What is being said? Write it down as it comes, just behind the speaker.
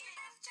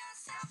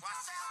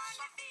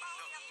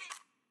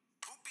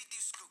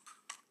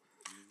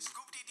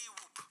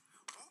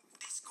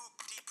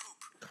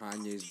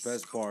Kanye's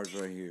best bars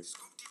right here.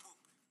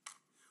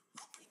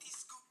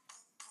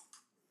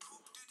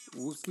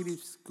 Wookity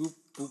scoop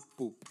boop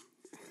boop.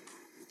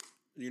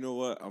 You know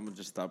what? I'm gonna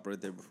just stop right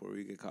there before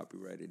we get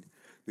copyrighted,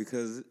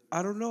 because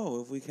I don't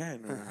know if we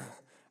can or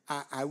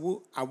not. I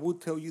will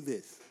tell you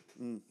this.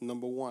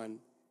 Number one,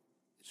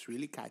 it's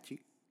really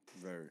catchy.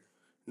 Very.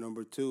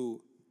 Number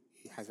two,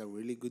 it has a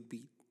really good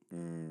beat.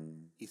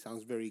 It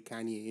sounds very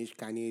Kanye-ish.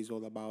 Kanye is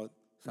all about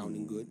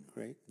sounding good,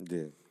 right?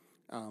 Yeah.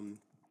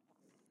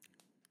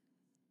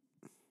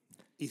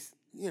 It's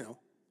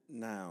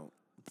Now,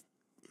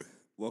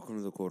 welcome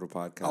to the Quota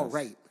podcast. Oh,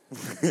 right.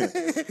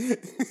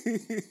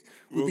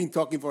 We've been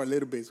talking for a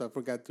little bit, so I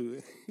forgot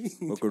to.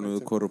 Welcome to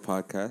the Quota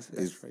podcast.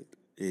 That's right.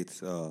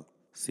 It's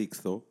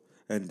Sixto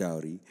and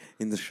Dowdy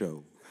in the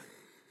show.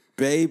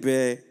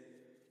 Baby.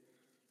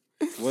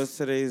 What's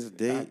today's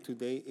date?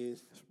 Today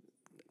is,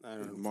 I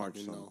don't know, March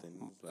fucking know.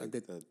 something. It's like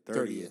The the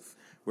 30th.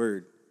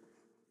 Word.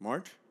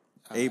 March?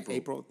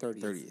 April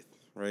 30th. 30th,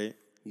 right?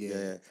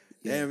 Yeah.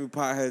 Damn, you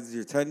potheads,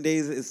 you're 10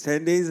 days. It's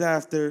 10 days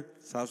after.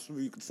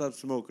 You can stop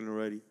smoking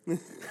already.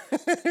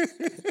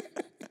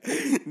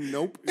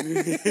 Nope. I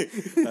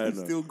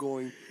know. Still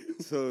going.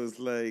 So it's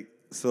like,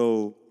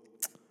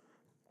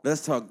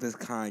 let's talk this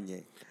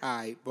Kanye. All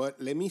right, but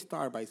let me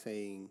start by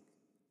saying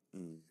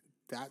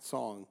that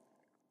song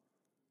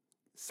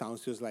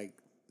sounds just like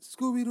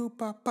Scooby Doo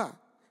Papa.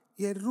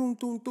 Yeah, rum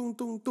tum tum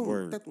tum tum.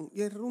 Word.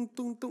 Yeah, rum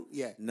tum tum.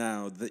 Yeah.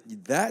 Now,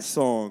 that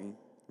song,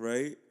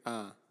 right,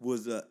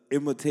 was an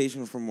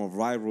imitation from a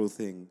viral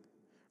thing,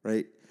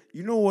 right?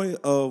 You know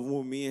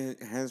what me and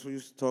Hansel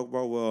used to talk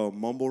about,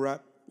 mumble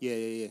rap?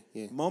 Yeah.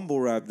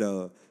 Mumble rap,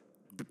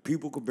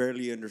 people could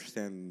barely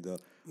understand the...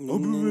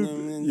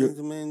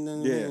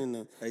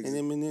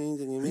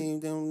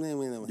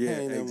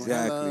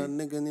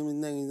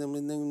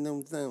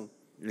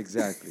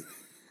 Exactly.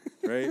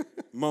 Right?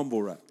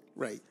 Mumble rap.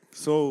 Right.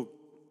 So,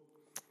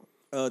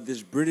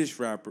 this British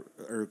rapper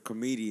or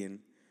comedian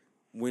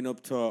went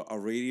up to a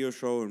radio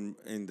show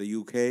in the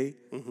UK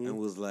and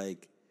was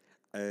like,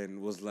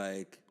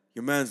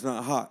 your man's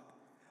not hot.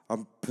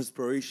 I'm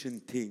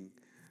perspiration ting.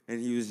 And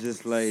he was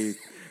just like,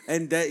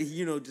 and that,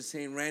 just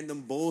saying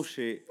random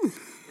bullshit,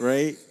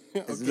 right?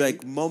 It's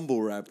like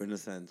mumble rap in a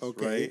sense,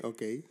 right?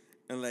 Okay.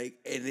 And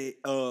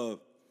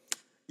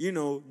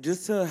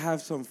just to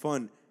have some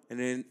fun, and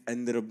then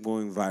ended up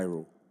going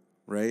viral,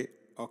 right?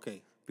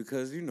 Okay.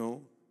 Because,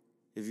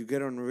 if you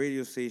get on a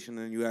radio station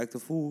and you act a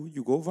fool,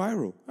 you go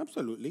viral.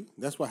 Absolutely.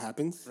 That's what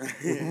happens.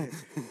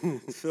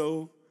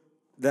 So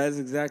that's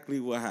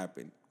exactly what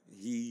happened.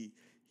 He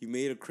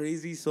made a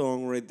crazy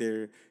song right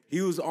there. He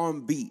was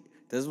on beat.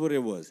 That's what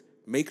it was.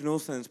 Make no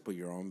sense, but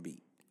you're on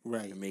beat.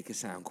 Right. And make it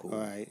sound cool.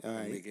 All right.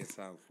 Make it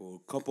sound cool.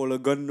 Couple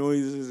of gun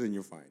noises and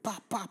you're fine.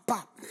 Pop, pop,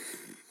 pop.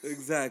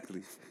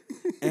 Exactly.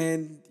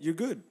 And you're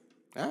good.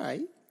 All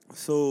right.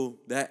 So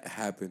that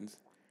happens.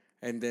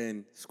 And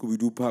then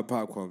Scooby-Doo Pop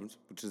Pop comes,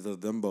 which is a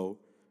Dumbo.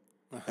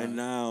 And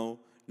now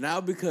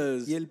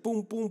because... Y el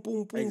boom, boom,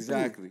 boom, boom.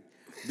 Exactly.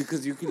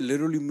 Because you can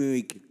literally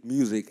make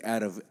music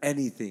out of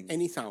anything.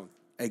 Any sound.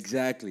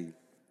 Exactly.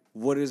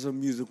 What is a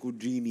musical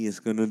genius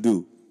gonna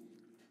do?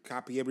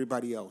 Copy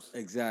everybody else.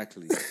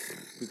 Exactly.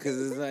 Because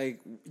it's like,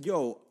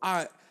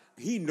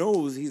 he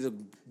knows he's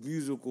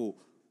he's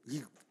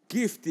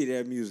gifted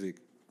at music.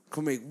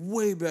 Could make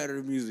way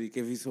better music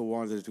if he so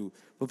wanted to.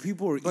 But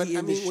people are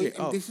eating this shit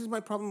up. This is my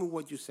problem with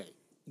what you say.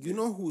 You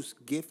know who's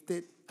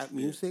gifted at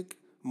music?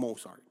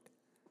 Mozart.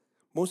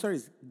 Mozart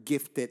is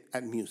gifted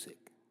at music.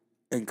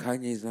 And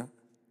Kanye's not?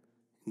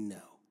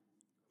 No.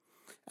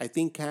 I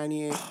think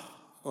Kanye...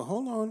 Well,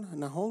 hold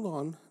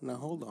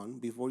on.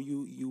 Before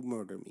you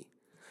murder me.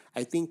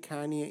 I think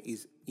Kanye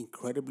is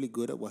incredibly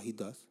good at what he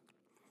does.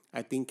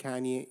 I think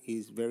Kanye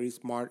is very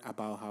smart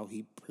about how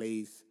he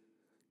plays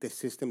the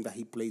system that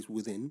he plays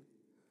within.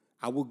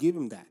 I will give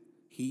him that.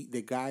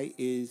 The guy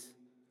is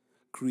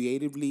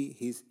creatively,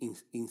 he's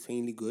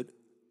insanely good.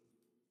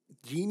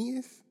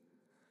 Genius,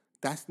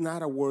 that's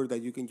not a word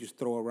that you can just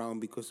throw around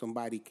because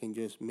somebody can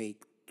just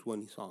make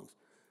 20 songs.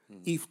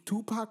 If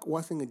Tupac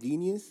wasn't a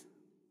genius,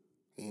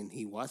 and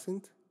he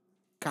wasn't,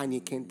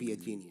 Kanye can't be a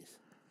genius.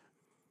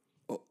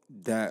 Oh,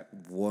 that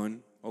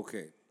one,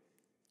 okay.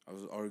 I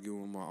was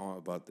arguing with my aunt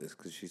about this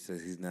because she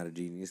says he's not a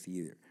genius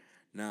either.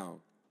 Now,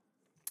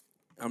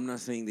 I'm not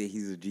saying that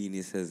he's a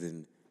genius as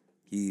in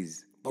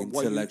he's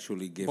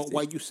intellectually gifted. But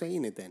why are you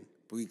saying it then?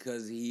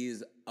 Because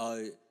he's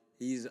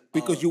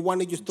because you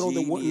want to just throw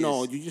the word.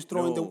 No, you just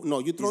throwing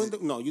you're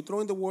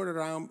throwing the word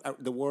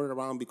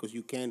around because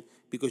you can,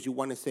 because you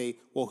want to say,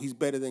 well, he's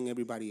better than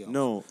everybody else.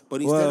 No,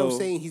 but instead of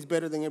saying he's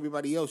better than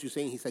everybody else, you're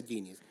saying he's a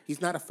genius. He's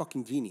not a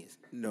fucking genius.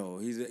 No,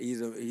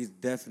 he's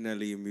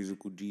definitely a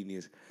musical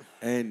genius,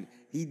 and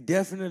he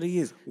definitely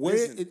is.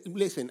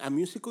 Listen, a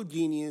musical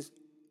genius,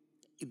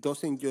 it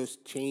doesn't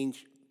just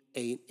change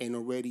an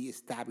already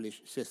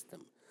established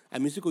system. A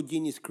musical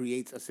genius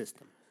creates a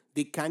system.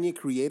 Did Kanye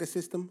create a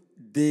system?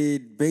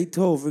 Did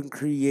Beethoven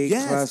create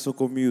Yes.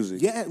 classical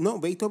music? Yeah, no,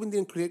 Beethoven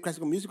didn't create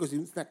classical music because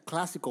it's not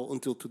classical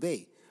until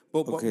today.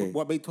 But Okay.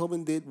 what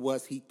Beethoven did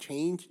was he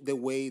changed the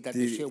way that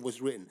the shit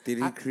was written.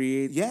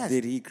 Yes.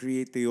 Did he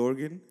create the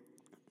organ?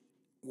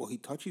 Well, he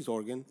touched his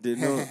organ. Did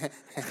no.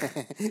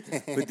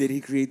 But did he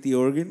create the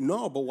organ?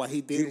 No, but what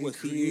he did Did he was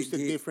he create used it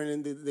the-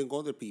 different than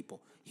other people.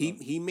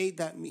 He made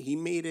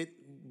it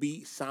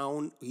be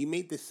sound. He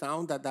made the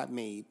sound that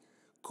made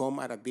come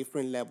at a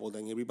different level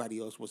than everybody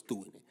else was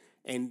doing it.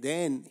 And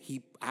then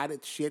he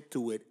added shit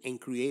to it and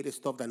created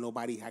stuff that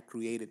nobody had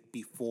created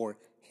before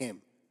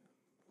him.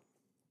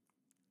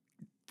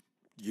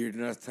 You're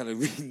not telling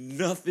me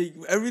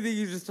nothing. Everything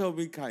you just told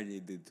me,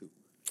 Kanye did too.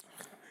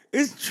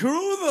 It's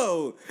true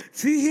though.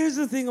 See, here's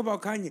the thing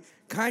about Kanye.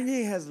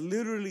 Kanye has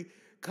literally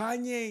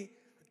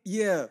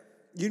yeah.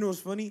 You know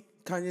what's funny?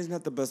 Kanye's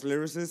not the best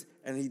lyricist,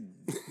 and he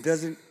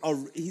doesn't.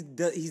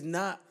 He's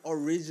not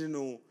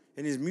original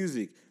in his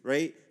music,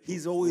 right?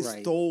 He's always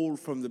stole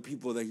from the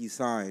people that he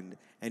signed,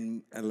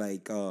 and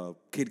like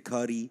Kid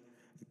Cudi,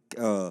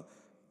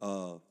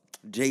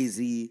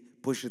 Jay-Z,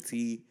 Pusha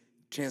T,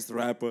 Chance the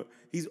Rapper.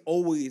 He's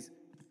always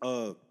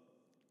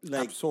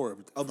like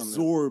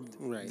absorbed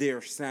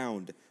their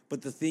sound.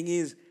 But the thing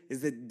is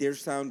that their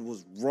sound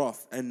was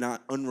rough and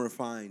not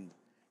unrefined.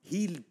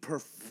 He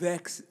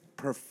perfects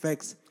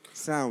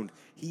sound.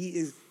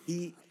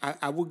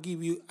 I will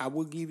give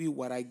you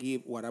what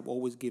I've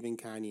always given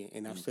Kanye,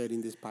 and I've said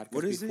in this podcast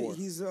what is before. it?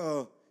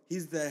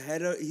 He's the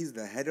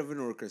head of an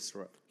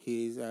orchestra.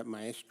 He's a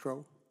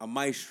maestro. A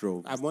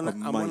maestro. I'm gonna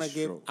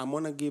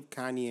give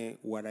Kanye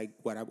what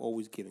I've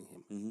always given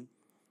him. Mm-hmm.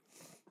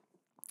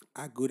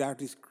 A good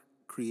artist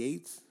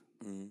creates,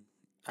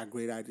 a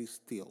great artist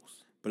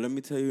steals. But let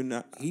me tell you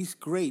now, he's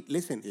great.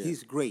 Listen,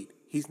 he's great.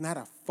 He's not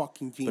a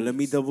fucking genius. But let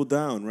me double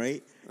down,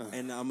 right?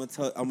 And I'm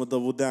gonna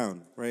double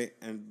down, right?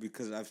 And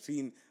because I've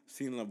seen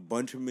a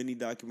bunch of mini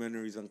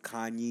documentaries on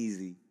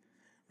Kanyeezy,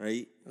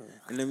 right?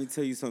 And let me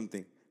tell you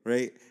something,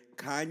 right?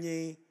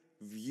 Kanye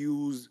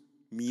views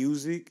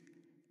music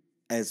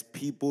as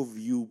people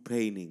view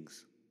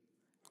paintings.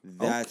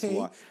 That's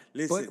why.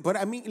 Listen, but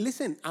I mean,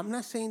 listen. I'm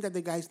not saying that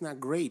the guy's not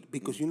great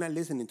because you're not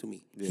listening to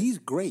me. Yeah. He's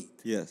great.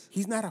 Yes.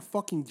 He's not a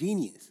fucking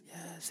genius.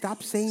 Yes,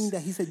 Stop saying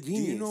that he's a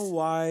genius. Do you know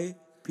why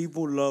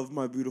people love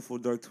My Beautiful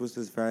Dark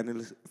Twisted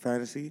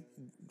Fantasy?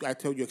 I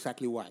tell you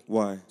exactly why.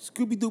 Why?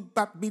 Scooby Doo,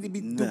 bop, biddy,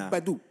 doop, ba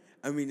doop.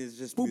 I mean, it's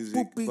just boop,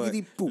 music. Boop, but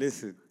boop.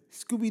 Listen,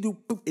 Scooby Doo,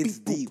 boop, it's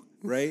boop, deep,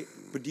 right?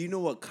 But do you know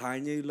what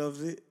Kanye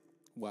loves it?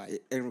 Why?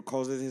 And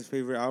calls it his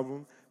favorite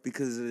album?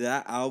 Because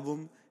that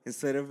album,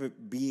 instead of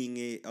it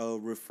being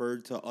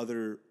referred to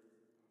other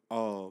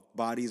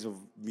bodies of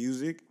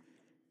music,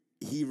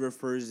 he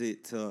refers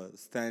it to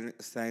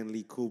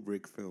Stanley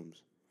Kubrick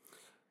films.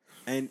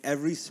 And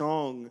every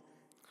song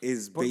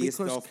is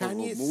based off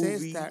Kanye of a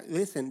movie.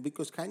 Says that,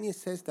 because Kanye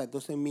says that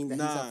doesn't mean that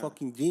he's a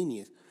fucking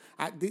genius.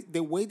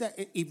 The way that,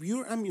 if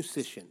you're a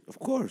musician, of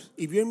course,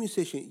 if you're a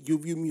musician, you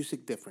view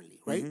music differently,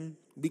 right? Mm-hmm.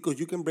 Because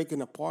you can break it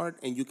apart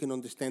and you can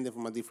understand it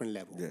from a different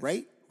level,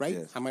 right? Right?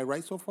 Yes. Am I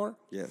right so far?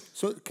 Yes.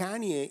 So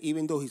Kanye,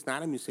 even though he's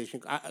not a musician,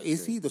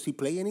 does he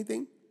play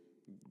anything?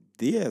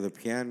 Yeah, the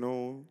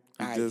piano.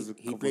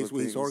 He plays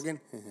with his organ.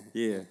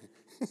 Yeah.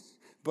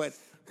 but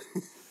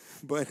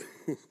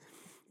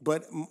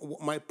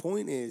my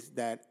point is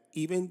that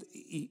even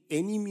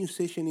any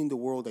musician in the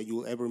world that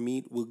you'll ever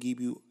meet will give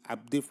you a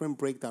different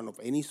breakdown of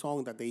any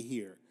song that they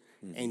hear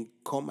and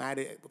come at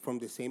it from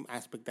the same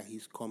aspect that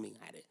he's coming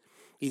at it.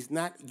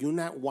 You're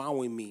not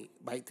wowing me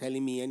by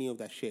telling me any of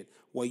that shit.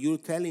 What you're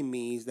telling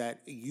me is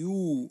that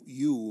you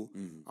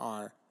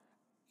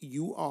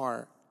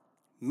are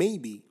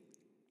maybe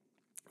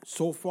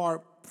so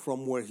far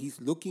from where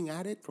he's looking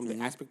at it, from the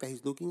aspect that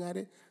he's looking at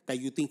it, that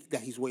you think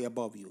that he's way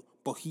above you.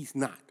 But he's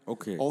not.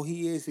 Okay. All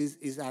he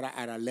is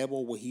at a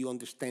level where he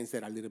understands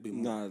that a little bit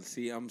more. Nah,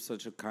 see, I'm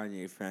such a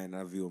Kanye fan.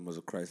 I view him as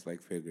a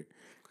Christ-like figure.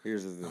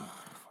 Here's the thing.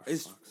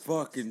 It's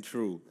fucking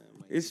true.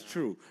 It's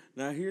true.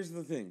 Now, here's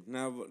the thing.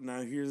 Now,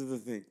 here's the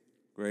thing.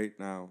 Right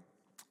now,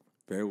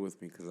 bear with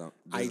me because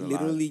I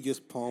literally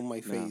just palmed my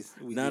face.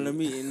 Let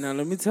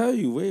me tell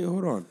you. Wait,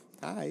 hold on.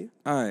 All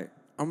right.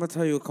 I'm gonna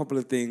tell you a couple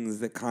of things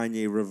that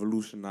Kanye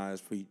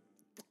revolutionized for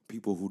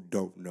people who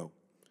don't know.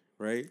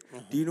 Right?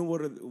 Do you know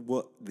what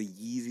the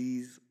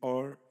Yeezys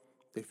are?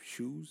 The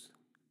shoes.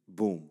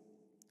 Boom.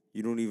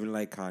 You don't even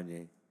like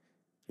Kanye.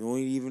 You don't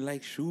even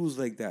like shoes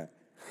like that,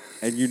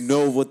 and you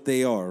know what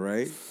they are,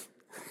 right?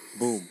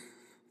 Boom.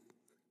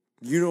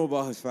 You know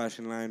about his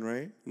fashion line,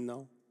 right?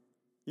 No.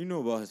 You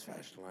know about his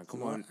fashion line.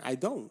 Come on. I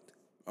don't.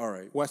 All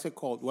right. What's it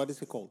called? What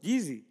is it called?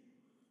 Yeezy.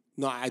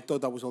 No, I thought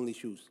that was only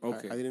shoes.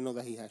 Okay. I didn't know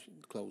that he has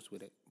clothes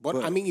with it.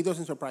 But I mean, it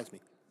doesn't surprise me.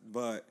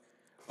 But,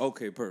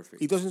 okay,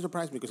 perfect. It doesn't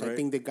surprise me because I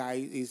think the guy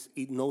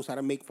he knows how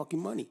to make fucking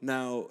money.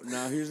 Now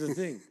here's the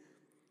thing.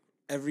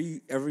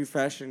 Every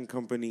fashion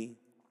company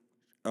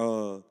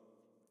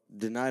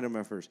denied him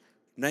at first.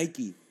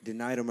 Nike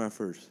denied him at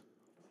first,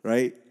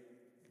 right?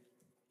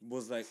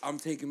 Was like, I'm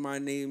taking my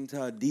name to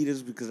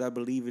Adidas because I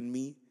believe in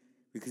me.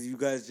 because you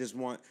guys just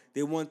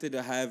they wanted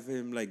to have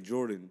him like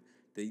Jordan.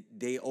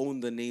 They own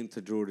the name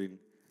to Jordan,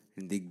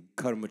 and they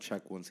cut him a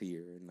check once a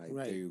year, and like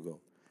Right. there you go.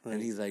 Right.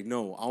 And he's like,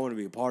 no, I want to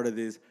be a part of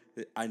this.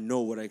 I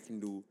know what I can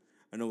do.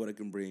 I know what I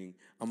can bring.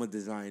 I'm a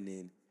design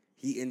in.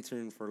 He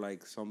interned for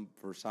like some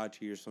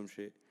Versace or some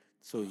shit,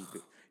 so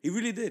he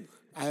really did.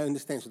 I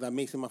understand. So that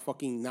makes him a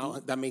fucking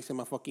that makes him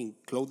a fucking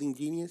clothing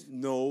genius.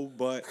 No,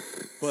 but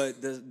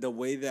the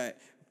way that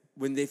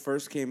when they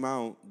first came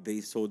out,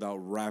 they sold out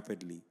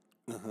rapidly.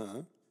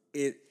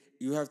 It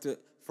you have to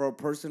for a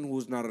person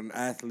who's not an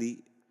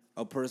athlete,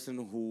 a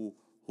person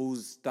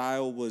whose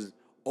style was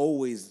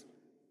always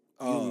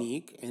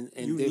Unique and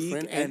unique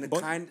different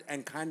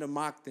and kind of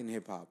mocked in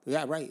hip hop.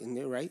 yeah, right, and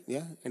they're right,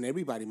 yeah, and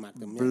everybody mocked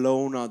them. Yeah.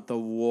 Blown out the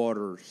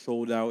water,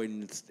 sold out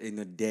in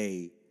a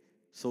day,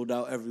 sold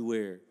out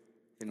everywhere.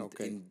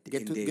 Okay,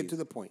 Get get to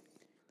the point.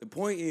 The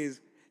point is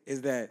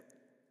that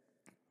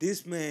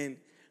this man,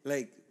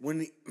 like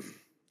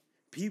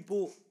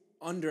people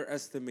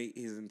underestimate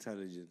his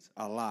intelligence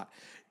a lot.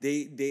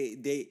 They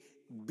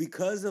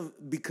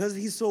because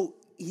he's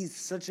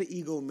such an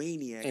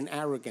egomaniac And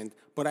arrogant,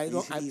 but I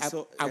don't.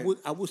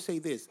 I would say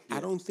this. Yeah. I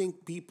don't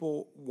think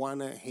people want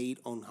to hate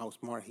on how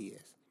smart he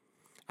is.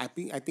 I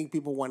think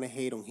people want to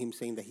hate on him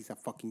saying that he's a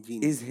fucking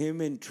genius. is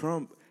him and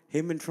Trump.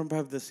 Him and Trump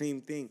have the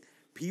same thing.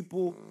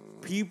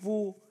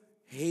 People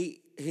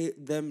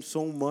hate them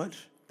so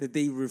much that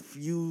they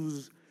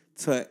refuse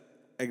to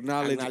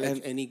acknowledge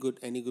any good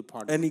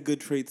part. any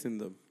good traits in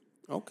them.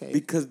 Okay.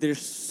 Because they're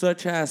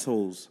such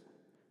assholes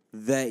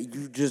that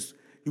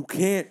you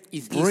can't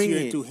It's bring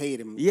easier it. to hate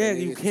him Yeah,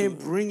 than it you is can't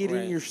to- bring it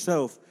right. in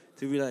yourself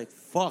to be like,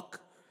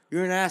 fuck,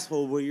 you're an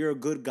asshole, but you're a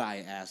good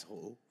guy,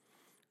 asshole.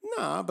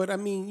 Nah, but I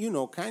mean,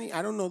 Kanye.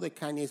 I don't know that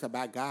Kanye is a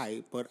bad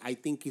guy, but I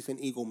think he's an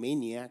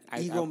egomaniac.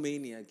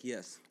 Egomaniac,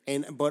 yes.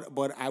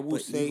 But I would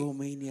But say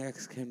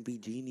egomaniacs can be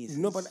geniuses.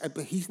 no, but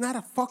he's not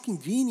a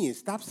fucking genius.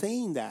 Stop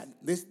saying that.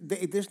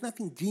 There's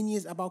nothing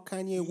genius about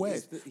Kanye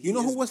West. You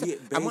know who was?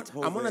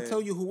 I'm gonna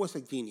tell you who was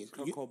a genius.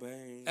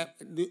 Cobain.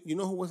 You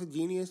know who was a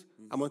genius?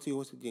 I'm gonna tell you who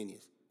was a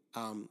genius.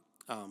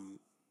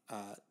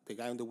 The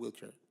guy in the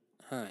wheelchair.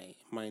 Hi,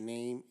 my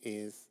name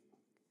is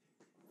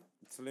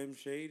Slim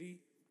Shady.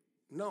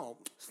 no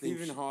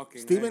Stephen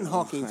Hawking. Stephen I know,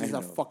 Hawking I is a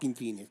know. fucking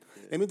genius.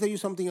 Let me tell you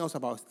something else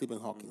about Stephen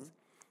Hawking.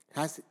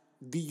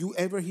 Do you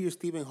ever hear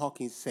Stephen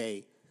Hawking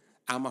say,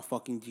 "I'm a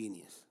fucking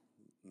genius"?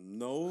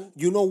 No.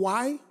 You know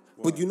why?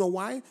 But you know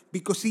why?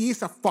 Because he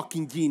is a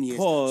fucking genius.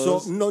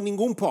 Pause. So no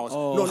ningún pause.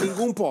 No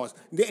ningún pause.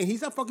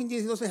 He's a fucking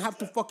genius. He doesn't have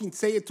to fucking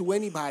say it to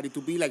anybody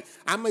to be like,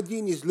 I'm a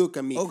genius, look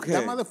at me. Okay.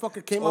 That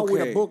motherfucker came out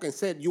with a Okay. book and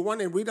said, you want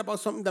to read about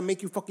something that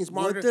make you fucking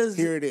smarter?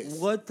 Here it is.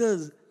 What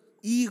does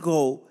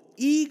ego,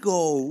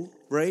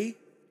 right?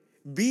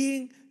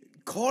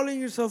 Calling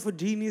yourself a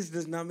genius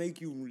does not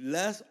make you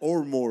less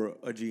or more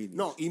a genius.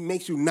 No, it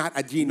makes you not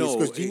a genius No,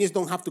 because genius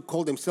don't have to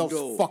call themselves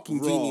fucking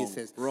wrong,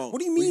 geniuses. wrong. What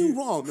do you mean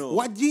wrong? No,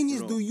 what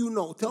genius no. do you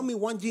know? Tell me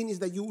one genius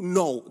that you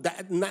know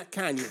that not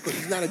Kanye because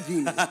he's not a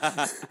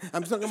genius.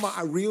 I'm talking about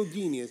a real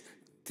genius.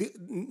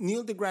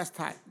 Neil deGrasse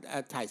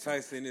Tyson.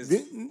 Tyson is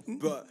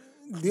Neil-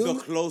 the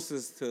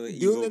closest to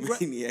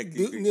egomaniac.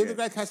 Neil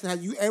deGrasse Tyson.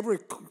 Have you ever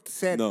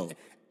said No.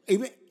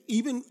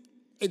 even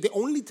the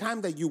only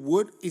time that you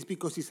would is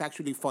because he's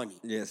actually funny.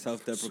 Yeah,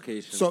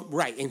 self-deprecation. So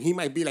right, and he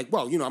might be like,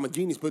 well, I'm a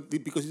genius, but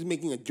because he's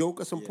making a joke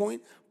at some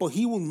point. But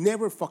he will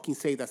never fucking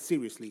say that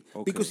seriously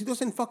because he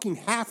doesn't fucking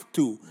have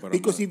to. But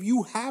because if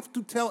you have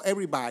to tell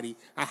everybody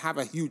I have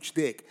a huge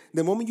dick,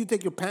 the moment you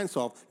take your pants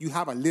off, you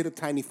have a little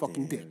tiny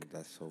fucking dick.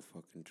 That's so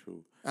fucking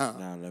true.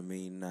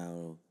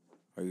 Now,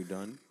 are you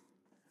done?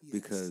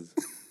 Yes.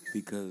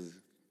 Because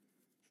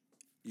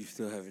you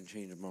still haven't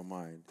changed my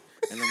mind,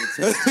 and I'm gonna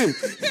tell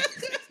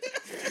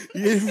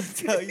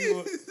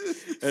you.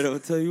 And I'm gonna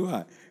tell you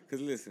why.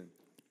 Because listen,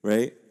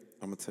 right?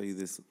 I'm gonna tell you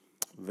this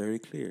very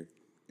clear.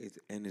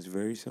 It's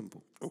very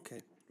simple.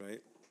 Okay.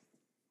 Right?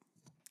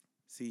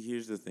 See,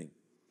 here's the thing.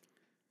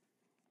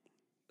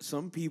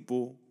 Some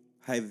people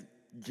have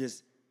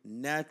just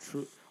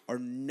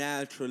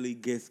naturally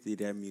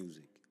gifted at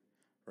music.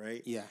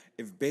 Right? Yeah.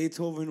 If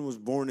Beethoven was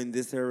born in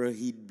this era,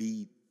 he'd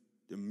be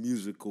a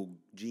musical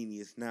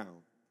genius now.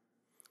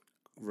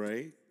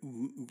 Right?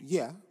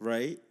 Yeah.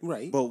 Right?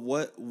 Right. But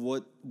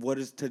what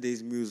does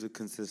today's music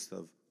consist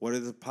of? What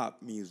is the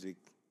pop music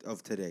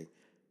of today?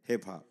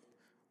 Hip hop.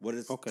 What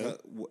is Okay.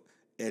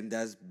 And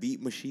that's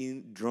beat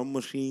machine, drum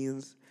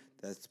machines,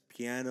 that's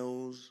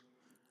pianos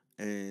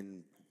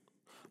and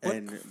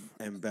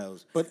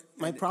bells. But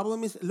my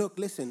problem is, look,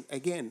 listen,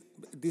 again,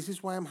 this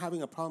is why I'm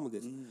having a problem with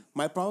this.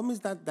 My problem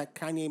is that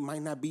Kanye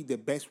might not be the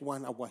best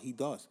one at what he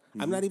does.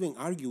 I'm not even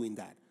arguing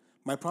that.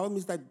 My problem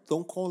is that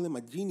don't call him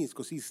a genius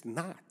because he's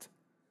not.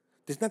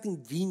 There's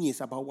nothing genius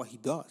about what he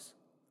does.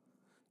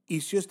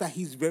 It's just that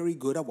he's very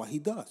good at what he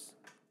does.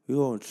 We're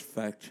going to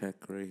fact check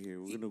right here.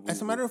 We're gonna Google.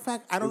 As a matter of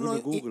fact, I don't know.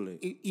 Google it.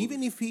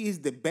 Even if he is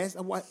the best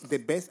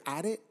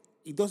at it,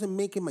 it doesn't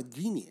make him a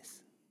genius.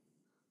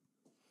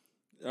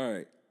 All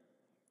right.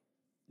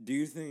 Do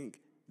you think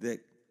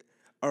that?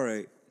 All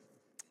right.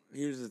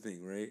 here's the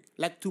thing, right?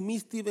 Like, to me,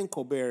 Stephen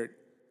Colbert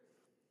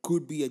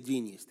could be a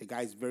genius. The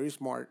guy's very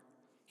smart.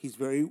 He's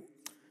very...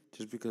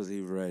 Just because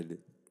he read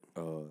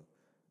uh,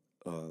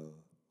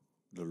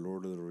 the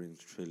Lord of the Rings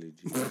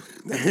trilogy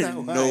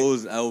and why.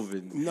 knows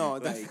Elvin. No,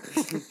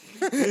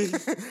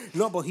 that's...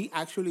 No, but he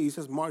actually is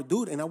a smart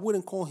dude, and I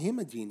wouldn't call him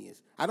a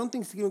genius. I don't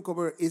think Stephen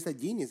Colbert is a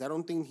genius. I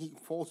don't think he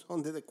falls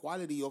under the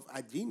quality of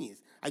a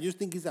genius. I just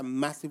think he's a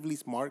massively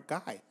smart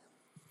guy.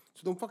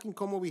 So don't fucking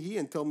come over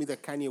here and tell me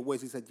that Kanye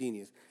West is a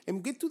genius.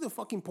 And get to the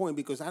fucking point,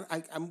 because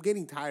I'm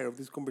getting tired of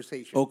this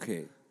conversation.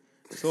 Okay,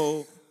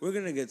 so we're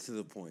gonna get to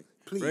the point.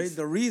 Please. Right?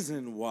 The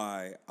reason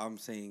why I'm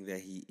saying that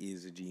he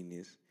is a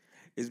genius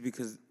is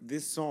because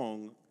this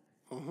song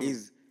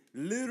is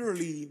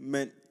literally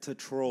meant to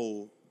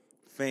troll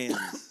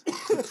fans,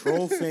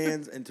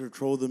 and to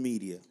troll the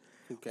media.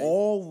 Okay.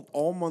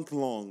 All month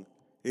long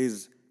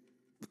is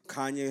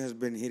Kanye has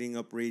been hitting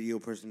up radio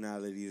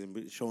personalities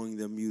and showing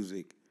them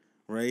music,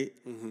 right?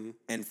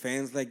 And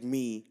fans like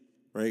me,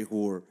 right,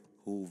 who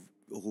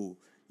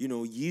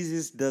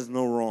Yeezus does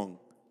no wrong.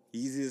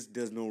 Yeezus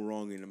does no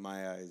wrong in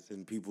my eyes,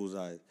 in people's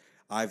eyes.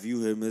 I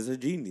view him as a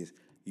genius.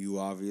 You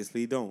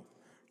obviously don't,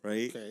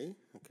 right? Okay.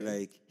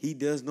 Like, he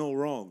does no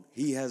wrong.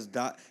 He has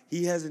died.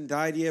 He hasn't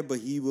died yet, but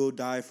he will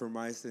die for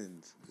my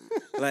sins.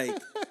 Like,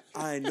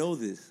 I know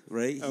this,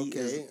 right?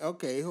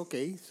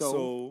 Okay.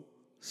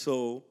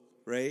 So,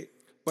 right?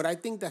 But I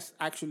think that's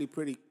actually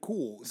pretty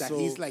cool. That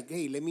he's like,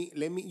 hey, let me.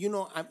 You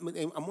know,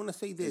 I'm gonna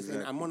say this,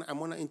 Exactly. and I'm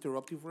gonna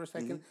interrupt you for a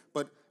 2nd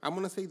but I'm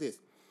gonna say this.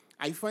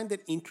 I find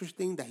it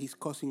interesting that he's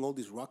causing all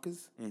these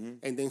ruckus,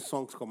 and then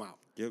songs come out.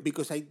 Yep.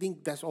 Because I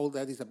think that's all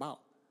that is about.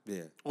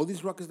 Yeah. All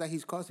these ruckus that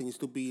he's causing is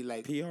to be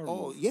like, PR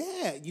oh move.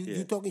 yeah,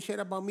 you talking shit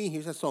about me.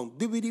 Here's a song.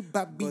 But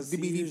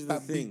see, here's the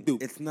thing.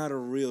 It's not a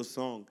real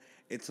song.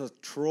 It's a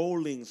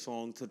trolling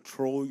song to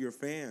troll your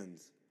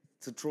fans.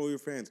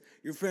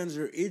 Your fans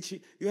are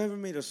itchy. You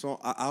haven't made an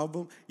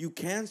album. You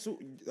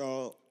canceled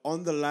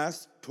on the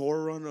last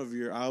tour run of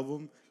your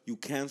album. You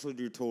canceled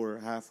your tour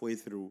halfway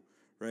through,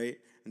 right?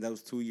 And that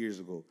was 2 years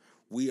ago.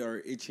 We are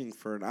itching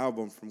for an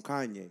album from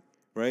Kanye,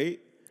 right?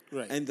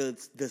 Right. And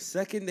the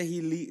second that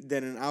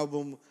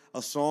that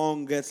a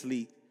song gets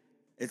leaked,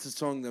 it's a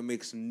song that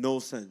makes no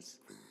sense.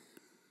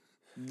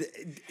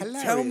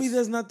 Tell me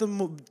that's not the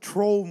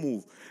troll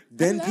move.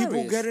 Then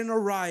people get in a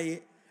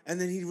riot, and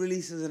then he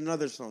releases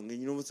another song. And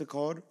you know what's it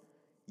called?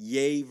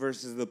 Ye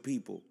versus the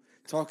People.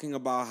 Talking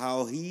about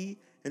how he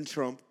and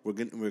Trump,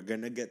 we're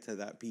gonna get to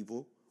that,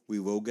 people. We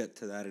will get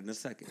to that in a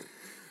second.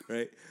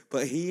 Right?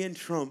 But he and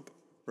Trump,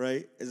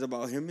 right, is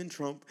about him and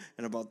Trump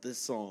and about this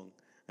song.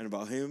 And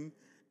about him,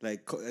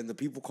 like, and the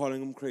people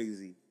calling him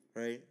crazy,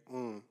 right?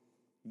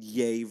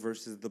 Ye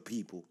versus the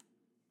People.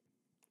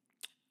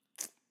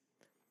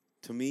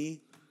 To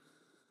me,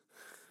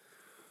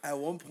 at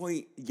one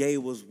point, Ye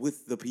was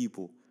with the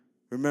people.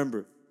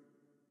 Remember,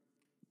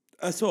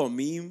 I saw a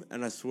meme,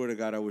 and I swear to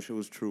God, I wish it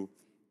was true.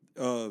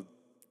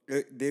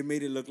 They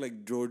made it look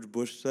like George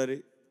Bush said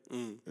it.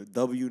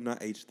 W,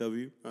 not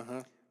HW.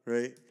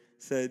 Right?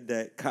 Said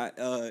that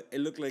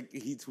it looked like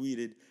he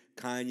tweeted,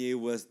 Kanye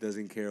West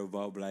doesn't care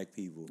about black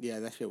people. Yeah,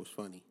 that shit was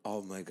funny.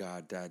 Oh my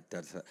God, that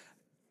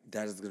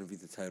is gonna be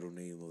the title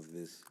name of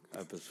this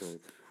episode.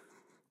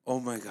 Oh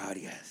my God,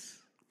 yes.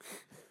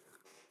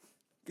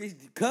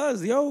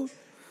 Cause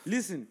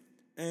listen,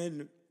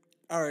 and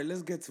all right,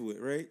 let's get to it,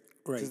 right?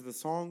 Right. Because the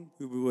song,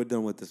 we were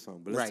done with the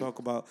song, but let's talk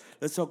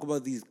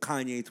about these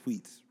Kanye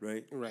tweets,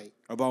 right? Right.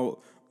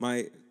 About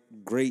my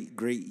great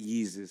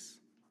Yeezus,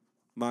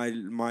 my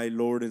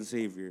Lord and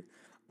Savior.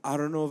 I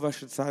don't know if I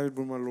should side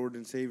with my Lord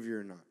and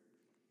Savior or not.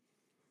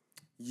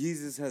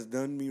 Yeezus has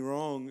done me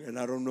wrong, and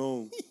I don't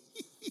know.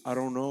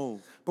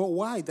 But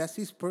why? That's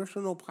his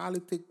personal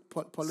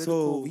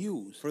political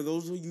views. For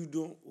those of you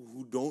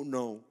who don't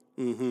know,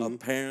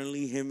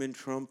 apparently him and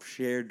Trump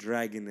share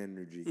dragon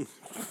energy.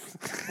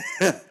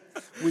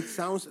 Which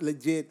sounds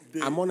legit.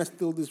 I'm going to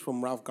steal this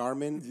from Ralph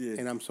Garman,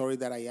 and I'm sorry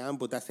that I am,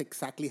 but that's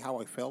exactly how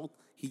I felt.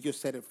 He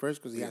just said it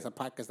first because he has a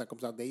podcast that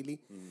comes out daily.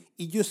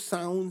 It just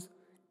sounds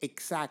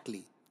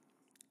exactly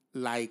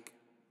like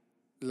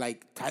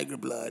Tiger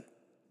Blood.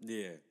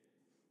 Yeah.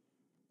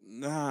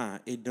 Nah,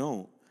 it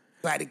don't.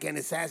 Vatican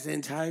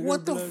Assassins. Tiger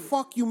what Blood, the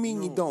fuck you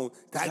mean you don't?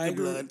 Tiger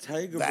Blood,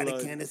 Vatican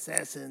Blood,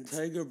 Assassins.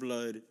 Tiger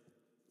Blood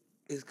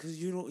is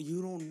because you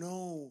don't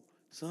know,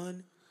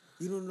 son.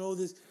 You don't know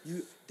this.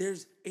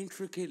 There's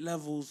intricate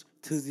levels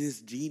to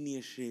this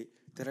genius shit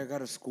that I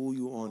gotta school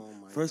you on.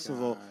 Oh my First God.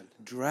 of all,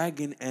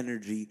 dragon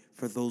energy,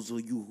 for those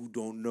of you who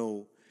don't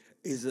know,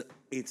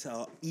 it's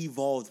a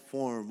evolved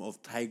form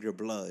of tiger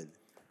blood,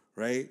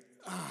 right?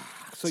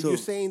 So you're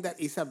saying that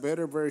it's a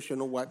better version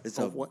of what? It's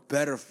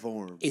better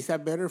form. It's a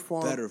better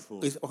form. Better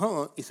form.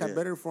 It's a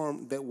better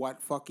form than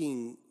what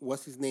fucking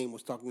what's his name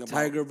was talking about.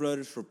 Tiger blood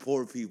is for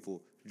poor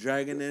people.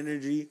 Dragon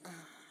energy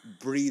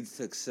breeds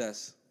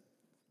success.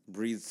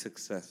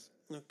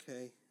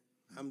 Okay,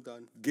 I'm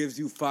done. Gives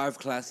you 5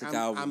 classic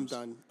albums. I'm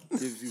done.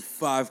 Gives you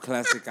 5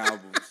 classic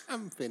albums.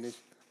 I'm finished.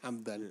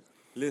 I'm done.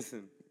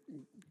 Listen.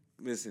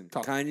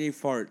 Talk. Kanye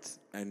farts,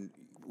 and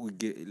we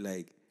get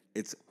like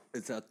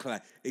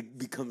it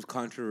becomes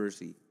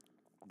controversy.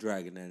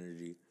 Dragon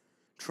energy.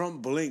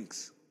 Trump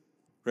blinks,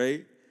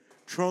 right?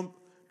 Trump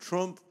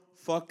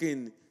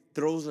fucking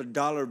throws a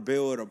dollar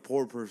bill at a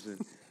poor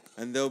person,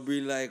 and they'll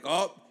be like,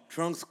 "Oh,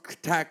 Trump's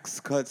tax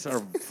cuts are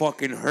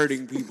fucking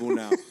hurting people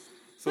now."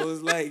 So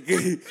it's like,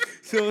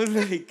 so it's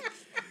like,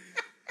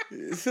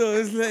 so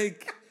it's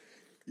like.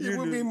 It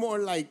would be more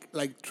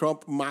like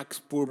Trump mocks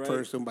poor Right.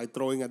 person by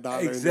throwing a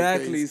dollar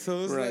Exactly. in their face.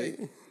 So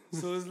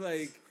it's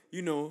right.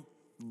 like,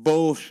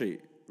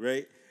 bullshit,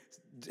 right?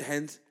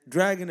 Hence,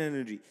 dragon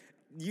energy.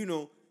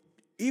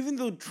 Even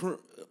though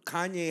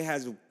Kanye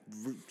has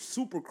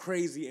super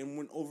crazy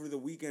and over the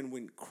weekend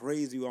went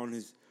crazy on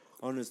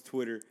his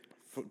Twitter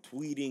for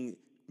tweeting,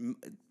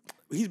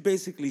 he's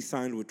basically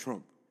signed with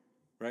Trump,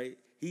 right?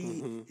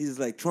 He's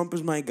like, Trump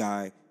is my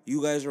guy.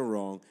 You guys are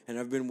wrong, and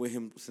I've been with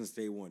him since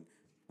day one.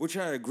 Which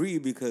I agree,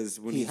 because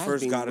when he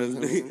first got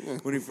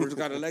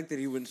elected,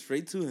 he went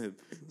straight to him.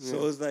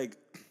 So it's like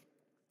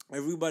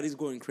everybody's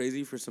going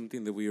crazy for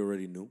something that we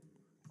already knew,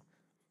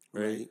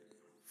 right?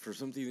 For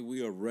something that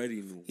we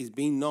already knew. It's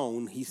being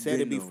known. He said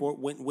it before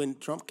when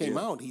Trump came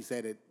out. He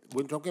said it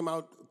when Trump came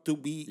out to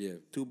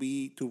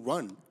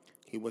run.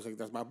 He was like,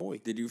 "That's my boy."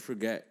 Did you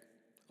forget?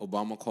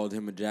 Obama called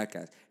him a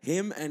jackass.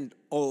 Him and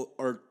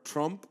or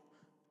Trump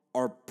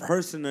are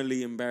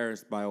personally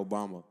embarrassed by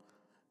Obama,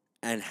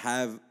 and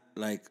have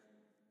like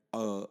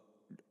a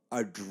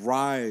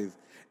drive.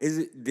 Is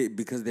it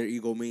because they're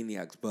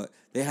egomaniacs? But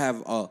they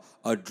have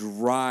a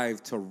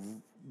drive to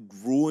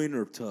ruin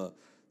or to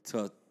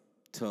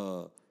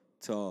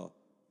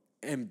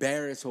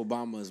embarrass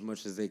Obama as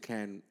much as they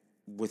can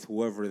with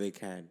whoever they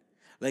can.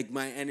 Like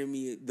the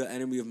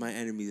enemy of my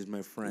enemy is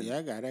my friend. Yeah,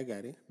 I got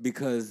it.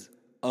 Because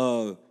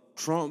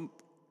Trump,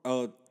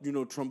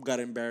 Trump got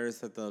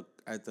embarrassed at the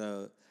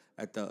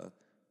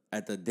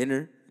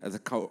dinner, at the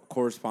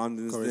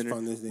correspondence dinner.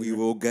 We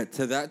will get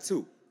to that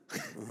too.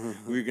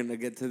 We're gonna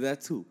get to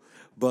that too.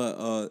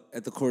 But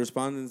at the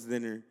correspondence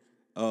dinner,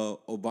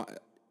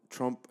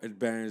 Trump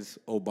embarrassed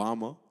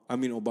Obama. I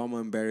mean, Obama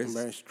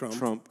embarrassed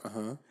Trump.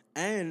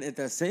 And at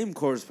that same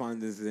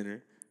correspondence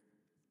dinner,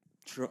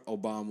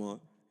 Obama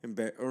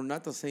or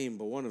not the same,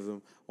 but one of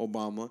them,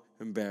 Obama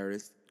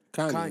embarrassed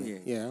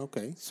Kanye. Yeah,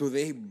 okay. So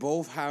they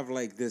both have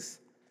like this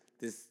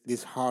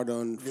hard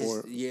on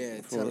for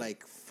to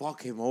like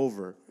fuck him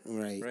over.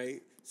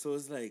 Right. So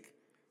it's like,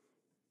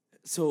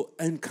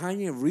 and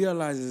Kanye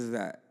realizes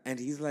that, and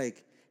he's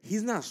like,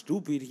 he's not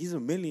stupid. He's a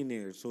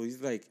millionaire. So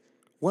he's like,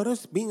 what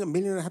does being a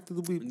millionaire have to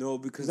do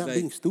with because not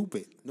being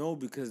stupid? No,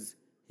 because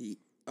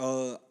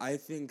I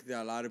think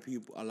that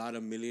a lot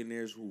of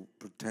millionaires who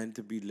pretend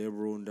to be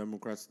liberal and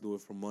Democrats do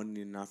it for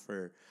money and not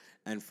for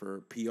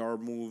PR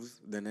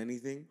moves than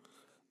anything.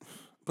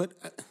 But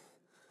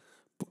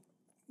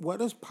what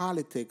does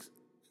politics?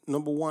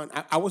 Number one,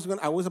 I was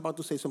about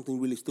to say something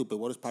really stupid.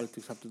 What does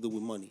politics have to do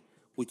with money?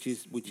 Which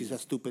is a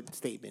stupid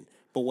statement.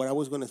 But what I'm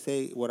going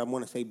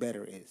to say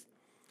better is,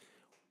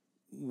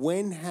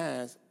 when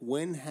has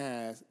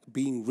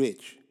being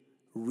rich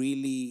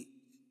really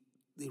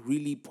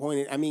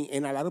pointed? I mean,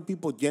 and a lot of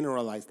people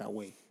generalize that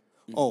way.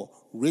 Mm-hmm. Oh,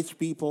 rich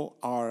people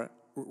are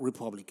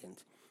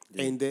Republicans,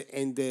 and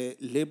the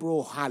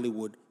liberal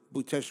Hollywood,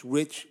 which is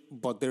rich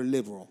but they're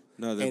liberal.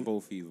 No, they're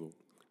both evil.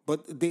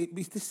 But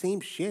it's the same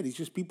shit. It's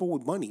just people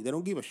with money. They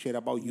don't give a shit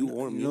about you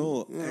or me.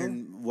 No,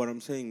 and what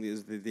I'm saying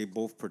is that they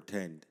both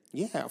pretend.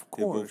 Yeah, of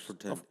course. They both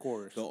pretend. Of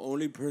course. The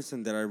only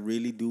person that I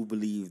really do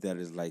believe that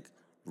is like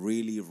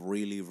really,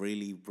 really,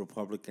 really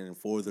Republican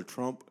for the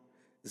Trump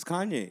is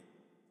Kanye.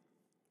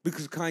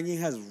 Because Kanye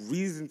has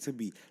reason to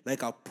be,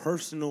 like a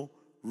personal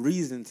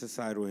reason to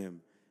side with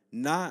him,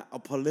 not a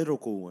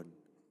political one.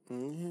 Yeah,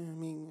 I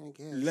mean, I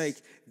guess.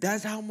 Like,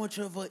 that's how much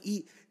of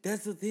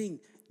that's the thing.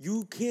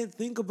 You can't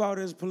think about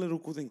it as a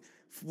political thing.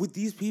 With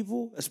these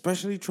people,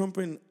 especially Trump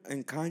and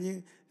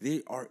Kanye,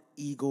 they are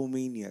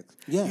egomaniacs.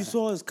 Yeah. You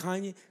saw as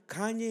Kanye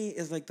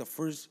is like the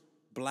first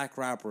black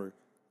rapper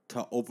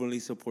to openly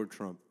support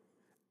Trump.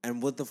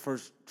 And what the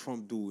first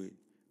Trump do it?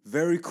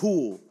 Very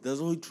cool.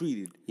 That's how he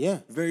treated. Yeah.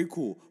 Very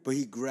cool. But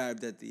he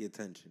grabbed at the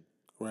attention.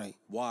 Right.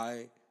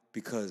 Why?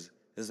 Because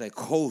it's like,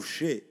 oh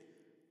shit.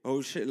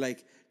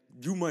 Like,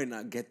 you might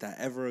not get that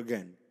ever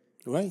again.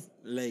 Right.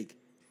 Like,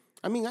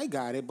 I mean, I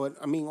got it, but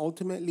I mean,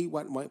 ultimately,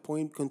 what my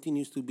point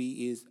continues to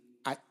be is,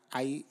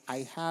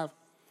 I have,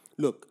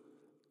 look,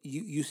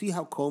 you see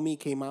how Comey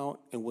came out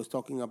and was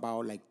talking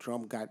about like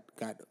Trump got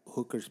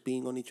hookers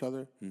peeing on each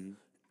other. Mm-hmm.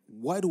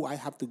 Why do I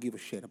have to give a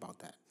shit about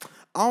that?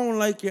 I don't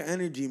like your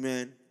energy,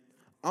 man.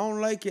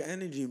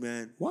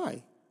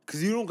 Why?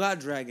 Because you don't got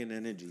dragon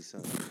energy,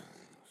 son.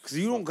 Because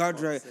you don't got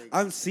dragon.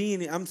 I'm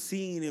seeing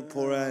it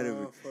pour out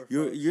of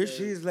you. Your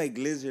shit is like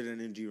lizard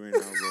energy right now,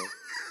 bro.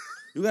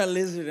 You got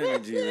lizard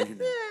energy right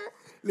now.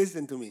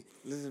 Listen to me.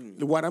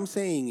 What I'm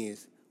saying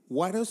is,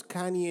 what does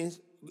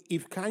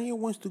if Kanye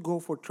wants to go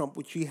for Trump,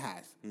 which he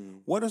has,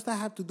 what does that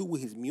have to do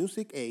with his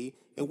music, A?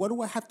 And what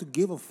do I have to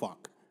give a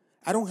fuck?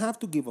 I don't have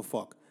to give a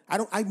fuck.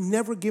 I've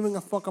never given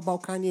a fuck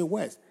about Kanye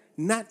West.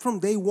 Not from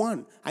day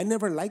one. I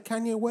never liked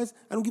Kanye West.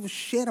 I don't give a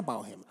shit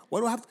about him.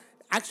 What do I have to...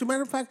 Actually,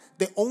 matter of fact,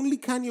 the only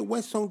Kanye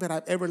West song that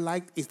I've ever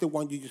liked is the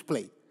one you just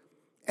played.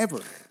 Ever.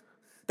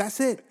 That's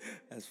it.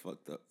 That's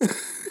fucked up.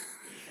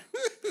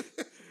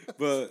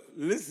 But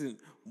listen,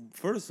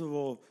 first of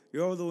all,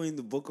 you're all the way in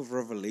the Book of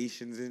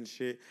Revelations and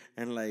shit,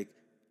 and like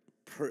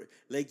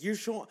you're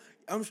showing.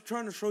 I'm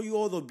trying to show you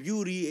all the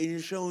beauty, and you're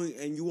showing,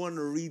 and you want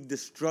to read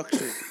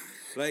destruction.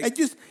 Like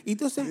it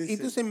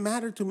doesn't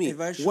matter to me. If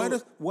I show,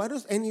 why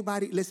does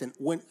anybody listen?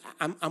 When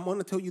I'm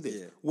gonna tell you this.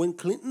 Yeah. When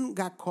Clinton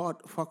got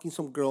caught fucking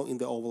some girl in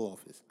the Oval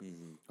Office,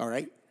 all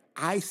right,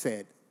 I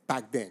said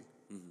back then,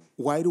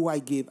 why do I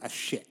give a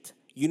shit?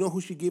 You know who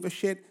should give a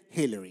shit?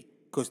 Hillary,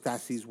 because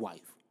that's his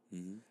wife.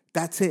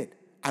 That's it.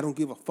 I don't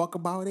give a fuck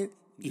about it.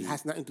 It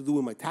has nothing to do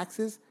with my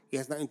taxes. It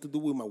has nothing to do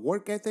with my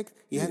work ethic.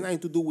 It has nothing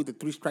to do with the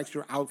 3 strikes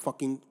you're out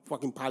fucking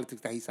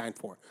politics that he signed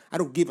for. I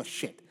don't give a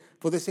shit.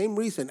 For the same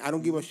reason, I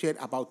don't give a shit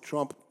about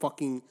Trump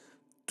fucking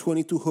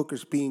 22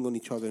 hookers peeing on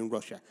each other in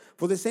Russia.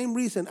 For the same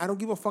reason, I don't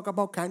give a fuck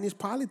about Kanye's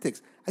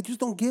politics. I just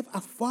don't give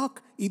a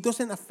fuck. It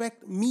doesn't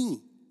affect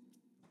me.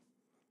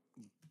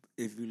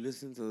 If you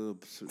listen to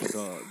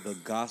the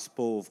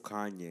gospel of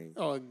Kanye.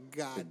 Oh,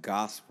 God. The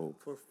gospel.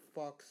 For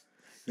fuck's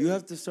sake. You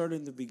have to start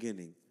in the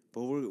beginning.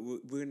 But we're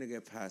going to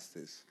get past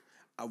this.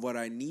 What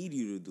I need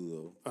you to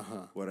do,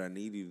 though, what I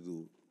need you to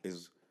do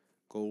is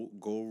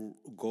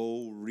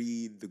go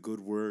read the good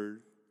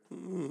word. I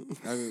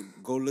mean,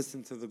 go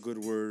listen to the good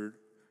word,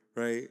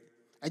 right?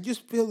 I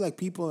just feel like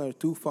people are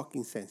too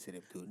fucking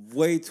sensitive, dude.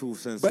 Way too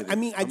sensitive. But I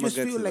mean, I just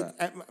feel like,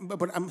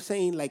 but I'm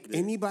saying like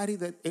anybody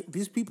that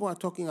these people are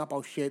talking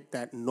about shit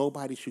that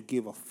nobody should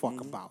give a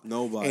fuck about.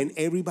 Nobody. And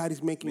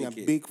everybody's making a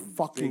big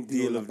fucking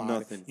deal about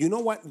nothing. It. You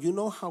know what? You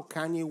know how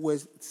Kanye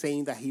was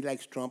saying that he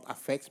likes Trump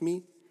affects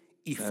me?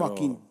 It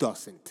fucking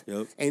doesn't.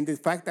 Yep. And the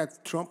fact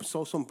that Trump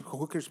saw some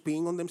hookers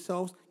peeing on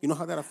themselves, you know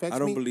how that affects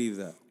me? I don't believe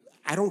that.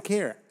 I don't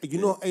care. You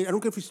know, I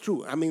don't care if it's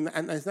true. I mean,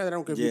 and it's not that I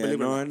don't care if you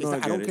believe it or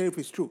not. I don't care if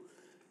it's true.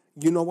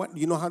 You know what?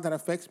 You know how that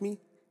affects me?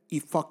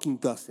 It fucking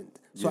doesn't.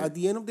 So at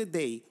the end of the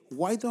day,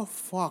 why the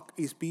fuck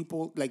is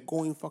people like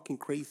going fucking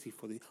crazy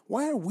for this?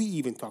 Why are we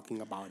even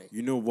talking about it?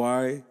 You know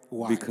why?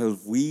 Why?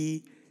 Because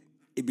we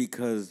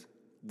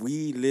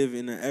live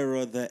in an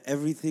era that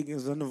everything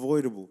is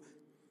unavoidable.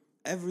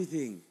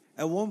 Everything.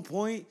 At one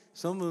point,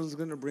 someone's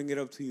gonna bring it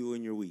up to you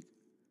in your week.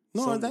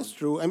 No, that's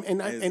true.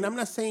 And I'm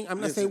not saying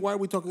why are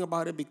we talking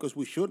about it because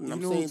we shouldn't.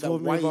 I'm saying that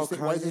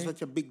why is it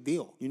such a big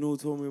deal? You know who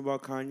told me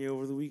about Kanye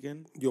over the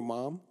weekend? Your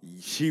mom?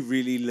 She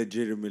really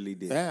legitimately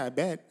did. Yeah, I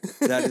bet.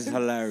 That is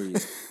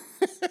hilarious.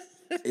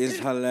 It's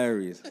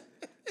hilarious.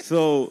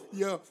 So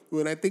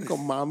when I think of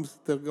moms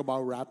talking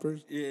about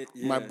rappers,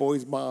 my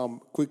boy's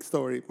mom, quick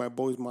story, my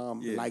boy's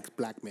mom likes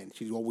black men.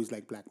 She's always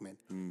liked black men.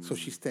 So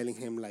she's telling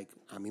him like,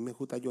 a mí me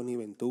gusta Johnny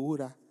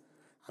Ventura,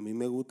 a mí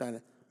me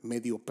gusta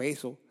Medio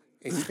Peso.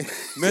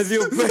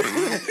 Medio Peso.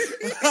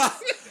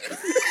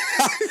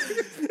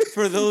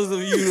 For those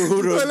of you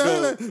who don't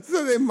know.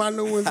 So the man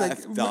was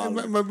like,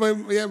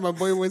 my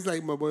boy was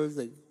like,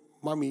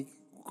 Mami,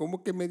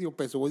 ¿cómo que medio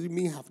peso? What do you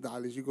mean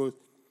 $50? She goes,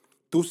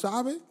 ¿tú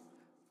sabes?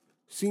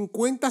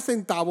 50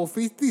 centavos,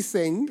 50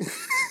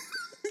 cents.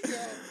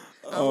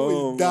 I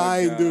was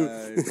dying,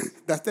 dude.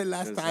 That's the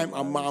last time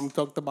a mom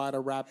talked about a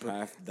rapper.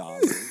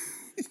 $50.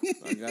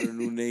 I got a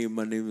new name.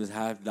 My name is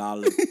 $50.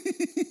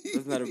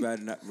 That's not a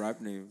bad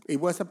rap name.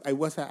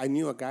 I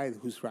knew a guy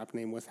whose rap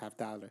name was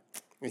 $50.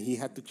 And he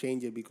had to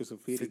change it because of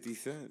 50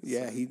 cents.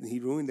 Yeah, he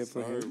ruined it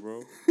for him.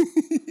 Bro.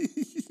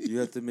 You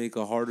have to make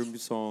a harder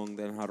song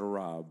than how to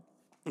rob.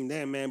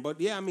 Yeah, man.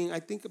 But yeah, I mean, I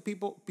think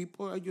people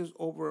are just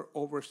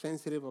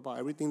oversensitive about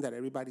everything that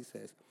everybody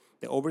says.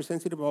 They're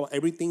oversensitive about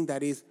everything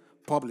that is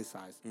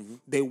publicized.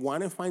 They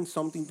want to find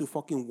something to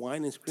fucking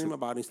whine and scream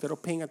about instead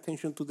of paying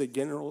attention to the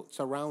general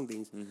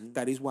surroundings.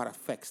 That is what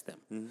affects them.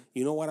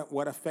 You know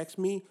what affects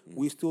me?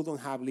 We still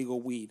don't have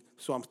legal weed,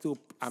 so I'm still.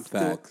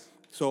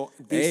 So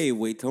hey,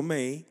 wait till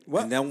May,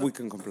 and then we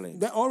can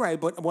complain. All right,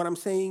 but what I'm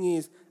saying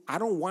is, I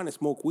don't want to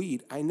smoke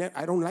weed. I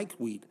don't like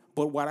weed.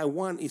 But what I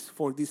want is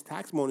for this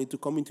tax money to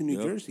come into New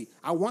Jersey.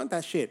 I want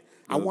that shit.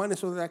 I want it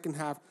so that I can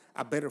have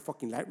a better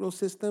fucking light rail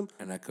system.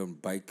 And I can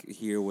bike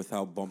here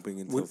without bumping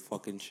into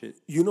fucking shit.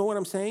 You know what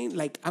I'm saying?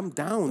 Like, I'm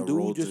down,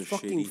 dude. Just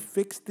fucking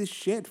fix this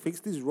shit. Fix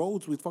these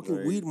roads with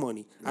fucking weed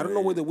money. I don't know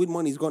where the weed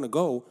money is going to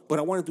go, but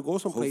I want it to go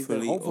someplace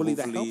hopefully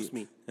that helps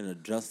me. And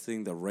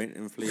adjusting the rent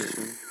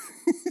inflation.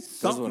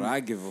 That's what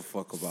I give a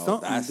fuck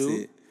about. That's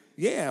dude. it.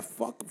 Yeah,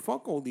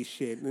 fuck all this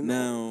shit.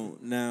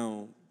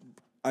 Now,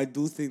 I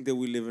do think that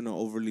we live in an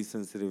overly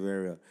sensitive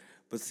area.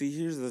 But see,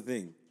 here's the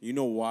thing. You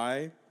know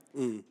why?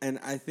 And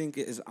I think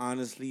it is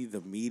honestly the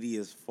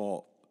media's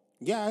fault.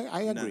 Yeah,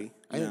 I agree.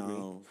 I agree.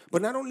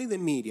 But not only the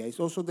media, it's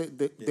also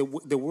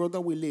the world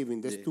that we live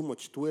in. There's too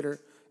much Twitter.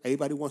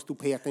 Everybody wants to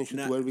pay attention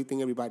to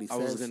everything everybody says.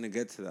 I was going to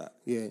get to that.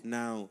 Yeah.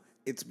 Now,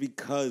 it's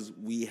because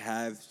we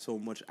have so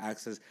much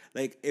access.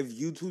 Like, if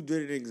YouTube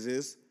didn't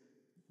exist,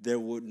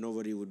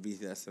 nobody would be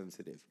that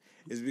sensitive.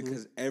 It's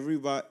because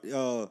everybody,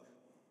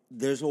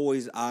 there's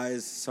always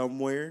eyes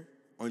somewhere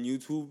on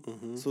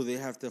YouTube, so they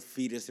have to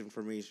feed us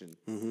information.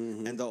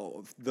 And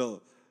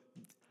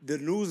the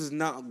news is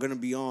not gonna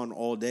be on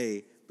all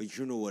day, but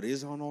you know what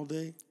is on all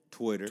day?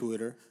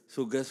 Twitter.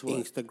 So guess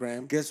what?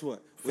 Instagram. Guess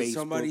what? When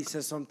somebody Facebook.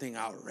 says something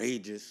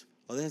outrageous,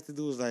 all they have to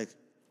do is like,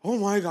 "Oh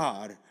my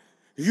God,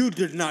 you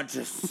did not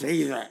just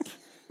say that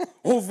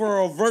over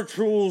a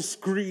virtual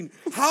screen.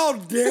 How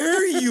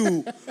dare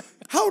you?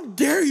 How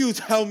dare you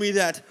tell me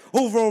that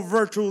over a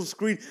virtual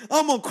screen?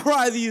 I'm gonna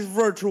cry these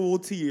virtual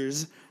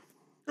tears.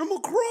 I'm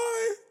gonna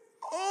cry.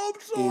 Oh,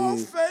 I'm so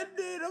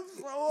offended. I'm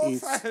so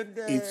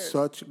offended. It's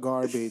such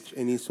garbage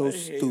and it's so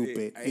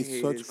stupid.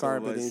 It's such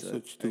garbage and it's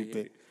such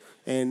stupid.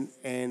 And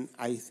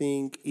I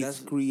think it's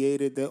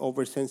created the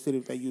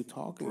oversensitive that you're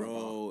talking about.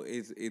 Bro,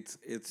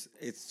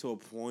 it's to a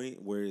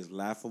point where it's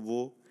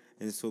laughable,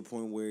 and it's to a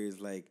point where it's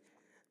like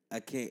I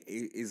can't.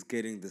 It's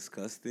getting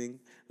disgusting.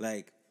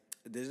 Like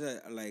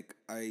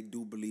I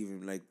do believe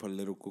in like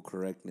political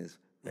correctness,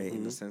 right?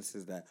 In the sense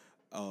is that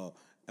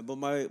but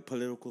my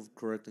political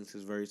correctness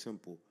is very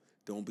simple.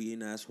 Don't be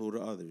an asshole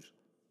to others,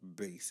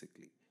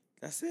 basically.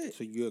 That's it.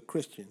 So you're a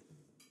Christian.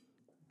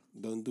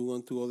 Don't do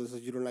unto others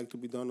as you don't like to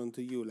be done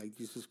unto you, like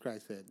Jesus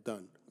Christ said.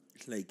 Done.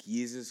 Like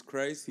Jesus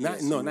Christ?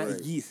 Not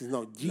right. Jesus.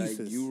 No, Jesus.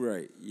 Like you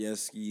right.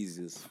 Yes,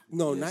 Jesus.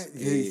 No, yes, not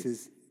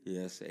Jesus.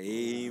 Yes,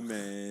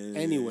 amen.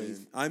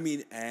 Anyways. I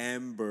mean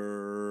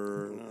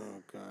Amber.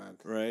 Oh, God.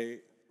 Right?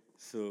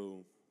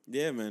 So,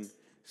 yeah, man.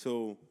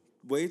 So,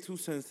 way too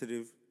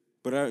sensitive.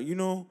 But,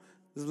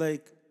 it's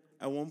like,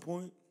 at one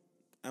point,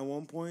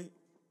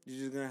 you're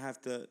just going to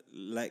have to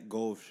let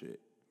go of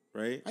shit.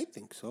 Right? I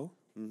think so.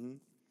 Mm-hmm.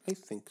 I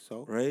think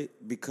so. Right?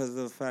 Because of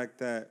the fact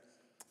that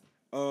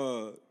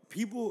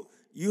people,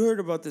 you heard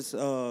about this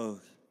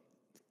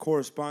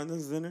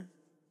correspondence dinner?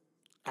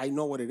 I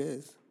know what it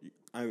is.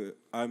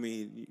 I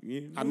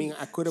mean,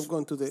 I could have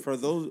gone to the for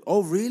those.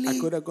 Oh, really? I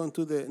could have gone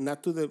to the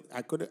not to the.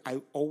 I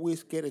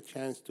always get a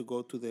chance to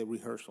go to the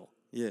rehearsal.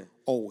 Yeah,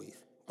 always,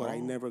 but I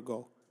never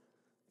go.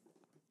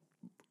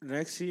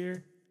 Next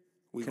year,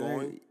 we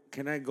going?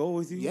 Can I go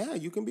with you? Yeah,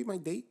 you can be my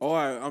date. Oh,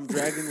 I'm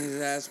dragging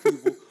his ass,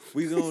 people.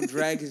 We gonna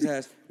drag his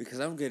ass because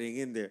I'm getting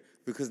in there.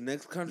 Because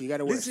next country, you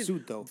gotta wear a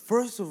suit though.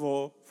 First of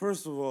all,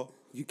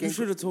 you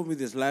should have told me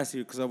this last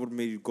year because I would have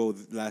made you go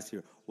last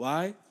year.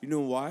 Why? You know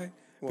why?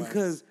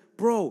 Because,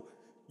 bro,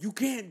 you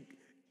can't.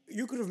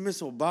 You could have missed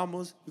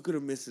Obama's. You could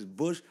have missed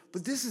Bush.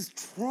 But this is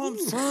Trump,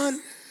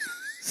 son.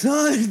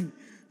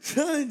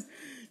 son.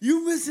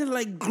 You missing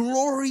like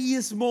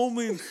glorious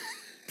moments.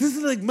 This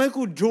is like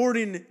Michael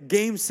Jordan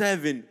Game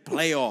 7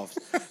 playoffs.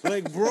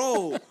 Like,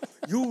 bro,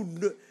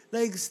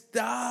 like,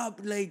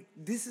 stop. Like,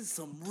 this is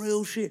some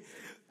real shit.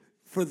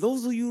 For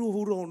those of you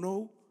who don't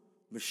know,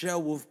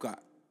 Michelle Wolf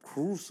got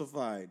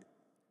crucified.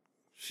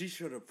 She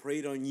should have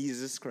prayed on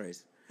Jesus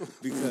Christ.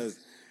 Because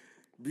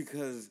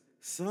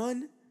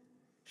son,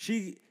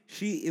 she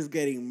is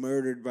getting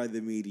murdered by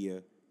the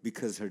media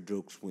because her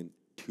jokes went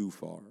too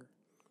far.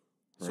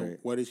 Right? So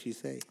what did she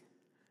say?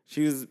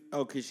 She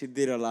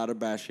did a lot of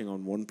bashing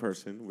on one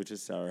person, which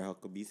is Sarah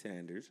Huckabee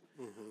Sanders,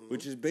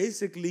 which is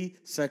basically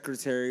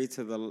secretary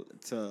to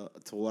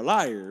a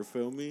liar,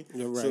 feel me?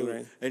 Yeah,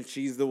 right. And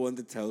she's the one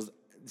that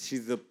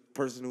she's the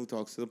person who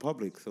talks to the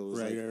public. So it's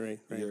right.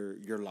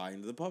 You're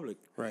lying to the public.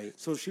 Right.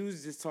 So she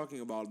was just talking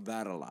about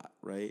that a lot,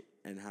 right?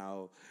 And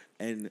how,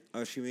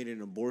 she made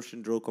an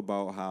abortion joke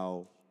about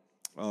how,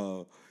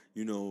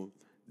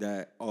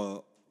 that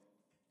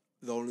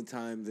the only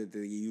time that they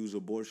use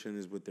abortion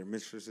is with their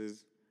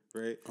mistresses.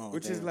 Right,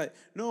 which is like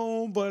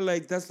no, but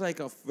like that's like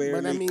a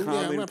fairly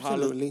common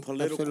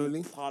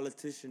political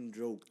politician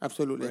joke.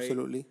 Absolutely, right?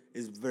 absolutely.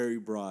 It's very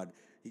broad.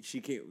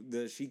 She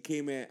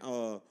came at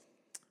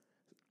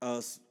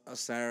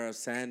Sarah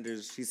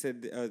Sanders. She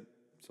said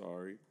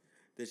sorry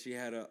that she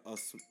had a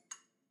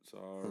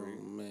sorry.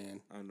 Oh man,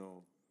 I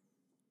know.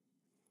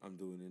 I'm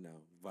doing it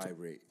now.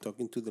 Vibrate.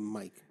 Talking to the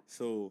mic.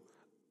 So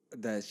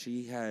that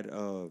she had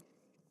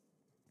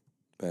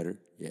better.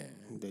 Yeah.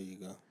 There you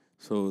go.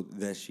 So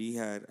that she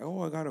had,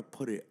 I gotta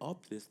put it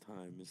up this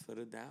time instead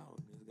of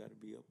down. It's gotta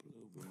be up a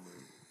little bit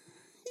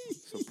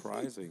more.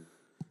 Surprising.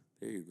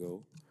 There you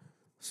go.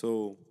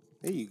 So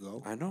there you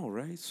go. I know,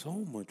 right? So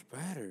much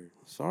better.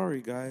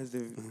 Sorry, guys,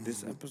 if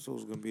this episode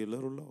is gonna be a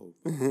little low.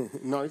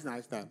 No, it's not.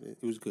 It's not.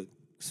 It was good.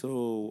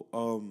 So,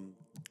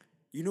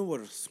 you know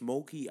what a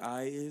smoky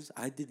eye is?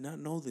 I did not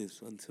know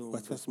this until.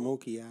 What's a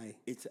smoky eye?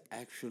 It's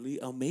actually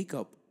a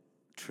makeup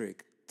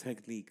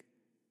technique.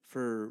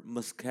 For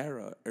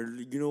mascara, or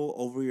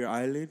over your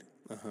eyelid,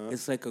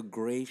 it's like a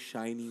gray,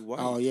 shiny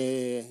white. Oh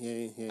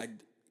yeah.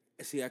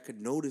 I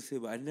could notice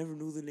it, but I never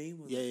knew the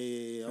name of it.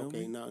 Yeah.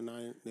 Okay,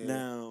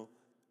 Now,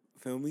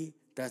 feel me?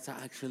 That's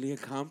actually a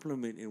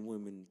compliment in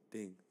women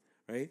thing,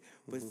 right?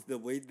 But the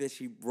way that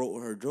she wrote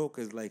her joke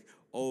is like,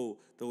 the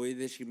way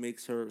that she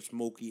makes her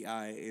smoky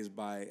eye is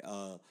by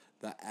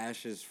the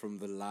ashes from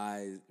the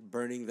lies,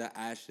 burning the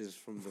ashes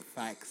from the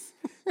facts.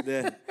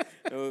 Yeah,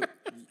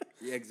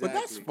 exactly. But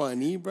that's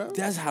funny, bro.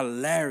 That's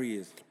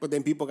hilarious. But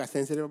then people got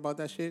sensitive about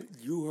that shit.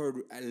 You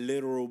heard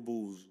literal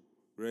booze,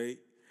 right?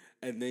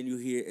 and then you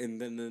hear, and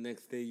then the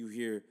next day you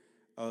hear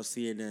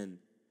CNN.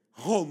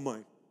 Oh my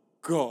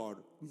God,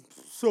 I'm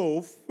so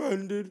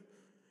offended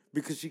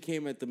because she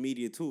came at the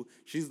media too.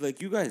 She's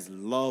like, you guys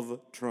love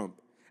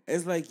Trump.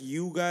 It's like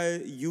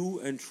you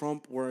and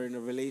Trump were in a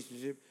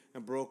relationship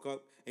and broke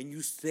up, and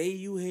you say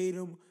you hate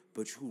him,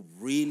 but you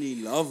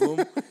really love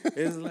him.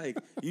 It's like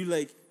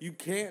you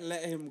can't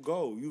let him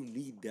go. You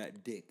need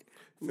that dick.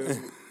 Feel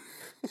me?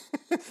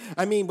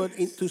 I mean, but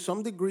to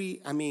some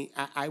degree, I mean,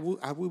 I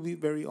will be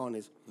very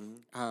honest.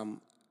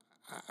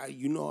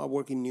 You know, I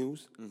work in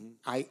news.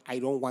 I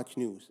don't watch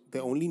news.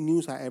 The only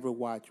news I ever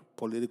watch,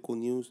 political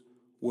news,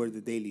 were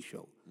the Daily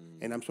Show.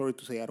 And I'm sorry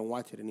to say I don't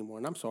watch it anymore.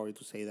 And I'm sorry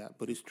to say that,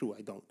 but it's true,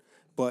 I don't.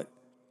 But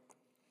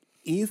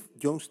if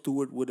Jon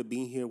Stewart would have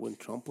been here when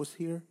Trump was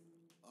here,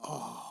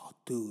 oh,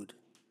 dude,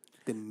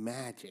 the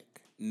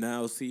magic.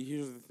 Now, see,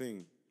 here's the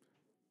thing.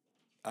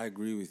 I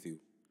agree with you,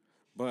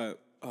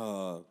 but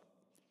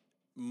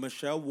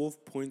Michelle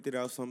Wolf pointed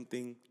out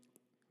something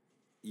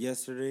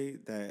yesterday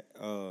that,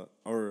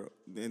 or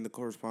in the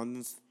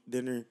correspondence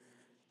dinner,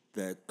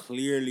 that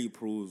clearly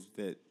proves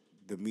that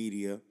the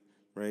media,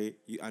 right?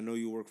 I know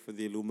you work for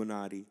the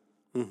Illuminati,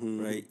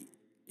 right?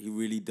 He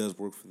really does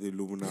work for the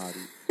Illuminati.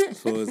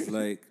 So it's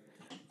like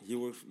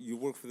you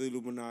work for the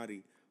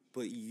Illuminati,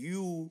 but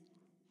you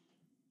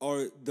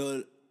are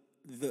the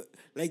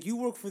like you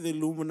work for the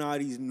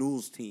Illuminati's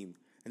news team,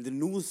 and the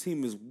news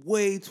team is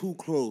way too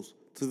close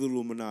to the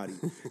Illuminati.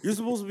 You're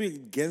supposed to be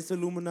against the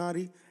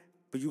Illuminati,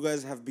 but you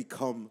guys have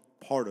become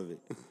part of it.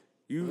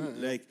 You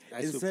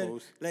I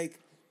suppose.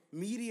 like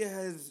media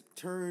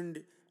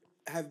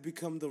have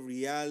become the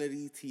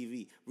reality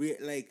TV.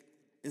 Like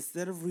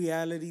instead of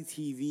reality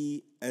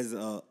TV as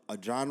a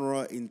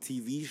genre in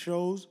TV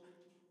shows,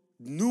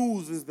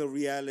 news is the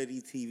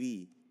reality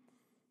TV,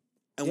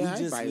 and Yeah, we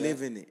just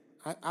live in it.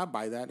 I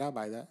buy that. I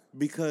buy that.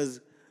 Because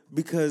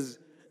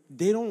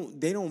they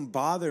don't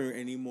bother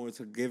anymore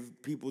to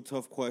give people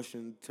tough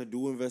questions, to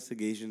do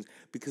investigations,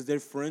 because they're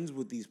friends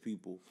with these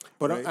people.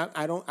 But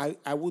right?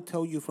 I will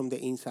tell you from the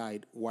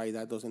inside why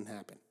that doesn't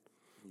happen.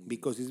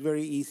 Because it's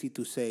very easy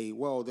to say,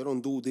 well, they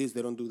don't do this,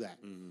 they don't do that.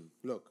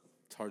 Look.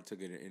 It's hard to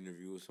get an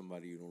interview with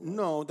somebody you don't like.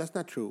 No, that's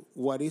not true.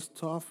 What is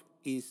tough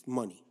is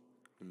money.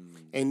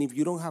 And if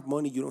you don't have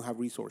money, you don't have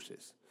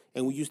resources.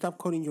 And when you stop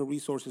cutting your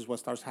resources, what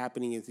starts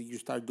happening is that you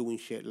start doing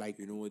shit like...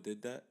 You know what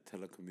did that?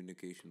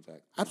 Telecommunications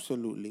Act.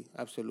 Absolutely,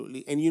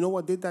 absolutely. And you know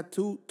what did that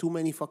too? Too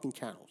many fucking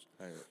channels.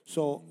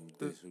 So...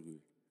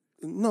 Disagree.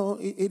 No,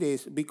 it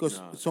is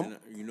because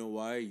you know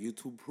why?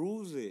 YouTube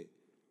proves it.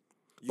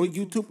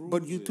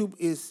 YouTube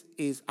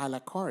is a la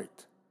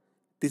carte.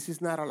 This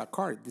is not a la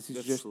carte. This is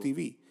That's just true.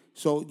 TV.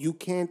 So you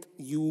can't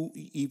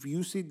if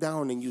you sit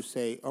down and you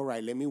say, all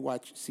right, let me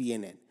watch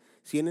CNN.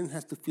 CNN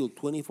has to fill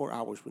 24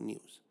 hours with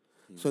news.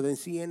 So then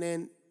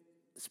CNN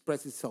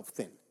spreads itself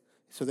thin.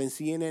 So then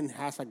CNN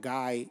has a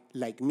guy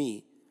like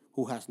me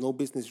who has no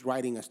business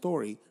writing a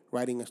story.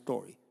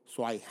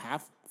 So I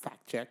have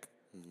fact check.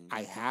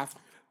 I have.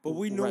 But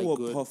we know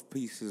what puff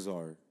pieces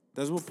are.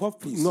 That's what puff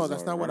pieces are. No,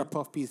 that's not what a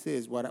puff piece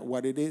is.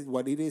 What it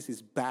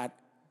is bad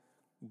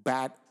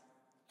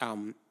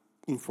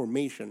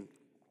information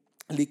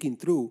leaking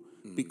through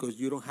because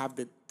you don't have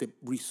the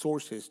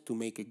resources to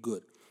make it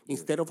good.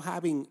 Instead of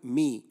having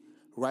me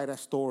write a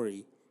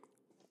story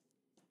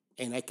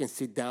and I can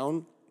sit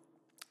down,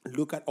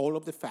 look at all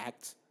of the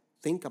facts,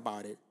 think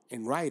about it,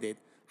 and write it,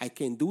 I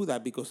can do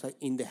that because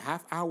in the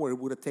half hour it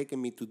would have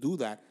taken me to do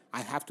that,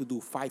 I have to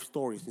do 5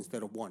 stories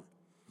instead of 1.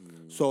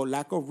 So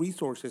lack of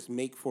resources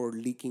make for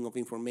leaking of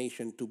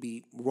information to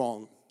be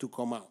wrong to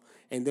come out.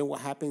 And then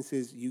what happens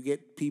is you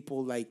get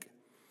people like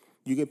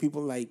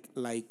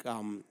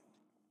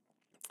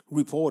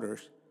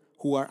reporters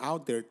who are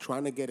out there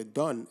trying to get it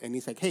done, and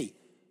it's like, hey,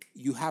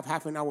 you have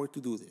half an hour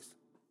to do this.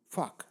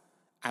 Fuck.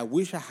 I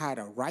wish I had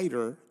a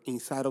writer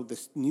inside of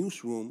this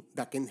newsroom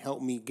that can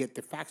help me get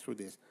the facts for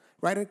this.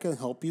 Writer can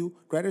help you.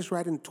 Writer's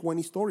writing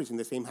 20 stories in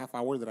the same half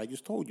hour that I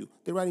just told you.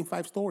 They're writing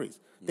 5 stories.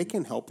 They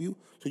can help you,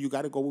 so you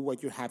got to go with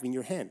what you have in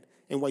your hand.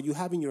 And what you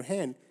have in your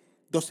hand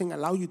doesn't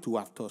allow you to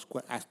ask tough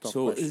questions.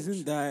 So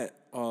isn't that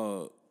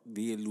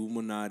the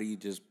Illuminati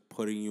just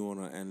putting you on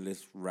an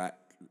endless rat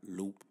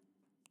loop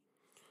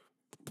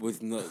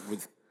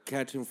with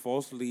catching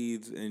false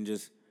leads and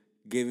just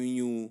giving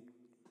you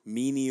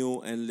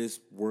menial, endless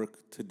work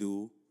to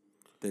do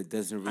that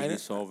doesn't really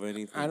solve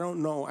anything? I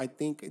don't know. I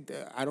think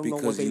I don't know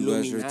Because what the you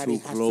guys are Illuminati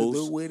too has close?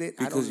 to do with it.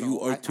 Because I don't know.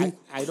 you are too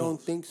I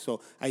don't think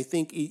so. I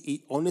think,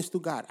 honest to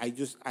God,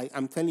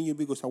 I'm telling you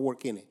because I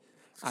work in it.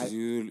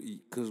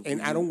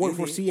 And I don't work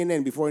for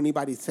CNN before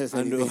anybody says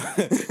anything.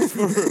 I'm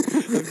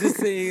just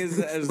saying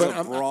as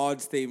a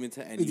broad statement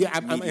to any. Yeah,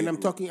 I'm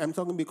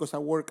talking because I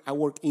work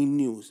in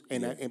news,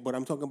 but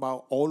I'm talking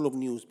about all of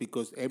news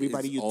because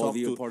everybody It's you all talk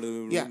the to, part of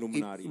the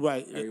Illuminati.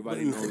 right?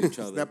 Everybody knows each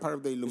other. That part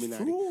of the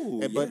Illuminati.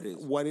 True. But it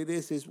is. what it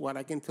is what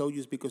I can tell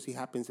you is because it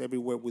happens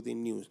everywhere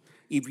within news.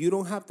 If you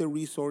don't have the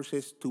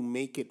resources to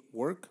make it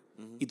work,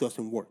 it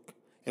doesn't work.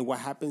 And what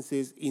happens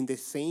is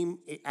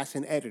as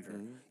an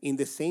editor, in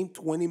the same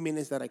 20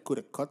 minutes that I could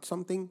have cut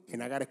something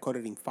and I got to cut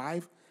it in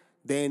 5,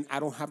 then I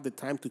don't have the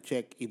time to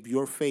check if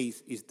your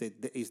face is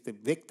the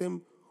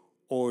victim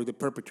or the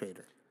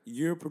perpetrator.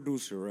 You're a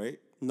producer, right?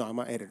 No, I'm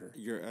an editor.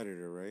 You're an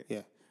editor, right?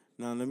 Yeah.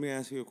 Now, let me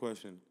ask you a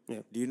question.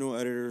 Yeah. Do you know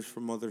editors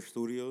from other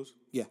studios?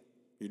 Yeah.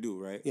 You do,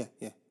 right? Yeah,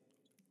 yeah.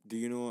 Do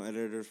you know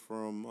editors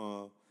from,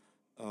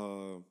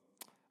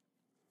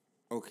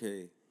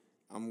 okay,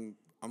 I'm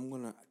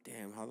gonna,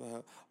 damn, how the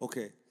hell,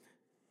 okay.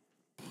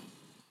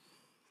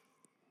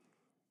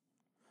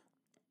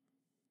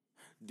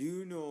 Do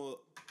you know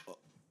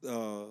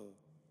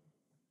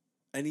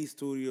any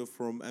studio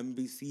from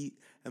MSNBC,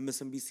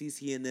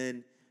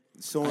 CNN,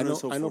 so on and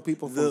so forth? I know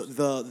people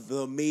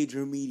the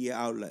major media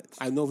outlets.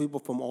 I know people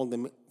from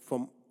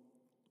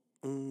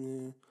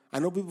I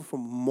know people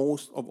from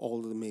most of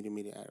all the major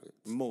media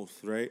outlets.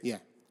 Most, right? Yeah.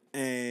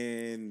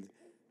 And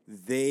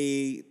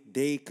they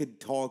could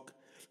talk,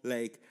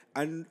 like,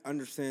 I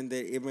understand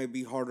that it might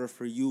be harder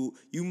for you.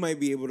 You might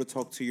be able to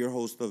talk to your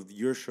host of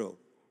your show,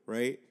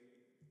 right?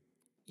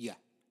 Yeah.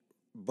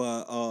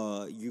 But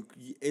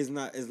it's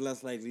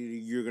less likely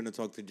you're gonna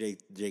talk to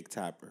Jake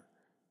Tapper,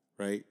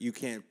 right? You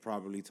can't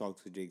probably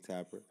talk to Jake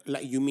Tapper.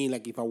 Like, you mean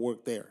like if I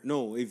work there?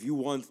 No, if you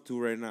want to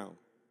right now.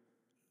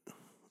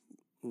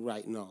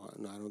 Right. No,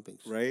 I don't think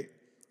so. Right?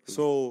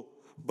 So,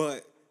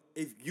 but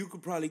if you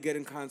could probably get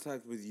in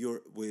contact with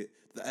the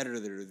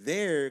editor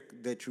there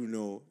that you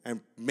know,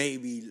 and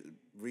maybe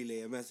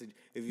relay a message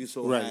if you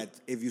so had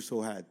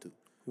to.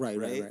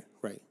 Right.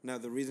 Now,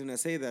 the reason I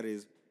say that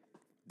is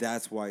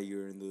that's why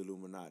you're in the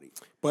Illuminati.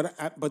 But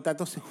that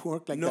doesn't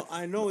work like that. No,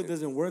 I know it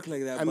doesn't work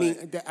like that. I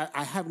mean,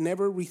 I have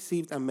never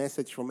received a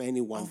message from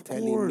anyone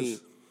telling me,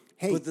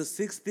 "Hey." But the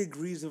 6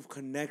 degrees of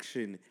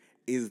connection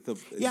is the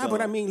but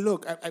I mean,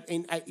 look,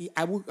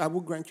 I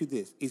would grant you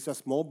this: it's a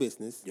small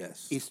business.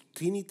 Yes, it's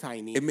teeny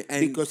tiny and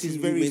because it's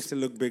very makes it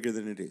look bigger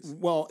than it is.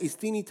 Well, it's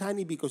teeny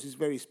tiny because it's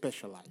very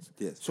specialized.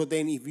 Yes. So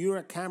then, if you're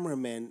a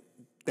cameraman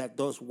that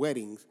does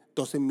weddings,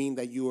 doesn't mean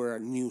that you are a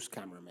news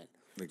cameraman.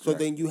 Exactly. So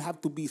then you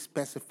have to be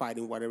specified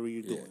in whatever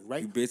you're doing,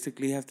 right? You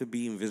basically have to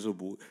be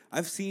invisible.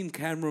 I've seen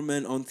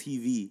cameramen on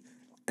TV,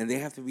 and they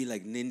have to be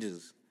like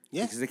ninjas.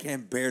 Yeah. Because they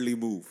can't barely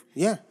move.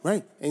 Yeah,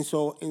 right. And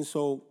so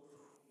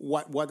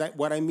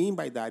what I mean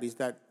by that is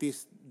that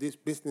this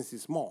business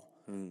is small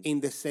in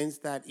the sense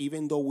that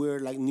even though we're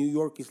like New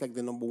York is like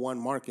the number one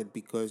market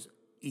because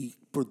it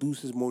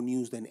produces more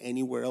news than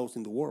anywhere else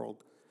in the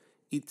world,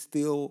 it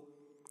still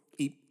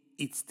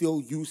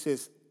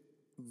uses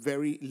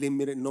very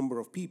limited number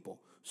of people.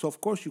 So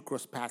of course you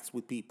cross paths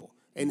with people.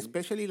 And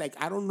especially like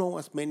I don't know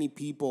as many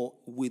people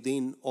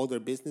within other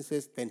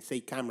businesses than say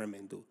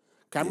cameramen do.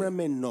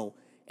 Cameramen know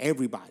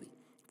everybody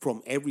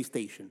from every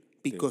station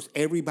because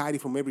everybody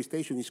from every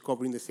station is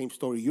covering the same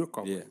story you're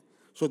covering. Yeah.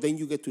 So then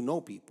you get to know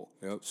people.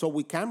 Yep. So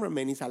with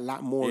cameramen, it's a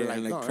lot more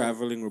like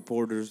traveling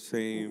reporters,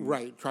 same.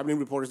 Right, traveling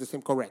reporters, the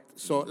same, correct.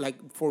 So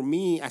like for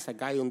me as a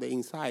guy on the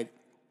inside,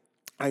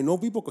 I know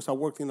people because I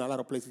worked in a lot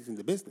of places in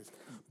the business,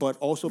 but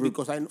also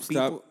because I know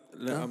people.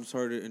 I'm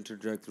sorry to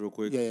interject real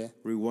quick. Yeah.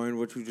 Rewind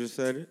what you just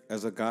said.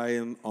 As a guy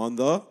in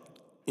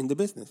the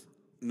business.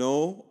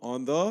 No,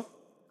 on the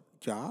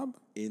job.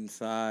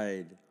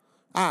 Inside.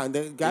 And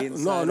the guy.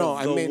 No.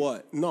 I meant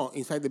what? No,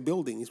 inside the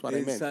building is what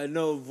I meant.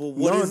 No, but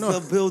what is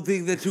the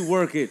building that you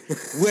work in?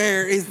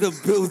 Where is the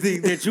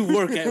building that you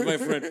work at, my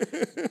friend?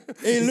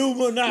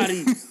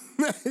 Illuminati.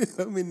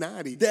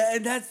 Illuminati.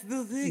 That's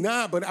the thing.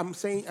 Nah, but I'm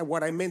saying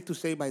what I meant to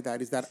say by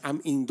that is that I'm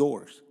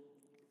indoors.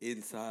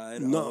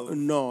 Inside.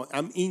 No,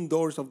 I'm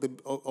indoors of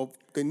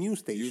the news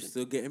station. You're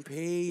still getting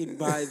paid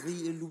by the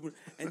Illuminati,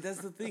 and that's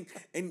the thing.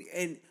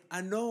 And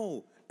I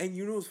know, and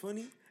you know what's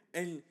funny?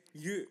 And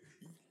you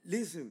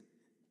listen.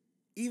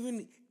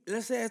 Even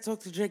let's say I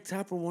talk to Jake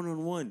Tapper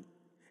one-on-one.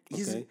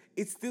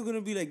 It's still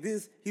gonna be like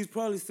this. He's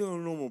probably still a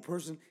normal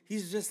person.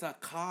 He's just a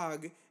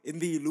cog in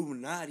the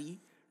Illuminati,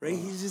 right?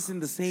 He's just in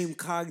the same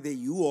cog that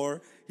you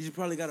are. He's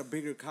probably got a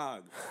bigger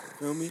cog.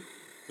 Feel me?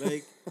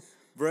 Like,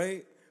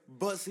 right?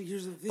 But see,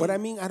 here's the thing. But I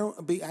mean,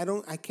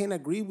 I can't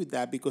agree with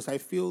that because I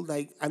feel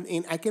like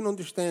I can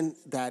understand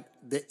that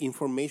the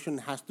information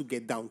has to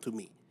get down to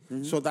me,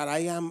 so that I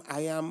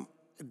am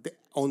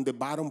on the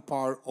bottom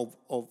part of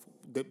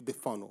the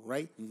funnel,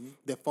 right?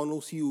 The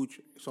funnel's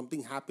huge.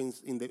 Something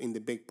happens in the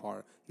big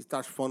part. It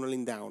starts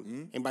funneling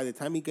down, and by the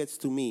time it gets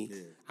to me,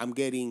 I'm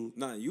getting.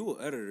 Nah, you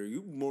an editor.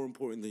 You more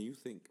important than you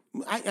think.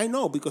 I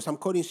know because I'm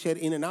cutting shit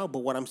in and out. But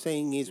what I'm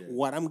saying is,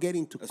 what I'm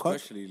getting to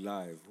especially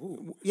live.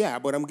 Ooh. Yeah,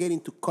 but I'm getting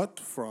to cut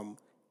from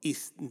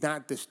is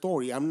not the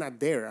story. I'm not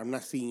there. I'm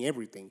not seeing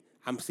everything.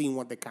 I'm seeing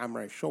what the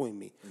camera is showing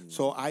me.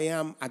 So I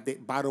am at the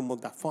bottom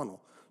of that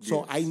funnel.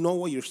 So I know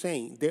what you're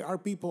saying. There are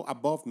people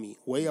above me,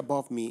 way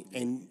above me,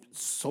 and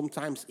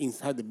sometimes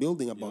inside the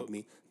building above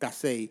me that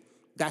say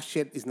that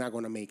shit is not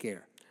going to make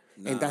air.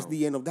 Now, and that's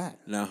the end of that.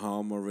 Now, how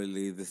I'm going to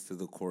relay this to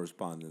the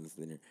correspondence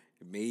dinner.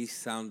 It may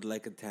sound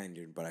like a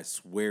tangent, but I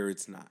swear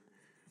it's not.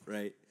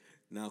 Right?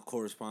 Now,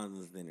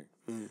 correspondence dinner.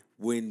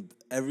 When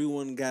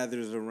everyone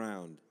gathers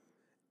around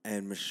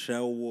and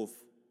Michelle Wolf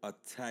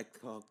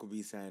attacked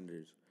Huckabee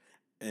Sanders,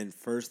 and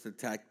first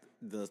attacked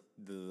the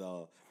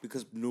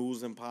because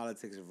news and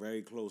politics are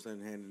very close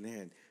and hand in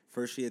hand.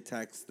 First she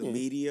attacks the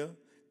media,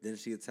 then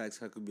she attacks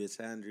Huckabee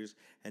Sanders,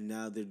 and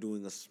now they're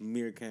doing a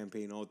smear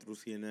campaign all through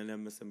CNN,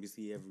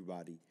 MSNBC,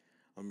 everybody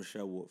on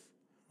Michelle Wolf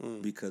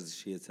because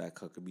she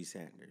attacked Huckabee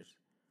Sanders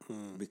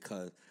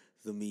because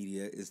the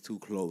media is too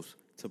close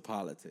to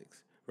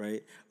politics,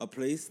 right? A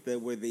place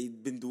that where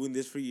they've been doing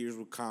this for years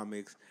with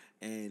comics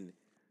and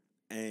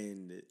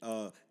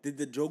did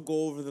the joke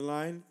go over the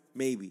line?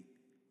 Maybe.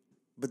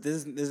 But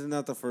this is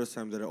not the first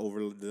time that an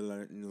over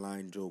the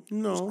line joke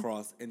was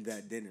crossed in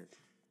that dinner,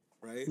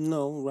 right?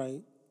 No,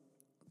 right.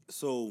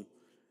 So,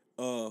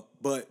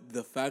 but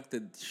the fact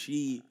that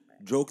she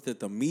joked at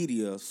the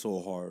media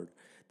so hard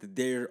that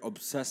they're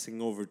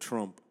obsessing over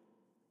Trump,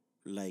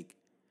 like,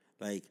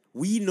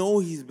 we know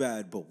he's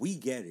bad, but we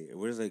get it.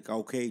 We're just like,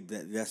 okay,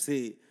 that's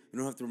it. You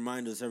don't have to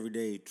remind us every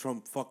day.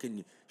 Trump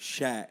fucking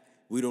shat.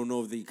 We don't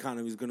know if the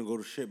economy is gonna go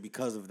to shit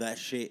because of that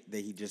shit that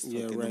he just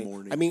took in the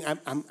morning. I mean,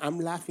 I'm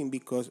laughing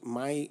because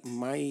my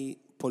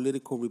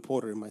political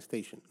reporter in my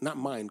station, not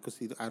mine because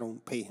I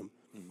don't pay him,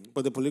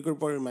 but the political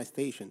reporter in my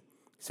station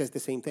says the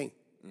same thing.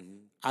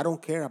 I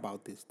don't care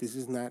about this. This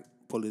is not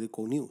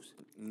political news.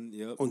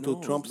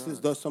 Until Trump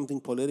does something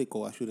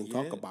political, I shouldn't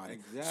talk about it.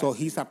 Exactly. So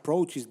his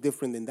approach is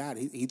different than that.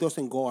 He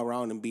doesn't go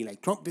around and be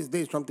like, Trump did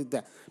this, Trump did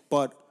that.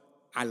 But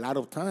a lot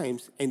of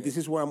times, and this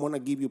is where I'm going to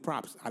give you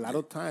props, a lot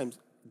of times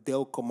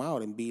they'll come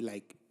out and be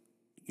like,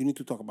 you need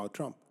to talk about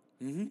Trump.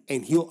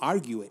 And he'll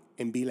argue it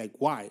and be like,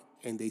 why?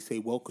 And they say,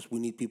 well, because we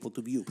need people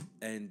to view.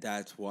 And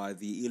that's why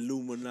the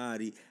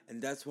Illuminati,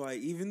 and that's why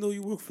even though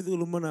you work for the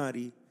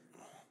Illuminati,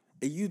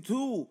 and you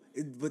too,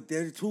 but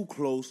they're too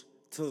close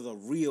to the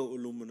real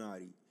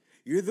Illuminati.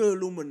 You're the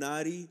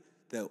Illuminati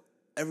that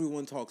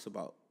everyone talks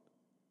about,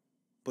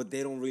 but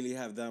they don't really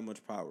have that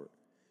much power.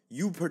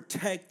 You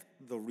protect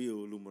the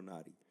real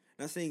Illuminati.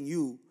 Not saying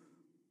you,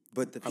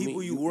 but the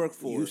people you work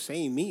for. You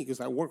saying me because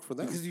I work for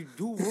them. Because you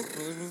do work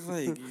for them. It's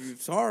like, you're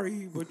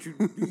sorry, but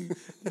I'm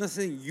not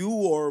saying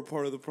you are a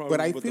part of the problem.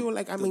 But I feel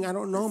like, I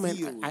don't know,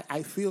 man.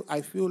 I feel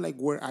like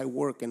where I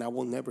work, and I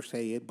will never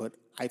say it, but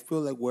I feel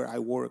like where I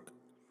work,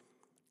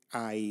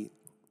 I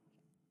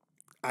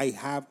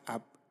have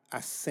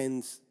a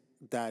sense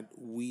that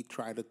we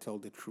try to tell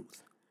the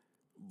truth.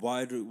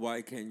 Why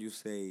can't you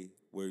say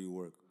where you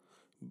work?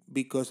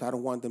 Because I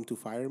don't want them to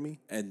fire me.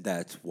 And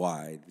that's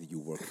why you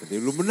work for the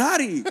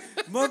Illuminati.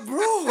 My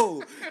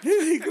bro.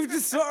 I'm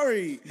just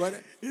sorry.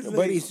 But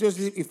it's just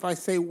if I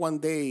say one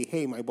day,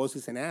 hey, my boss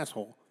is an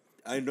asshole.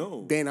 I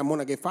know. Then I'm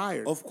gonna get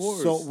fired. Of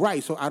course. So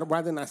So I'd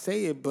rather not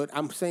say it, but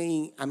I'd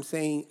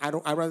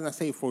rather not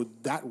say it for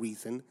that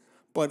reason.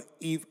 But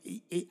if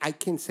I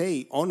can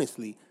say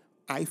honestly,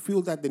 I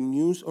feel that the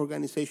news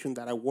organization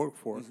that I work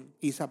for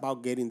is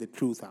about getting the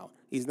truth out.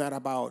 It's not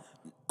about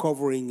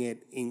covering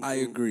it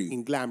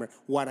in glamour.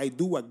 What I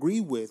do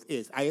agree with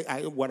is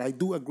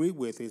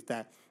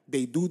that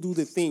they do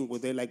the thing where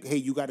they're like, hey,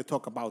 you got to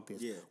talk about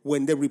this. Yeah.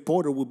 When the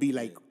reporter will be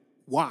like,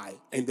 why?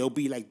 And they'll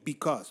be like,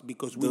 because we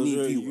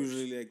need viewers.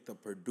 Usually like the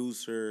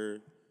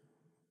producer.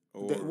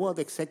 The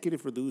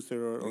executive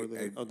producer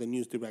or the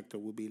news director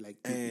will be like,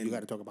 you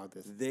got to talk about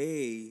this.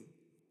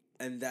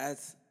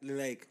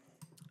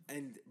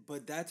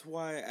 But that's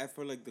why I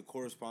feel like the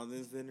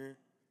correspondence dinner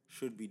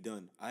should be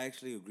done. I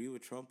actually agree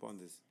with Trump on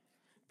this.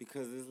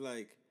 Because it's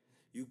like,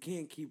 you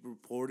can't keep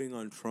reporting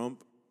on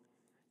Trump.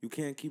 You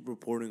can't keep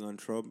reporting on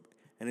Trump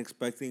and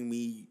expecting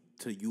me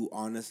to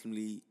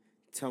honestly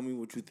tell me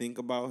what you think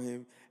about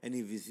him. And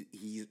if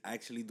he's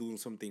actually doing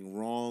something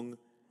wrong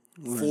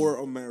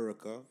for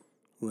America.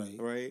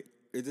 Right?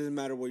 It doesn't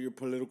matter what your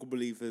political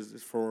belief is.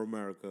 It's for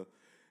America.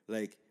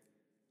 Like,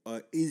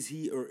 is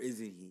he or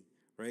isn't he?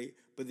 Right?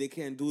 But they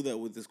can't do that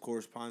with this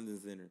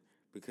correspondence dinner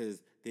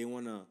because they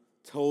want to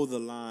toe the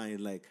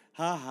line like,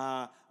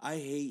 ha, I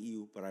hate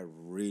you, but I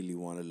really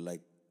want to like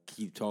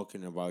keep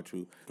talking about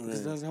you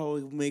because that's how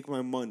I make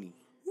my money.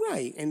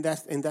 Right, and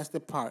that's the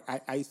part.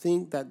 I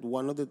think that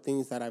one of the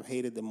things that I've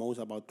hated the most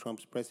about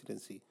Trump's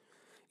presidency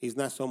is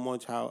not so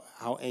much how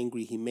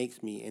angry he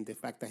makes me and the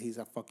fact that he's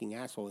a fucking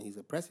asshole and he's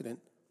a president,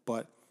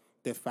 but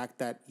the fact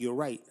that you're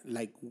right.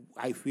 Like,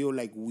 I feel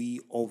like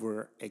we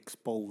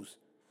overexpose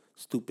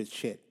stupid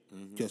shit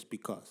just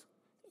because.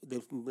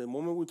 The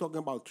moment we're talking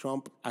about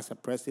Trump as a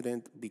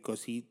president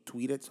because he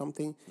tweeted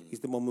something is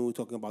the moment we're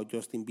talking about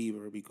Justin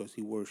Bieber because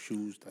he wore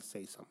shoes that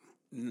say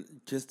something.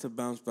 Just to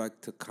bounce back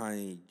to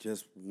Kanye,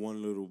 just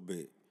one little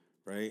bit,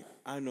 right?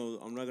 I know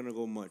I'm not gonna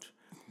go much,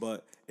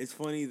 but it's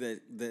funny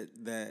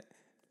that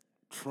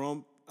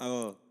Trump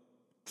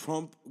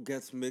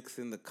gets mixed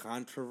in the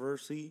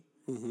controversy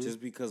just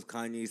because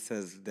Kanye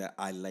says that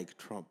I like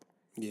Trump.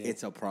 Yeah.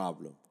 It's a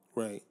problem.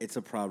 Right. It's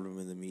a problem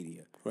in the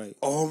media. Right.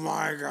 Oh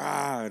my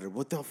God.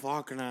 What the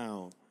fuck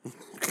now?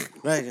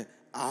 Like,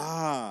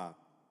 an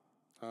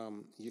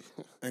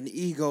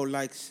ego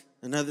likes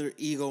another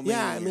ego man.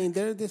 Yeah, I mean,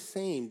 they're the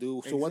same,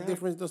 dude. So what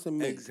difference does it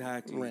make?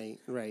 Exactly.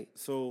 Right.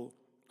 So,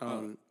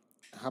 how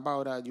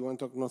about, you want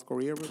to talk North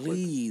Korea real quick?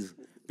 Please.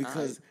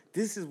 because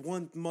this is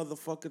one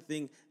motherfucker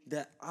thing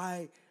that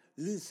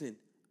listen.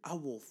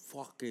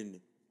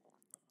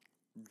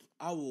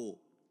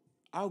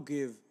 I'll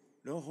give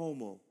no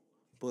homo,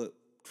 but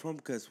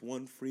Trump gets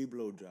one free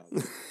blowjob.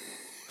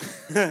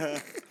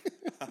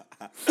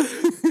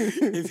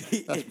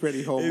 That's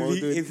pretty homo,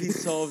 dude. If he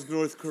solves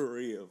North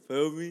Korea,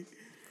 feel me?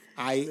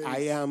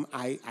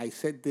 I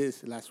said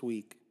this last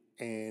week,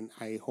 and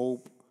I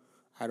hope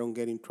I don't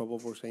get in trouble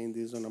for saying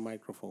this on a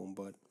microphone.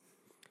 But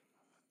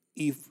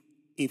if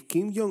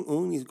Kim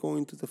Jong-un is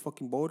going to the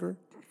fucking border,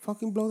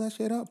 fucking blow that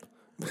shit up.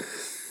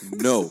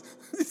 No,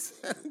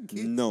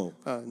 no,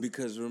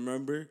 because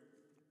remember,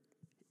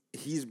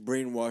 he's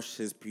brainwashed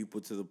his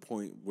people to the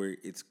point where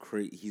it's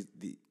crazy.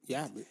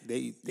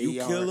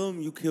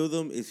 You kill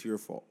them. It's your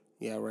fault.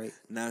 Yeah, right.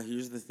 Now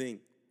here's the thing,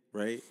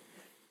 right?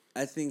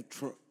 I think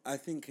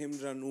Kim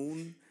Jong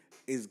Un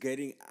is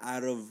getting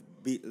out of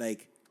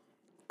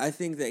I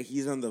think that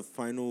he's on the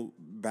final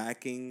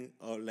backing,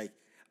 or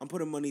I'm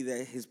putting money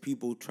that his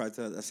people tried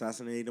to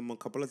assassinate him a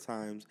couple of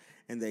times,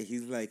 and that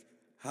he's like,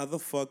 how the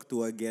fuck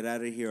do I get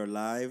out of here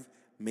alive,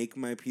 make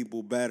my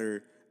people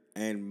better,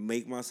 and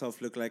make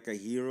myself look like a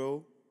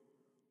hero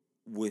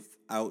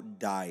without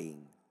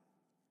dying?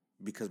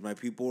 Because my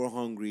people are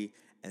hungry,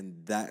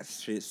 and that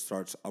shit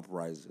starts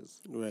uprisings.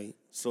 Right.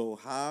 So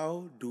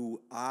how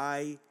do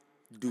I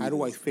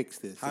fix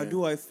this? How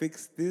do I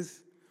fix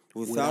this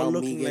without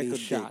looking like a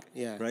shot? dick?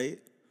 Yeah. Right?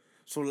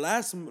 So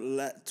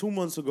 2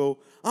 months ago,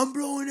 I'm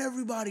blowing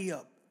everybody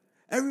up.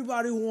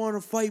 Everybody who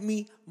want to fight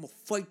me, I'm going to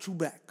fight you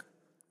back.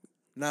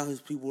 Now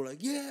his people are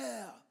like,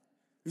 yeah,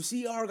 you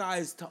see, our guy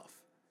is tough.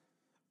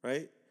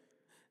 Right?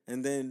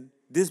 And then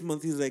this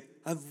month he's like,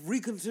 I've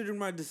reconsidered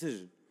my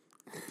decision.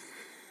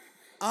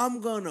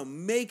 I'm going to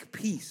make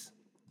peace.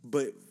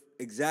 But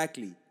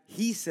exactly,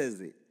 he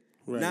says it.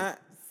 Right. Not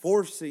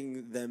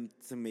forcing them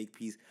to make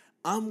peace.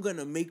 I'm going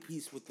to make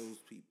peace with those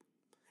people.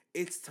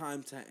 It's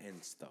time to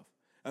end stuff.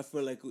 I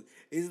feel like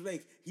it's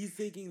like he's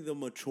taking the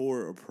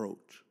mature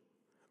approach.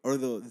 Or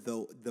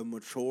the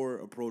mature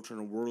approach on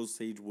a world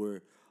stage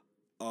where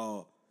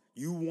you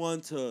don't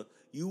want to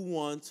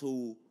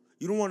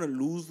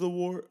lose the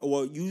war.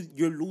 Well,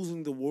 you're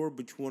losing the war,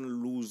 but you want to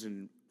lose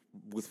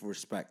with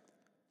respect.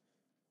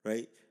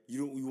 Right?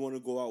 You want to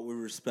go out with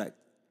respect.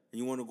 And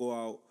you want to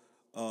go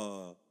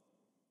out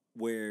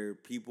where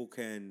people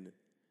can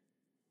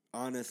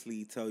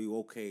honestly tell you,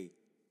 okay,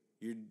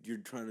 you're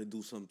trying to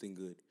do something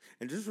good.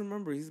 And just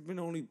remember, he's been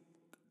only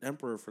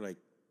emperor for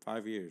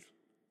 5 years.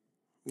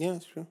 Yeah,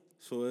 that's true.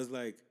 So it's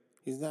like...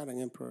 He's not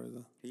an emperor,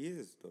 though. He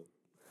is, though.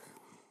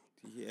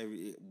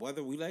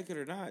 Whether we like it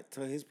or not,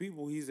 to his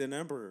people, he's an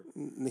emperor.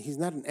 He's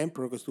not an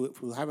emperor, because to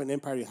have an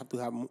empire, you have to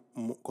have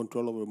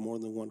control over more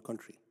than one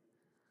country.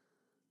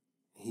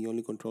 He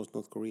only controls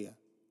North Korea.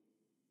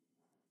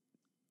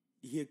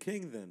 He a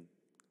king, then.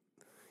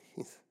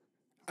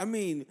 I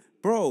mean,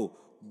 bro,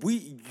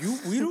 we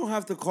don't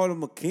have to call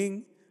him a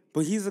king,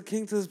 but he's a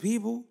king to his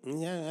people.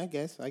 Yeah, I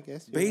guess.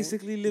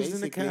 Basically lives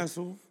in a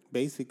castle.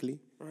 Basically.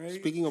 Right.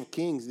 Speaking of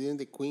kings, didn't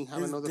the queen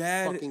have another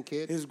fucking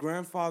kid? His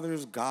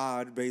grandfather's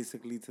God,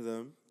 basically, to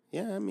them.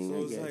 Yeah, I mean, so I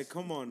it's guess. Like,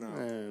 come on now.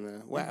 I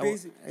don't know.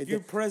 Your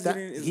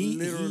president is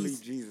literally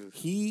Jesus.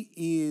 He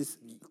is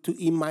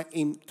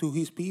to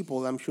his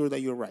people. I'm sure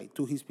that you're right.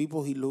 To his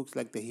people, he looks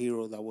like the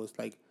hero that was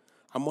like,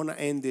 I'm gonna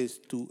end this.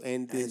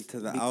 And to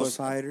the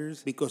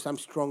outsiders, because I'm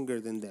stronger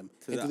than them.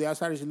 To the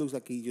outsiders, he looks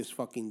like he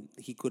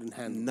couldn't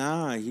handle.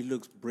 Nah, he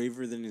looks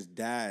braver than his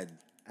dad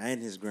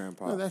and his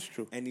grandpa. No, that's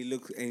true. And he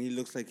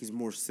looks like he's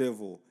more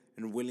civil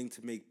and willing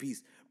to make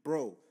peace,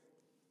 bro.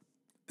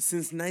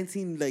 Since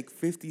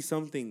 1950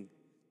 something,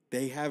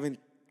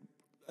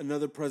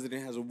 another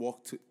president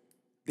hasn't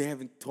they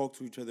haven't talked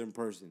to each other in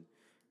person.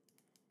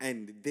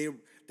 And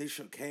they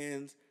shook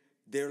hands.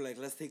 They're like,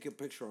 let's take a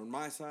picture on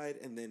my side,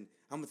 and then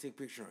I'm going to take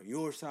a picture on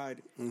your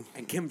side. Mm-hmm.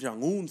 And Kim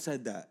Jong-un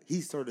said that.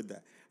 He started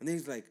that. And then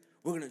he's like,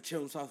 we're going to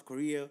chill in South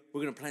Korea.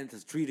 We're going to plant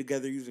this tree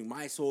together using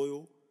my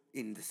soil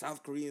in the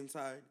South Korean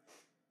side.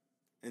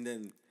 And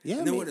then,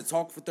 we're going to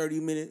talk for 30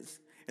 minutes.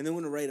 And then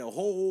we're going to write a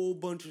whole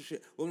bunch of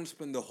shit. We're going to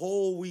spend the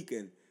whole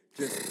weekend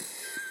just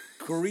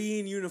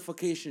Korean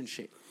unification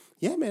shit.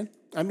 Yeah, man.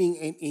 I mean,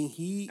 and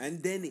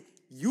And then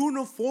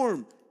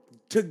uniform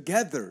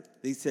together,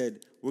 they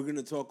said, we're going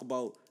to talk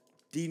about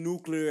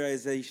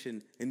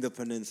denuclearization in the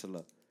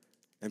peninsula.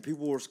 And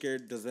people were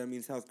scared. Does that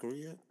mean South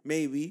Korea?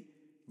 Maybe.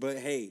 But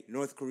hey,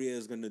 North Korea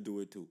is going to do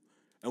it too.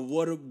 And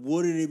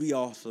wouldn't it be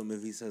awesome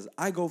if he says,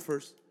 I go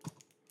first?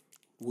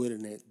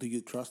 Wouldn't it? Do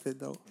you trust it,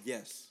 though?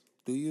 Yes.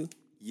 Do you?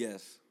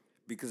 Yes.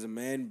 Because a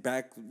man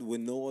back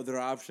with no other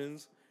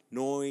options,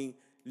 knowing...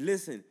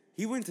 Listen,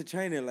 he went to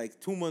China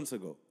 2 months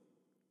ago.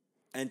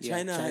 And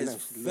China has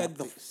fed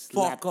the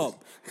fuck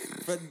up.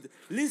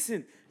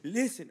 Listen,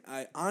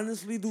 I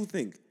honestly do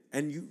think,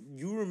 and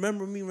you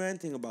remember me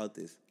ranting about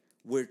this,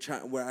 where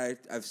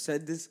I've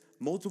said this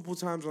multiple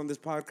times on this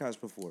podcast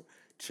before.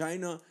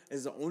 China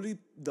is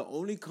the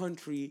only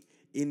country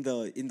in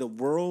the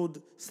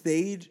world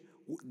stage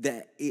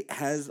that it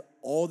has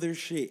all their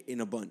shit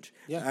in a bunch.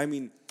 Yeah. I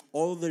mean,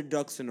 all their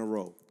ducks in a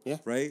row. Yeah.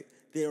 right?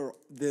 They're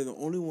the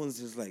only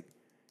ones that's like,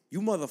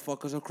 you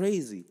motherfuckers are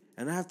crazy,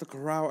 and I have to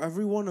corral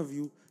every one of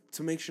you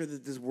to make sure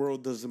that this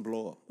world doesn't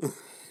blow up.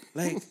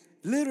 Like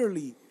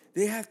literally,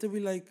 they have to be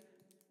like,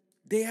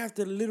 they have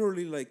to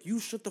literally like, you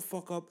shut the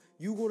fuck up,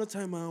 you go to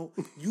timeout,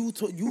 you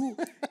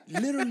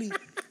literally,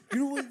 you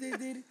know what they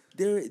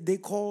did? They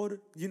called,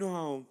 you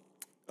know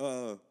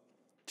how,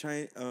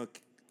 China,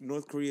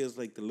 North Korea is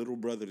like the little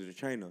brother to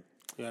China.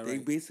 Yeah, They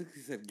right.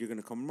 basically said, you're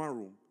gonna come in my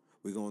room,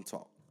 we're gonna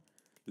talk.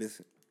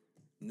 Listen,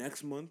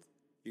 next month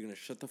you're gonna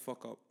shut the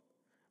fuck up.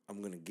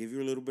 I'm gonna give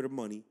you a little bit of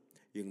money.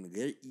 You're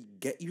gonna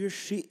get your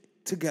shit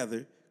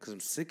together, because I'm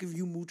sick of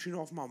you mooching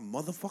off my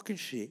motherfucking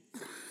shit,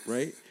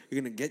 right?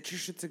 You're gonna get your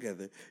shit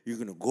together. You're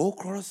gonna go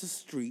across the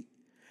street.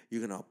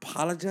 You're gonna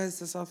apologize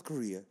to South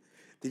Korea.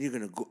 Then you're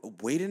gonna go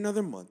wait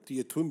another month. To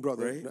your twin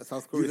brother, Right?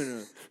 South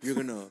Korea.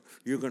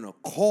 You're gonna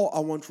call. I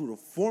want you to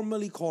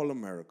formally call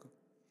America.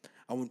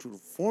 I want you to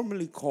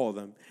formally call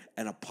them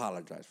and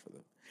apologize for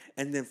them.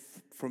 And then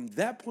from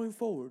that point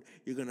forward,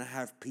 you're gonna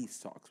have peace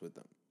talks with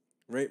them.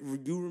 Right?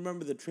 You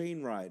remember the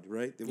train ride,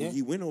 right? Yeah.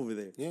 He went over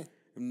there. Yeah.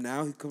 And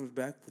now he comes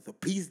back with a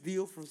peace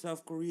deal from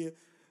South Korea.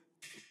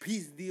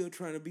 Peace deal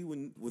trying to be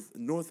with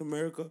North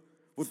America.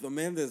 With a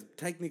man that's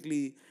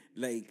technically,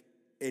 like,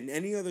 in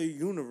any other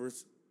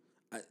universe,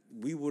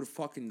 we would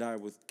fucking die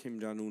with Kim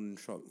Jong-un and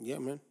Trump. Yeah,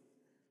 man.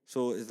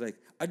 So it's like,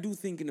 I do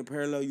think in a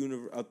parallel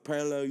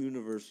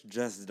universe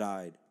just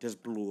died,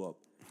 just blew up,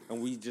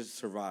 and we just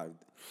survived.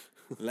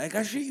 Like,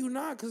 I shit you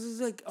not, because it's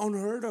like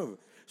unheard of.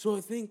 So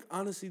I think,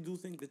 honestly, do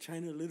think that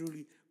China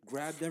literally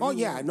grabbed everyone. Oh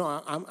yeah, no,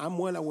 I'm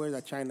well aware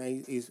that China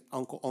is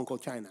Uncle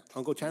China.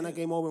 Uncle China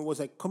came over and was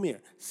like, "Come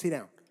here, sit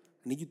down.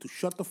 I need you to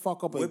shut the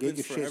fuck up and get Weapons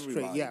your for shit straight."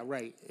 everybody. Yeah,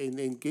 right.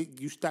 And get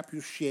you stop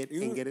your shit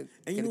and get it.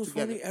 And get you know it what's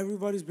together. funny?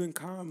 Everybody's been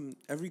calm.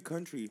 Every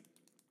country,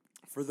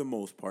 for the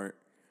most part.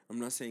 I'm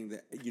not saying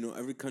that,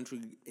 every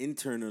country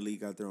internally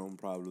got their own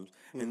problems,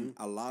 and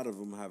a lot of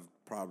them have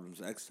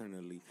problems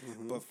externally.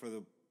 But for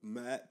the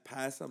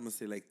past, I'm gonna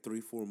say like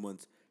 3-4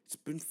 months, it's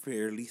been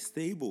fairly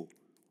stable.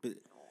 But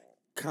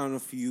count a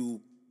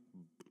few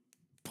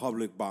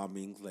public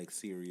bombings like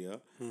Syria,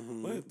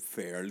 but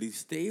fairly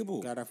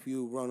stable. Got a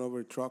few run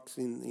over trucks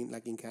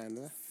in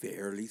Canada.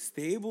 Fairly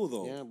stable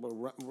though. Yeah, but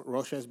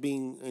Russia's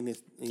being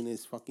in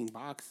his fucking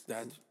box.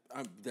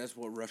 That's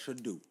what Russia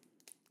do.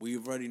 We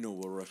already know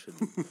what Russia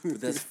do, but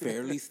that's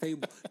fairly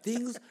stable.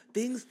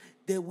 Things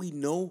that we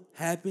know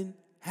happen.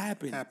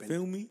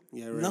 Feel me?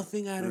 Yeah, right.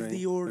 Nothing out of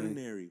the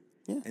ordinary.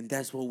 Right. Yeah. And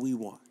that's what we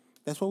want.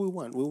 That's what we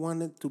want. We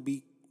want it to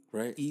be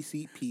Right.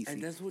 easy peasy.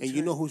 And that's what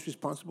you know who's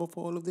responsible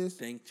for all of this?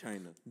 Thank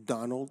China.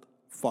 Donald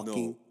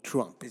fucking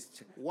Trump.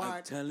 What?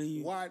 I'm telling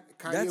you. What?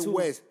 That's Kanye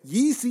West.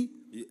 Yeezy.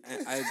 Yeah,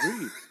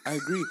 I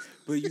agree.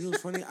 But you know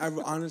what's funny? I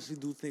honestly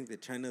do think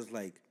that China's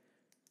like,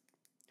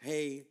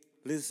 hey,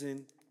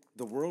 listen,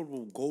 the world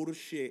will go to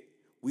shit.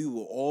 We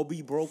will all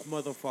be broke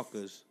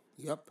motherfuckers.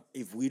 Yep.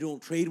 If we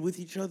don't trade with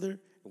each other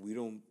and we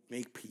don't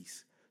make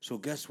peace. So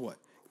guess what?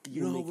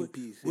 You know how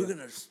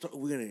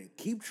we're gonna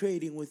keep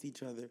trading with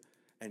each other,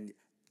 and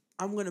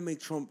I'm gonna make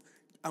Trump.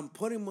 I'm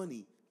putting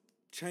money.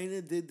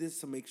 China did this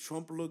to make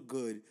Trump look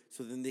good,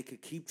 so then they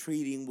could keep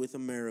trading with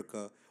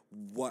America.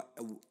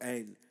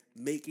 And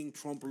making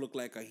Trump look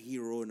like a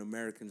hero in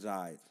Americans'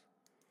 eyes.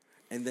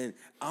 And then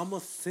I'm a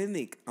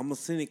cynic,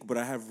 but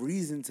I have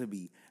reason to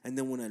be. And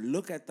then when I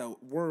look at the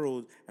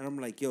world, and I'm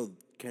like, yo,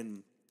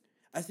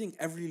 I think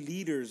every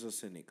leader is a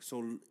cynic.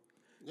 So,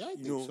 yeah, I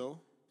think so.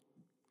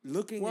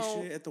 Looking at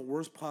shit at the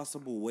worst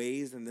possible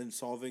ways and then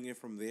solving it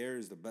from there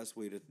is the best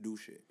way to do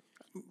shit.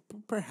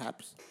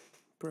 Perhaps.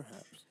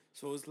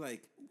 So it's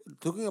like,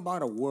 talking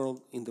about a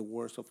world in the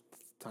worst of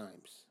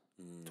times.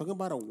 Talking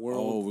about a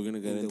world. we're gonna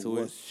get in into the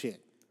it. worst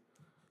shit.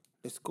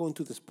 Let's go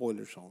into the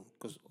spoiler zone,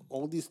 because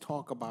all this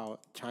talk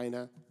about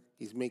China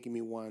is making me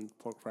want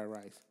pork fried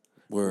rice.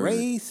 Word.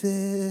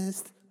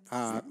 Racist.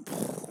 I'm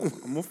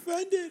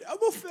offended.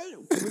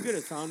 Can we get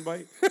a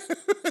soundbite?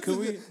 Can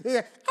we?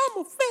 Yeah,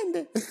 I'm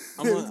offended.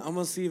 I'm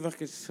gonna see if I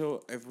could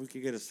if we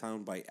could get a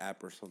soundbite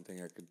app or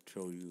something I could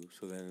show you,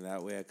 so then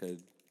that way I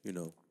could,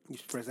 You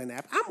press an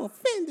app. I'm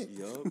offended.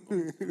 Yup.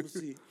 We'll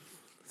see.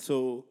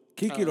 So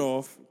kick it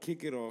off.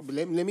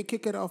 Let me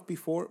kick it off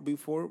before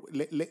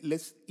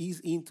let's ease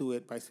into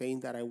it by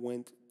saying that I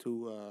went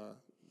to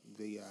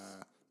the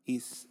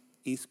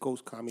East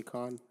Coast Comic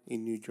Con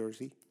in New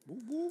Jersey.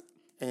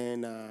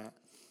 And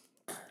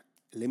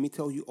let me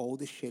tell you all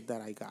the shit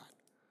that I got.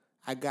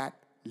 I got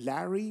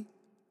Larry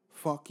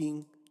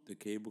fucking... The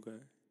cable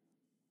guy?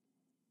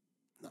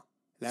 No.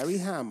 Larry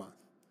Hama,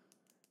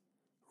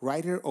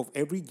 writer of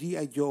every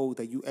G.I. Joe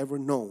that you ever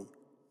known.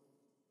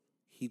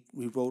 He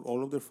wrote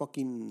all of their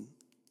fucking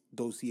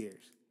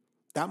dossiers.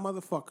 That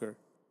motherfucker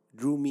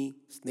drew me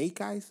Snake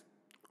Eyes,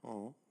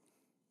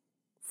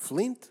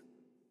 Flint,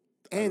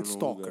 and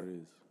Stalker.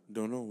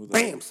 Don't know who that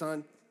Bam, is.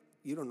 son.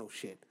 You don't know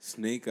shit.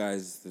 Snake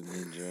Eyes is the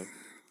ninja.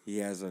 He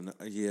has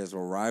a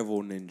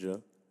rival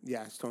ninja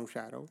Yeah, Storm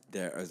Shadow.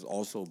 that is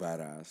also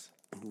badass.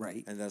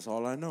 Right. and that's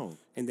all I know.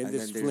 And then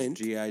there's there's Flint.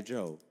 GI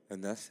Joe,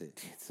 and that's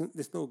it.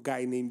 There's no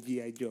guy named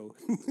G.I. Joe.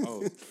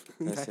 Oh,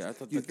 that's it. I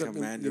thought You're the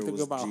commander you're talking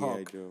was about GI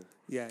Hulk. Joe.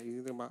 Yeah,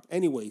 you're talking about.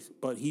 Anyways,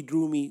 but he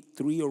drew me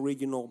 3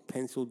 original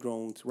pencil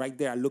drones right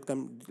there. I looked at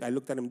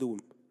him do 'em.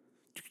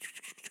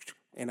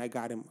 And I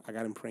got him. I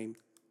got him framed.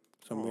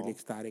 So I'm really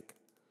ecstatic.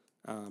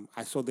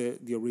 I saw the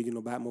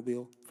original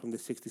Batmobile from the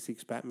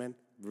 '66 Batman.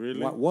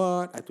 Really?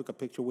 What? I took a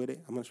picture with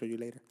it. I'm gonna show you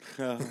later.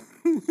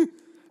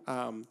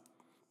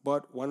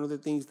 But one of the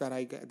things that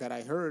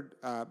I heard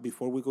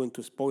before we go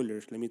into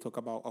spoilers, let me talk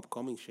about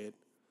upcoming shit.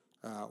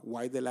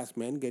 Why the Last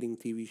Man getting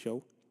TV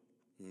show?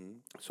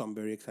 So I'm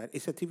very excited.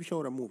 It's a TV show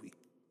or a movie?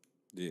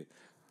 Yeah.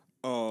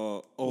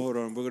 Hold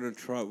on. We're gonna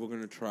try. We're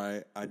gonna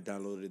try. I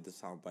downloaded the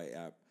Soundbite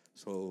app,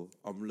 so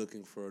I'm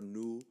looking for a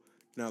new.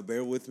 Now,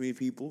 bear with me,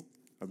 people.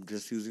 I'm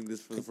just using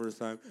this for the first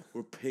time.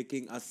 We're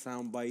picking a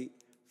soundbite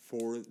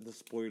for the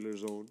spoiler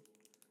zone,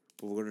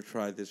 but we're gonna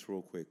try this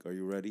real quick. Are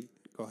you ready?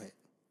 Go ahead.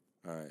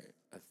 All right.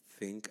 I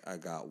think I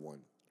got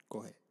one. Go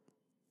ahead.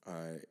 All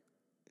right.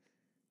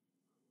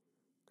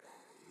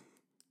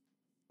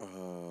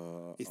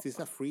 Is this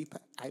a free?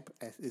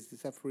 Is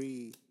this a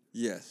free?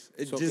 Yes.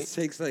 It So just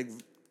takes like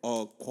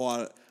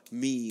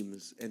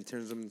memes and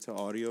turns them into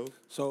audio.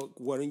 So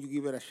why don't you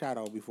give it a shout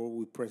out before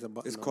we press a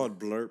button? It's called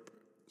Blurp.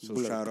 So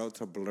Blurp. shout out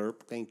to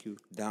Blurp. Thank you.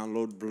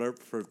 Download Blurp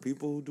for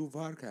people who do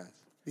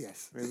podcasts.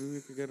 Yes. Maybe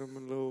we could get them a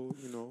little,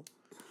 little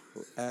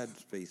ad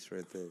space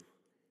right there.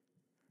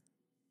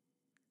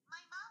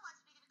 My mom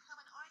wants me to become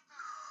an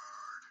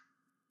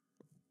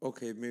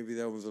orphan. Okay, maybe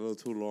that was a little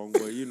too long,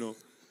 but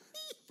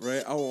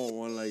right? I want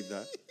one like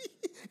that.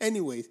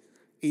 Anyways,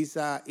 is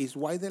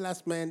Why the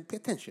Last Man? Pay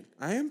attention.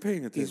 I am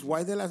paying attention. Is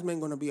Why the Last Man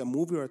gonna be a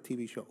movie or a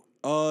TV show?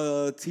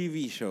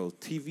 TV show,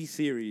 TV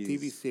series.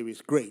 TV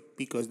series, great,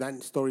 because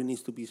that story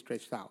needs to be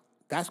stretched out.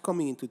 That's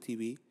coming into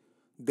TV.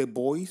 The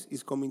Boys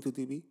is coming to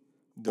TV.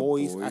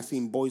 Boys, Boys. as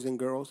in boys and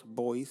girls.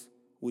 Boys,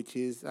 which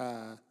is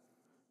an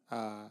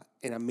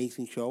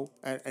amazing show,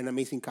 an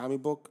amazing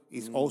comic book.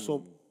 It's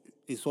also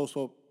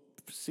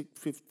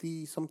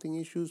 50 something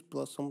issues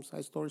plus some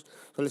side stories.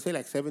 So let's say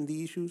like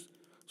 70 issues.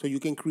 So you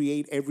can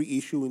create every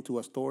issue into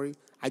a story.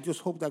 I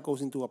just hope that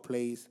goes into a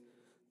place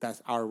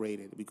that's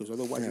R-rated, because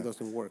otherwise it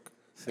doesn't work.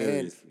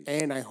 Seriously.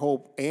 And I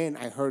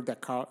heard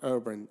that Carl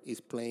Urban is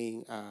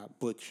playing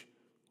Butch,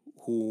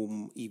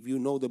 whom, if you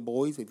know The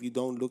Boys, if you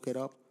don't, look it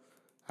up,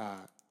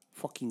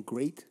 fucking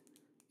great.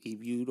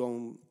 If you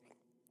don't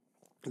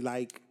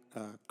like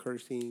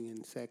cursing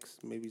and sex,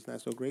 maybe it's not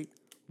so great.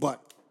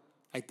 But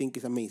I think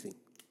it's amazing.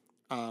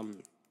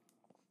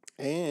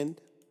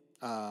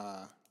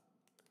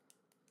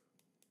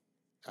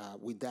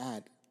 With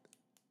that,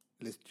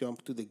 let's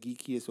jump to the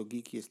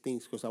geekiest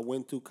things, because I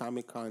went to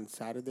Comic-Con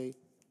Saturday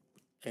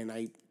and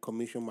I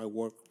commissioned my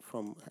work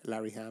from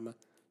Larry Hama,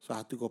 so I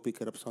had to go pick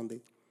it up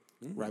Sunday.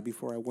 Right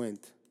before I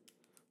went,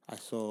 I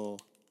saw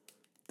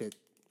the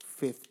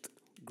 5th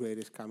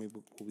greatest comic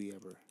book movie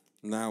ever.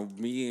 Now,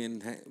 me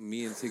and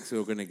Six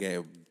are gonna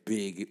get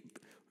big.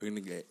 We're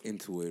gonna get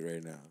into it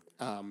right now.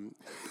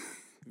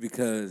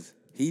 Because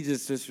he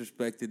just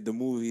disrespected the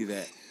movie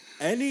that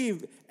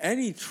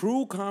any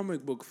true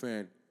comic book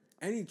fan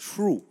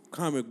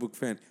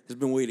has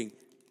been waiting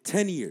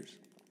 10 years.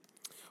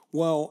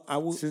 Well,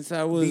 Since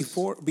I was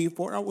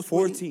before I was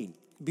 14.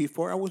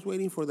 Before I was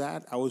waiting for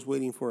that, I was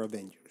waiting for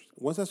Avengers.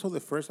 Once I saw the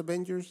first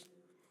Avengers,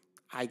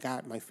 I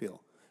got my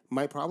fill.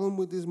 My problem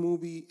with this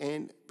movie,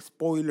 and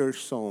spoiler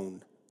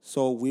zone,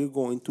 so we're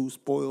going to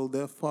spoil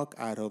the fuck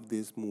out of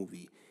this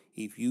movie.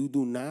 If you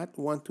do not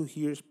want to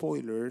hear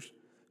spoilers,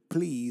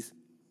 please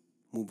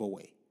move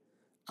away.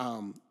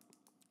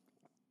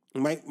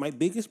 My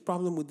biggest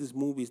problem with this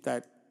movie is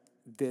that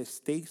the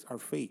stakes are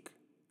fake.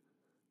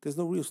 There's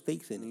no real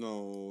stakes in it.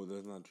 No,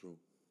 that's not true.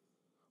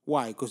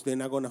 Why? Because they're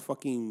not gonna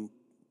fucking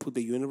put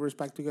the universe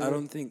back together. I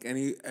don't think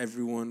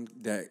everyone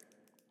that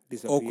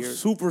disappeared.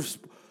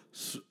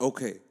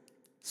 Okay.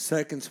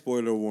 Second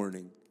spoiler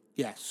warning.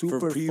 Yeah, super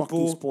For people,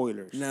 fucking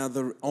spoilers. Now,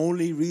 the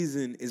only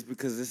reason is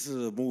because this is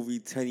a movie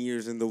 10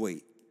 years in the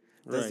wait.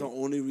 That's the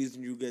only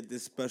reason you get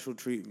this special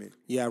treatment.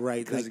 Yeah,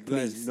 right. Because Like, you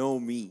guys know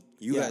me.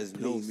 You guys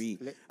know me.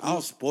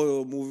 I'll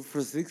spoil a movie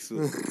for Six.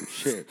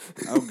 Shit.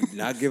 I'll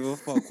not give a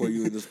fuck while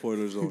you're in the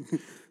spoiler zone.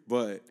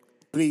 But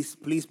please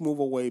move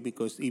away,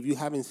 because if you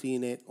haven't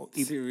seen it,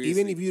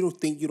 even if you don't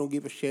think, you don't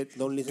give a shit,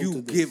 don't listen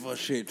to this. You give a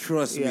shit.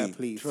 Trust me. Yeah,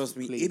 please. Trust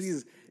me.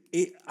 Please.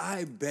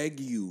 I beg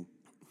you.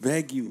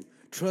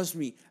 Trust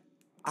me.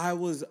 I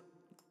was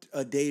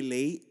a day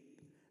late,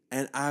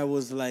 and I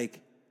was like,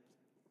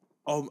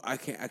 "Oh, I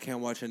can't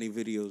watch any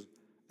videos.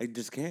 I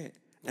just can't."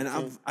 And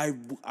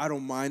I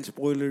don't mind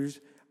spoilers.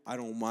 I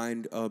don't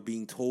mind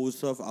being told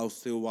stuff. I'll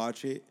still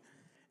watch it.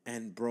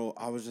 And bro,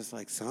 I was just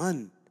like,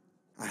 "Son,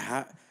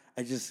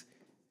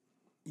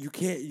 you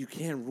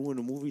can't ruin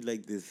a movie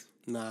like this."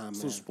 Nah, man.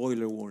 So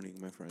spoiler warning,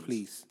 my friends.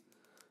 Please.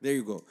 There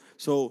you go.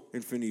 So,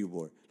 Infinity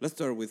War. Let's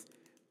start with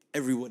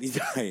everybody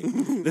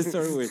dying. Let's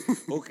start with,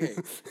 okay.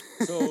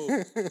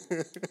 So,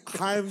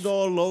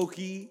 Heimdall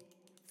Loki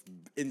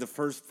in the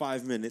first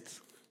 5 minutes.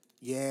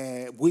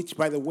 Yeah, which,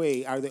 by the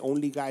way, are the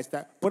only guys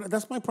that. But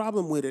that's my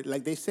problem with it.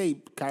 Like they say,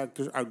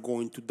 characters are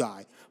going to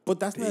die, but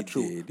that's They not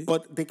true. did.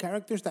 But the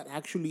characters that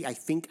actually, I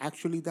think,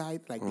 actually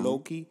died, like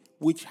Loki,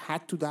 which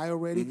had to die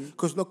already,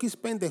 because Loki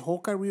spent the whole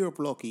career of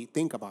Loki.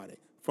 Think about it,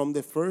 from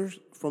the first,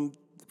 from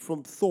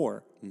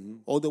Thor,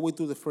 all the way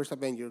to the first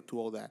Avenger to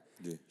all that.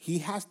 Yeah. He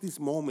has these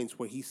moments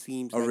where he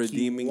seems A like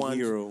redeeming he wants,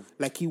 hero.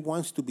 like he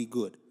wants to be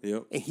good.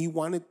 Yep. And he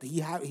wanted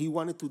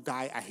to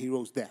die a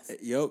hero's death.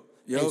 Yep.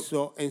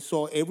 And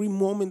so every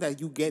moment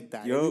that you get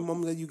that, every Yup.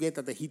 moment that you get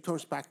that he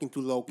turns back into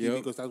Loki Yup.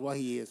 because that's what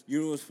he is.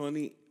 You know what's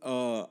funny?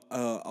 I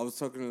was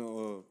talking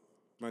to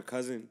my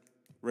cousin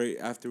right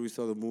after we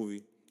saw the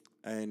movie,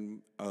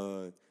 and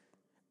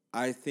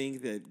I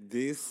think that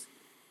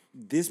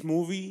this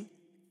movie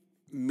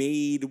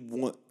made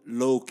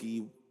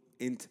Loki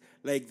into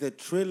like the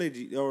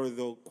trilogy or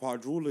the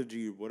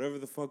quadrilogy, whatever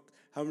the fuck,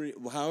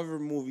 however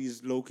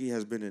movies Loki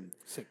has been in.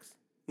 6.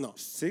 No.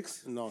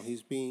 6 No,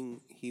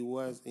 he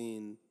was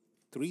in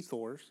 3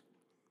 Thors,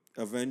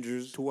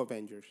 Avengers, 2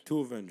 Avengers.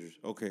 2 Avengers.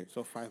 Okay,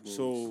 So 5 movies.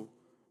 So,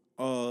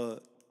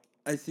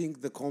 I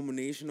think the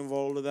culmination of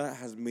all of that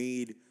has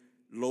made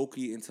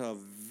Loki into a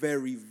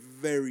very,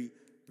 very,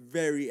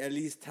 very at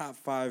least top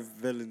 5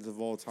 villains of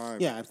all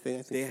time. Yeah, I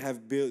think They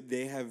have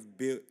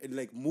built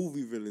like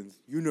movie villains,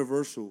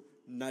 universal,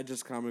 not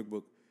just comic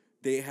book.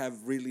 They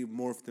have really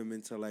morphed them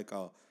into like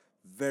a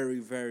very,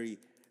 very,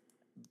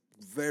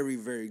 very,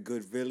 very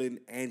good villain,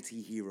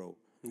 anti-hero.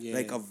 Yeah.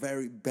 Like a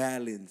very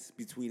balance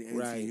between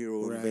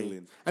anti-hero and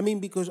villain. I mean,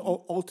 because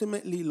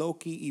ultimately,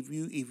 Loki,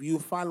 if you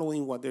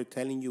following what they're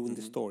telling you in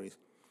the stories,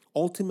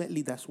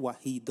 ultimately that's what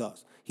he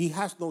does. He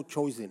has no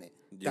choice in it.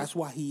 Yeah. That's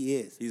what he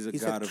is. He's a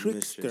god of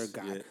trickster mischief.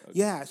 guy.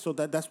 Yeah, so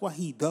that's what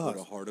he does.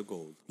 With a heart of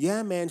gold.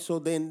 Yeah, man. So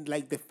then,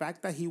 like the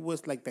fact that he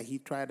was like that, he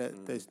tried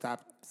to stab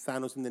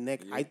Thanos in the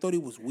neck. I thought he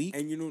was weak.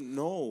 And you don't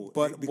know,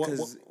 But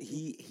because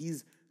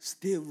he's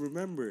still,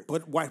 remember.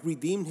 But what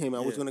redeemed him,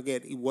 I was gonna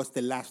get, it was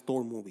the last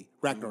Thor movie,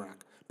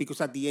 Ragnarok, because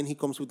at the end he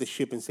comes with the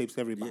ship and saves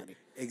everybody.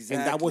 Yeah, exactly.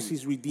 And that was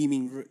his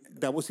redeeming.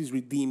 That was his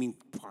redeeming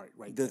part,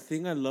 right? The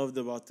thing I loved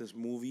about this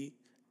movie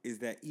is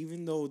that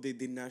even though they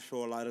did not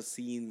show a lot of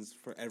scenes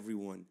for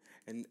everyone,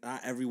 and not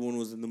everyone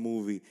was in the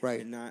movie, Right.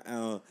 And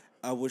not,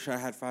 I wish I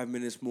had 5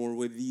 minutes more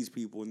with these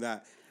people and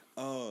that.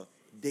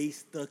 They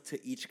stuck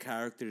to each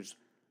character's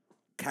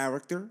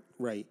character,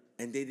 Right.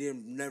 and they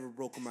never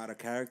broke them out of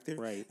character,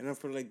 Right. And I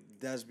feel like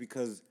that's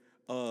because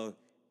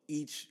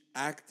each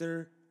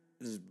actor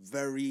is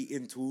very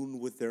in tune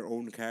with their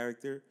own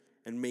character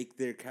and make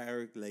their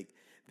character like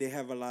they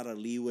have a lot of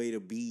leeway to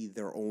be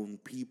their own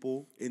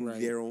people in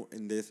Right. their own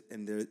in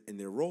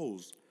their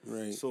roles.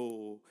 Right.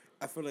 So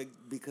I feel like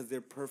because they're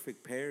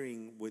perfect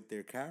pairing with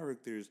their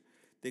characters,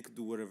 they could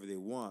do whatever they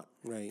want.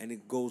 Right. And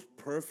it goes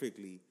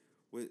perfectly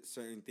with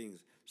certain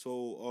things.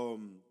 So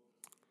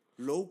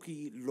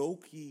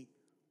Loki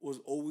was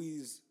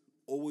always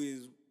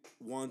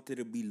wanted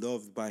to be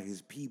loved by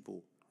his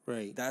people.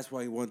 Right. That's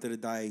why he wanted to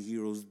die a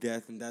hero's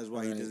death, and that's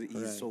why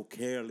he's so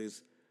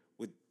careless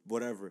with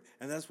whatever.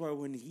 And that's why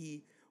when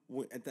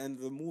at the end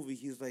of the movie,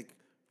 he's like,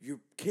 "Your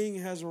king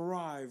has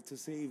arrived to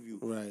save you,"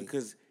 Right.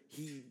 Because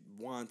he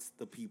wants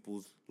the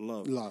people's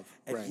love.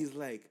 And right. he's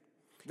like,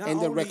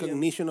 And the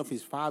recognition of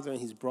his father and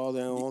his brother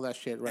and all that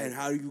shit, right? And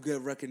how do you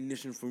get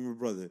recognition from your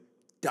brother?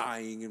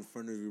 Dying in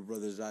front of your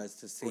brother's eyes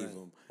to save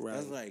him. Right.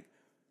 That's like,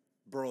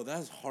 bro,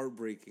 that's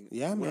heartbreaking.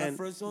 Yeah, when man. I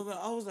first saw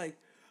that,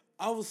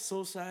 I was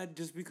so sad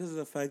just because of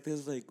the fact that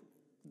it's like,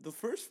 the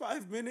first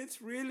 5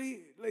 minutes,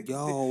 really? Like,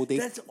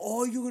 that's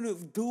all you're going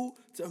to do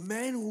to a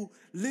man who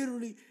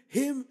literally,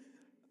 him,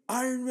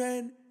 Iron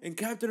Man, and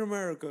Captain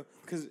America,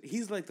 because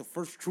he's like the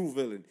first true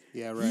villain.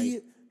 Yeah,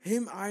 right.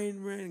 Him,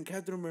 Iron Man, and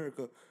Captain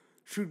America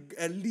should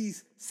at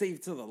least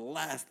save to the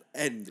last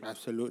end.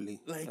 Absolutely.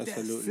 Absolutely.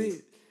 That's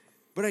it.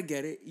 But I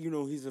get it.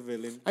 He's a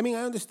villain. I mean,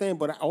 I understand,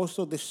 but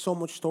also there's so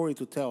much story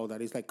to tell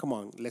that it's like, come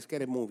on, let's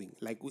get it moving.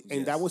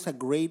 And that was a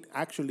great,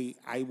 actually,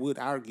 I would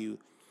argue,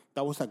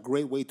 that was a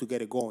great way to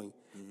get it going.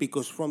 Mm-hmm.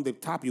 Because from the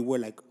top, you were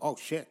like, oh,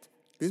 shit,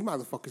 this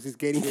motherfucker is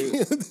getting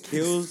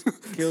killed.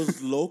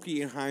 Kills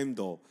Loki and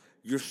Heimdall.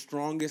 Your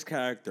strongest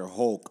character,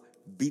 Hulk,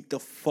 beat the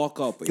fuck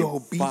up in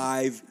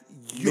 5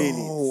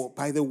 minutes.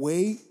 By the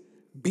way,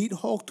 beat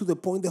Hulk to the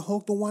point that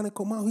Hulk don't want to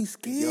come out. He's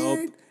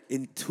scared.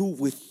 Yup.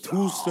 With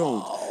 2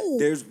 stones.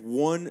 There's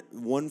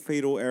one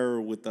fatal error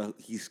with the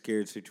he's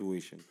scared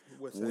situation.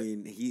 What's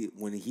that?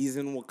 When he's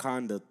in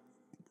Wakanda,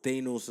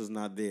 Thanos is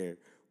not there.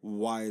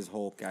 Why is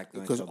Hulk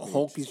acting because like a bitch?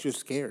 Hulk is just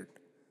scared.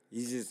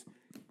 He's just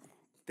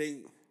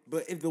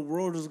but if the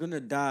world is gonna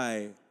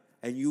die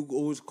and you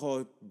always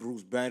call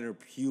Bruce Banner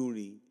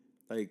puny,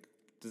 like,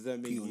 does that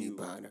make Puny you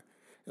Banner?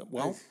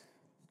 Well,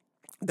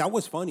 that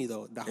was funny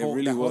though. It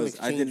really was.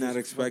 I did not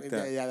expect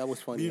that. Yeah, that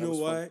was funny. You know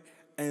why?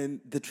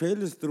 And the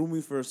trailers threw me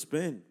for a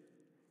spin.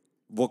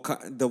 The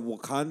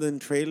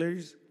Wakandan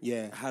trailers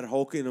had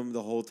Hulk in them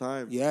the whole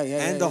time. Yeah.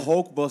 And the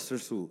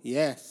Hulkbuster suit.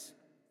 Yes.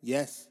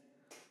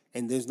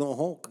 and there's no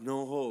Hulk.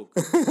 No Hulk.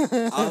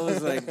 I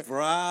was like,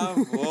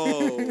 bravo.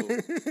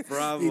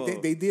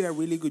 Bravo. They did a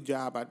really good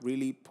job at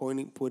really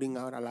putting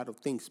out a lot of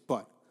things.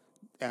 But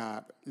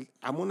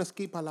I'm gonna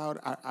skip a lot.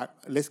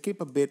 Let's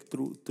skip a bit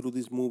through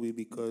this movie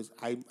because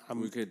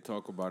we could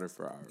talk about it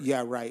for hours.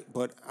 Yeah, right.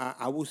 But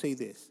I will say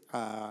this: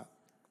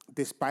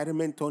 the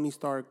Spider-Man, Tony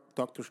Stark,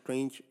 Doctor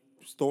Strange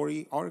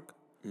story arc,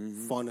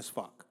 fun as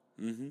fuck.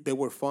 They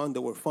were fun. They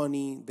were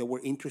funny. They were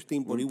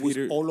interesting. But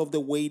all of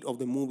the weight of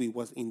the movie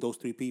was in those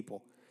three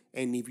people.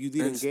 And if you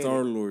didn't get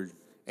Star-Lord.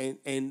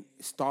 and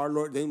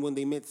Star-Lord, then when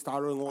they met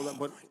Star-Lord and all that,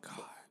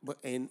 but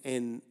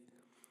and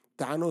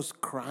Thanos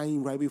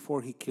crying right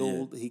before he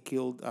killed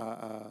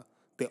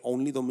the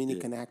only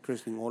Dominican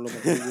actress in all of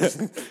the movies.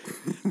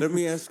 Let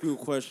me ask you a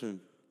question: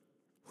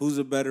 who's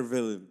a better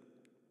villain?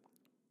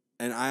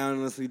 And I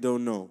honestly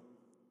don't know.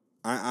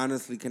 I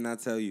honestly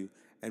cannot tell you.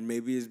 And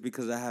maybe it's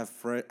because I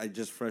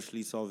just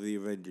freshly saw the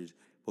Avengers.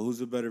 But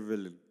who's a better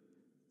villain?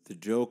 The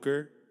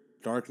Joker,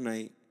 Dark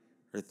Knight,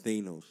 or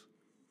Thanos?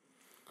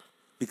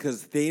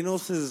 Because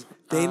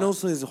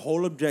Thanos'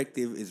 whole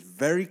objective is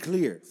very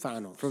clear.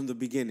 Thanos. From the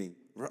beginning.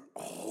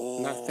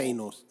 Not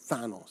Thanos.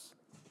 Thanos.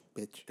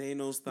 Bitch.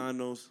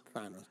 Thanos.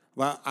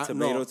 Well,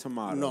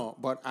 tomato. No,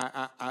 but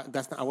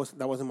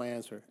that wasn't my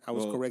answer. I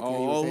was correct.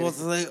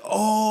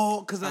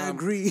 Because I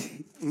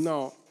agree.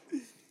 No.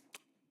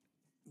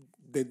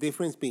 The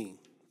difference being,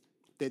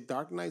 the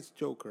Dark Knight's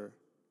Joker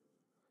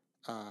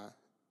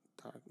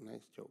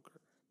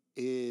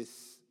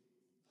is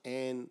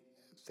and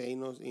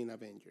Thanos in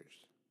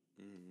Avengers.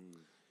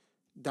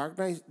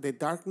 The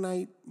Dark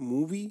Knight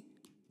movie.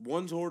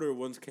 One's order,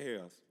 one's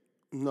chaos.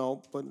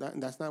 No, but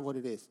that's not what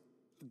it is.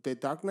 The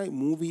Dark Knight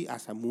movie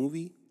as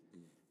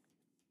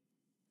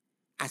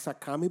a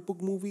comic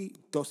book movie,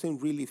 doesn't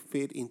really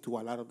fit into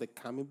a lot of the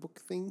comic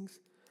book things.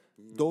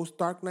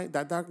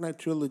 That Dark Knight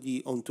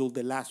trilogy until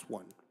the last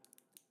one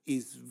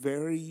is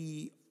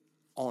very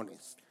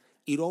honest.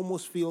 It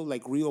almost feels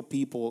like real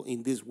people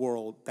in this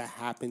world that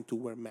happen to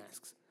wear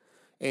masks.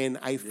 And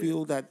I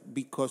feel that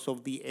because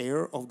of the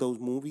air of those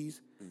movies,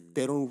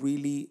 they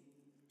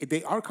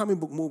are comic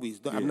book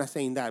movies. I'm not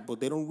saying that, but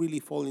they don't really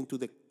fall into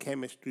the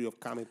chemistry of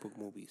comic book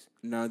movies.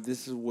 Now,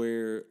 this is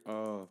where,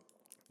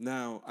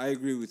 now, I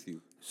agree with you.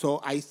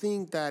 So I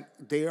think that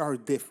they are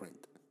different.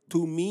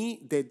 To me,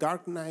 the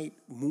Dark Knight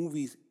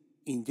movies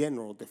in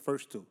general, the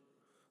first two,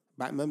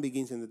 Batman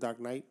Begins and The Dark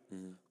Knight,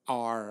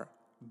 are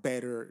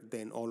better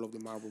than all of the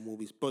Marvel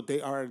movies. But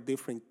they are a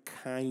different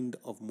kind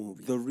of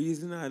movie. The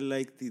reason I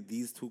like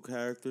these two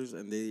characters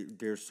and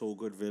they're so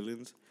good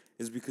villains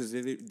is because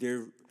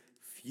they're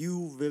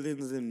few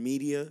villains in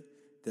media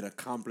that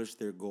accomplish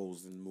their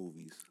goals in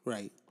movies.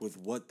 Right. With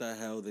what the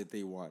hell that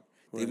they want.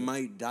 Right. They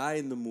might die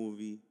in the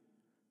movie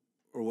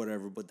or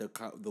whatever, but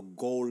the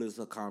goal is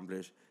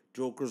accomplished.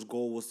 Joker's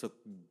goal was to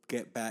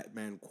get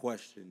Batman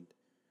questioned,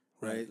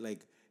 right?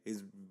 Like,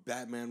 is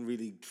Batman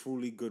really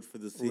truly good for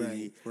the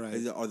city?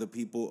 Right. Are the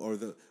people or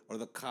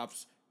the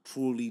cops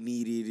truly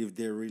needed if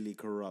they're really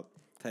corrupt?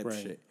 Type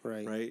shit,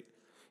 right?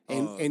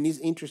 And it's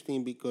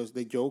interesting because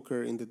the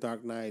Joker in The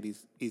Dark Knight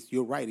is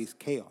you're right, it's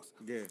chaos,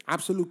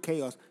 absolute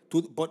chaos.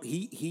 But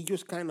he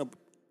just kind of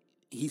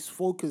his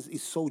focus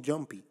is so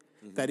jumpy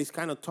that it's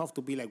kind of tough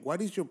to be like,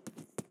 what is your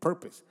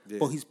purpose?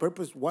 But his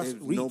purpose was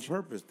There's rich. no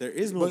purpose. There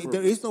is no purpose.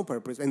 There is no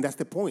purpose, and that's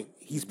the point.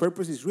 His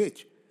purpose is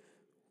rich.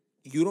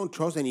 You don't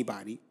trust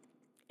anybody.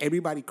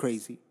 Everybody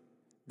crazy.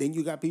 Then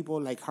you got people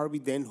like Harvey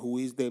Dent, who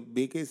is the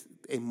biggest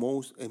and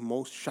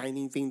most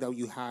shining thing that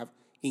you have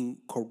in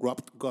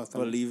corrupt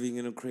Gotham. Believing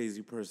in a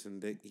crazy person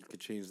that he could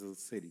change the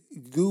city.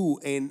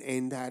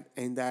 And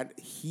that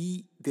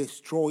he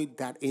destroyed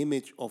that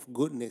image of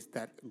goodness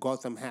that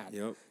Gotham had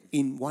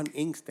in one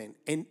instant.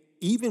 And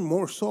even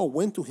more so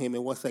went to him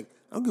and was like,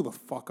 I don't give a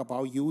fuck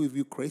about you if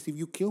you're crazy, if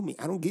you kill me.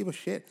 I don't give a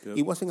shit.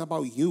 It wasn't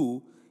about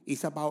you.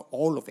 It's about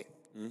all of it.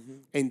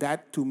 And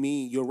that, to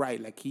me, you're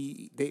right. Like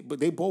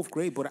they both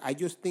great, but I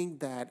just think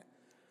that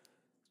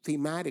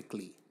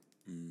thematically,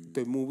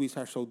 the movies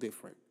are so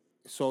different.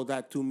 So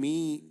that to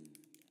me,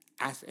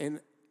 as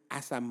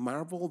a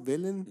Marvel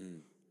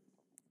villain,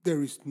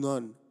 there is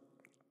none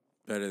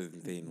better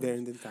than Thanos.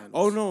 Better than Thanos.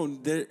 Oh no,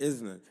 there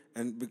is none.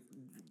 And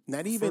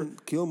not even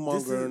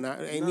Killmonger.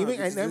 I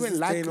never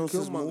liked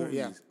Killmonger.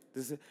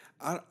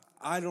 Yeah.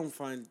 I don't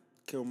find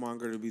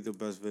Killmonger to be the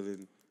best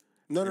villain.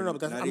 No.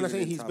 But I'm not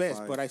saying he's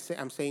best, but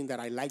I'm saying that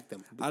I like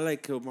them. I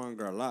like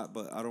Killmonger a lot,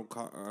 but I don't.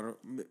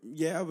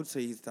 Yeah, I would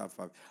say he's top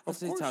 5. I'd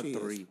say top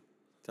 3.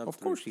 Of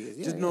course he is.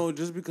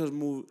 Just because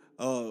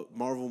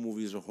Marvel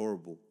movies are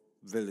horrible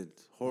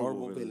villains.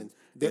 Horrible villains.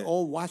 They're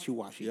all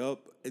washy-washy. Yup.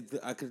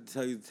 I could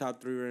tell you the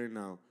top 3 right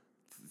now.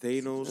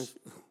 Thanos.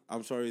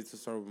 I'm sorry to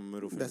start with my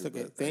middle finger. That's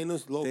okay.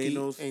 Thanos, Loki,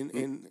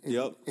 and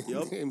Yep.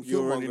 And You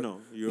already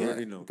know. You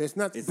already know. There's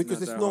not because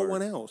there's no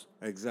one else.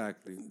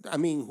 Exactly. I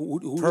mean,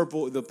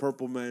 who the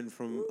purple man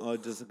from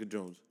Jessica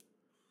Jones.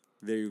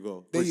 There you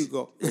go.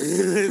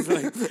 It's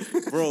like,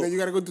 bro. Then you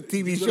gotta go to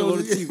TV shows. Go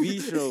to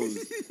TV shows.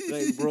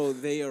 Like, bro,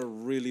 they are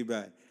really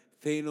bad.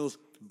 Thanos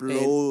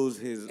blows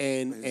his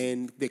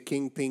and the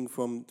Kingpin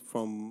from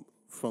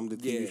the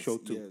TV show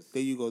too. Yes.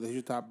 There you go. There's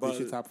your top. There's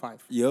your top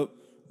 5. Yep.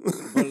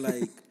 But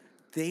like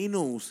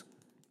Thanos,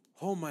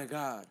 oh my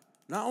God!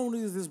 Not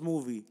only is this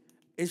movie,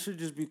 it should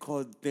just be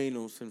called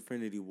Thanos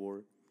Infinity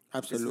War.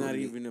 Absolutely. It's not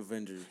even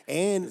Avengers.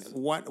 And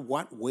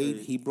what weight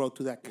he brought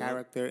to that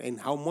character, and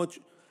how much.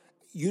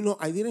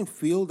 I didn't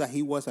feel that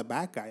he was a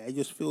bad guy. I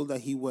just feel that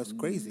he was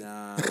crazy.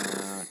 Nah.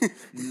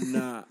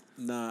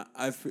 I'm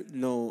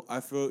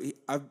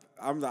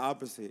the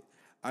opposite.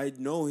 I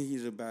know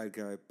he's a bad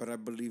guy, but I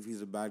believe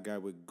he's a bad guy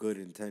with good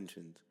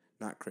intentions,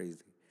 not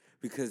crazy,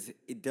 because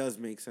it does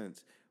make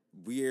sense.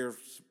 We have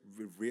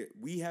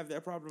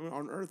that problem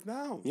on Earth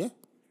now. Yeah.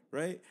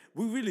 Right.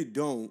 We really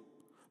don't.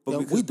 But No,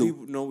 because we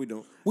do. No, we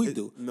don't. We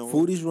do. No.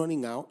 Food is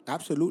running out.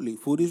 Absolutely.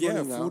 Food is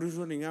running out. Food is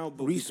running out.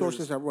 But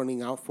resources are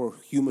running out for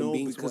human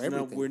beings, for because now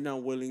everything. we're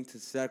not willing to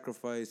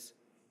sacrifice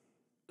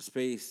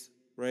space,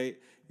 right?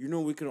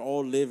 We can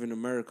all live in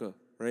America,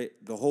 right?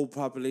 The whole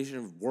population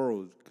of the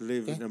world could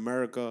live in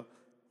America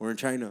or in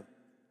China,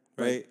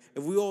 right?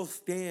 If we all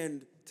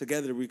stand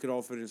together, we could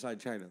all fit inside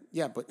China.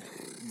 Yeah, but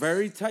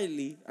Very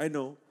tightly, I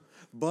know.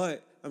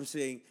 But I'm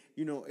saying,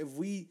 if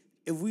we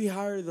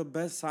hire the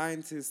best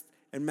scientists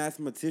and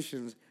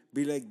mathematicians,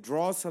 be like,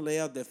 draw us a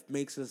layout that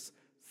makes us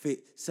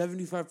fit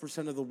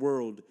 75% of the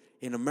world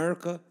in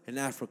America and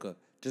Africa,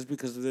 just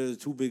because they're the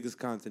two biggest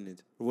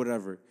continents or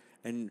whatever,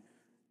 and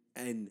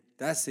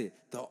that's it.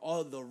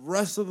 The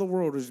rest of the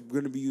world is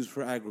going to be used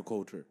for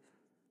agriculture.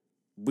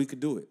 We could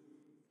do it,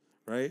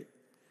 right?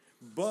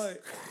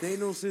 But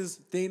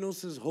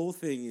Thanos's whole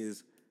thing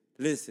is,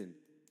 listen,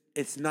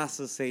 it's not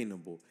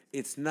sustainable.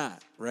 It's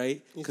not,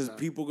 right? Because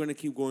people are going to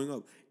keep going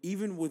up.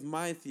 Even with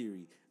my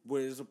theory,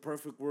 where there's a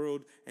perfect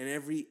world and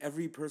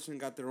every person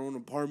got their own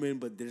apartment,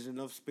 but there's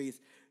enough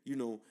space,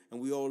 and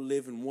we all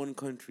live in one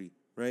country,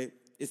 right?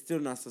 It's still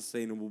not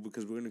sustainable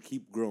because we're going to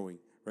keep growing,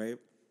 right?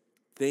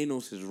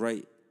 Thanos is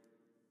right.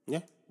 Yeah.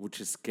 Which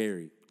is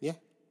scary. Yeah.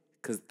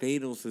 Because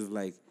Thanos is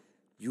like,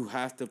 you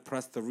have to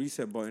press the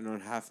reset button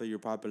on half of your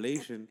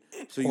population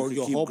so you can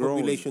your keep whole growing.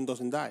 population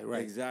doesn't die,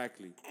 right?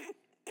 Exactly.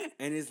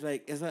 And it's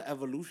like, it's an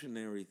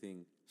evolutionary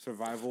thing.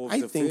 Survival of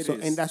I the think so,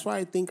 fittest. and that's why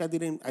I think I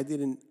didn't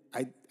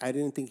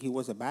think he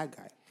was a bad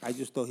guy. I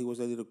just thought he was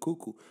a little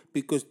cuckoo,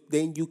 because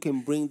then you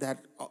can bring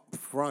that up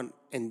front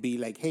and be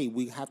like, hey,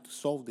 we have to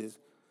solve this.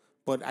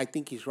 But I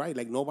think he's right.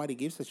 Like, nobody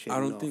gives a shit. I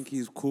don't enough. think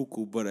he's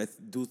cuckoo, but I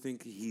do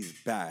think he's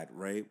bad,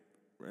 right?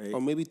 Right?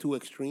 Or maybe too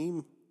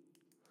extreme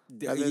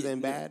rather than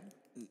bad.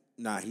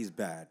 Nah, he's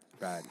bad.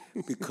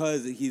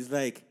 Because he's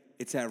like,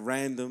 it's at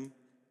random.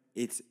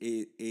 It's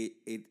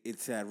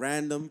at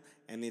random,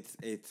 and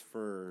it's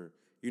for,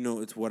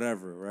 it's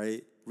whatever,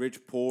 right?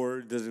 Rich,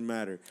 poor, doesn't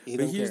matter.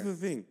 But here's the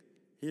thing.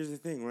 Here's the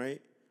thing,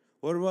 right?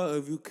 What about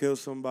if you kill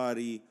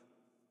somebody?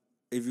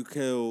 If you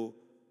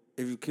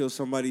kill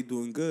somebody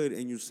doing good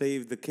and you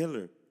save the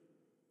killer,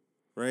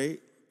 right?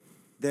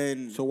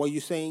 Then So what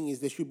you're saying is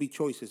there should be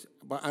choices,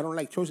 but I don't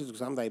like choices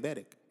because I'm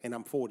diabetic and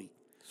I'm 40,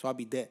 so I'll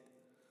be dead.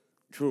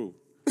 True.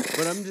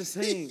 But I'm just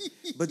saying,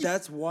 but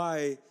that's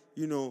why,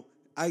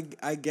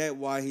 I get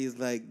why he's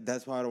like,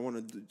 that's why I don't want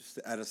to do just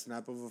at a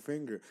snap of a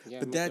finger. Yeah,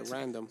 but that's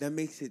random. That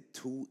makes it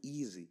too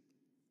easy.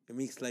 It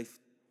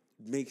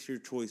makes your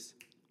choice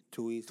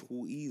Too easy.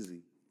 too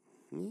easy.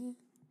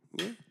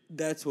 Yeah.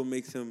 That's what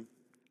makes him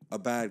a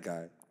bad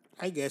guy.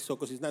 I guess so,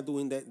 because he's not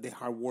doing the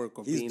hard work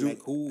of He's being doing-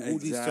 like, who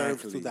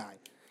deserves to Exactly. die.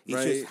 It's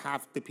Right. just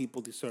half the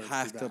people deserve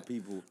Half to die. the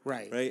people.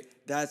 Right. Right?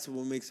 That's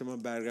what makes him a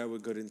bad guy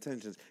with good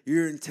intentions.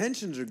 Your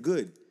intentions are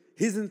good.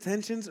 His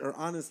intentions are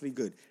honestly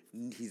good.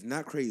 He's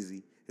not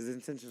crazy. His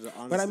intentions are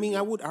honestly But I mean, good.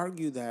 I would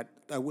argue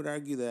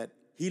that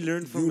He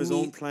learned from his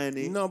own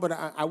planet. No, but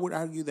I would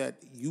argue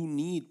that you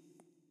need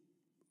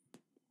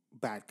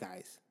bad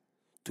guys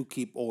to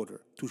keep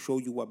order, to show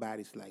you what bad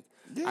is like.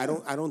 Yeah. I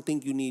don't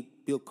think you need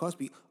Bill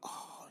Cosby.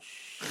 Oh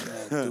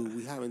shit, dude,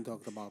 we haven't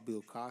talked about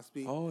Bill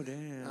Cosby. Oh,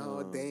 damn.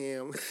 Oh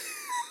damn.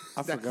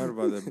 I forgot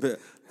about that.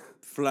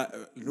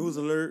 News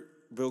alert,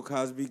 Bill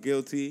Cosby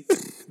guilty.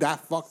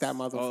 Fuck that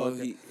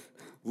motherfucker.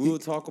 We will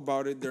talk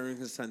about it during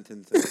his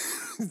sentencing.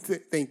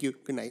 Thank you.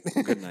 Good night.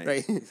 Good night.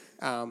 Right.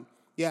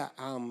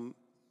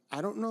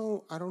 I don't know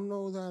that I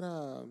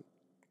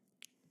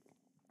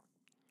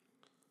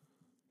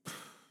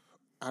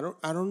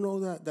don't know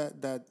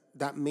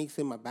that makes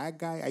him a bad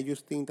guy. I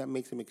just think that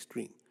makes him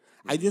extreme.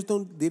 I just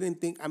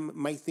didn't think.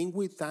 My thing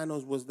with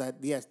Thanos was that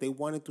yes, they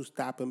wanted to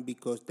stop him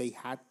because they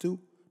had to,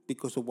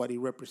 because of what he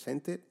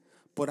represented.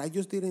 But I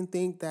just didn't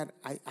think that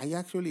I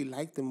actually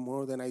liked him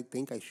more than I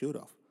think I should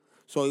have.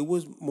 So it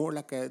was more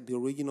like the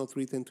original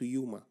 3:10 to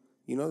Yuma.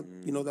 You know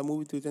that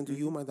movie 3:10 to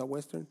Yuma, the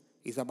Western?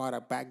 It's about a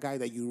bad guy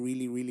that you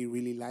really, really,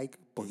 really like,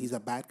 but he's a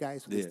bad guy,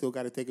 so they still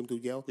got to take him to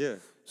jail. Yeah.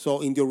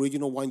 So in the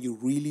original one, you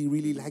really,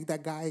 really like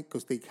that guy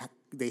because they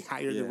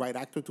hired the right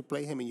actor to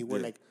play him, and you were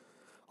like,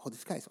 oh,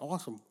 this guy's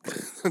awesome.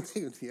 It's kind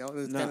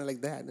of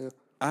like that.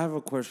 I have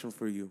a question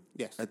for you.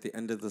 Yes. At the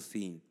end of the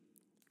scene.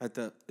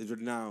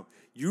 Now,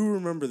 you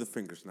remember the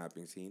finger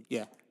snapping scene?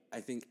 Yeah.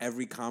 I think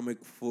every comic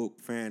book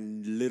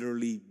fan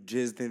literally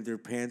jizzed in their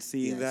pants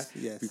seeing that.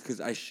 Yes.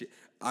 Because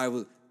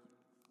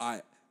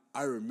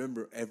I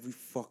remember every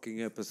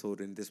fucking episode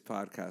in this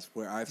podcast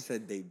where I've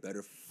said they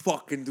better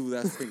fucking do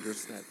that finger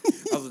snap.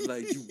 I was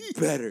like, you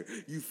better,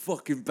 you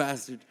fucking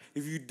bastard.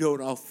 If you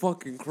don't, I'll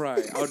fucking cry.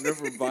 I'll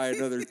never buy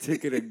another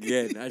ticket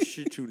again. I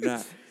shit you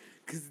not.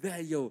 Cause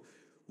that, yo,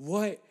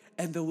 what?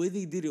 And the way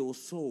they did it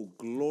was so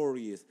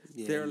glorious.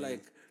 Yeah, They're man.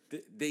 like,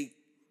 they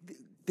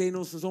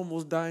Thanos is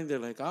almost dying. They're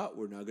like,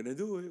 we're not gonna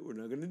do it. We're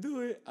not gonna do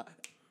it.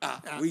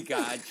 We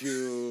got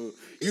you.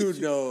 You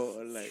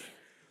know, like.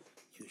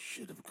 You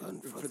should have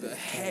gone For the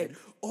head.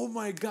 Oh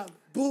my god,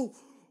 bro.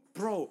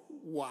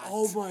 What?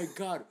 Oh my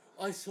god,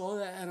 I saw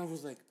that and I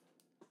was like,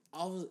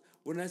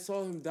 when I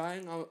saw him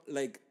dying,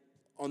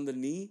 on the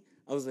knee.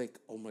 I was like,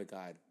 oh my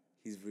god,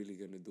 he's really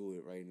gonna do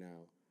it right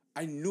now.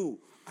 I knew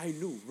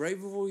right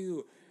before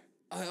you.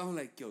 I'm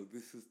like, yo,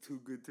 this is too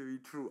good to be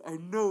true. I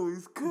know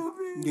it's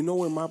coming. You know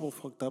where Marvel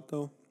fucked up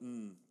though?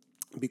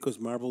 Because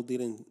Marvel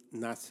didn't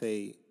not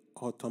say,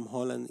 Tom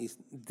Holland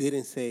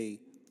didn't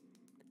say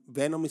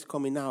Venom is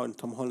coming out and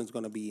Tom Holland's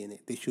gonna be in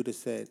it. They should have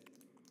said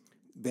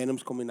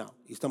Venom's coming out.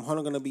 Is Tom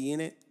Holland gonna be in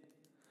it?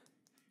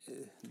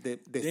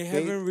 They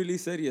haven't really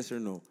said yes or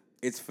no.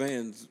 It's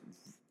fans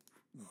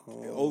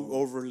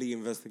overly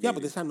investigating. Yeah,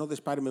 but there's another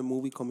Spider-Man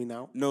movie coming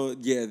out. No,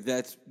 yeah,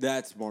 that's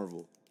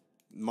Marvel.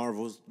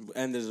 Marvel's,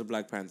 and there's a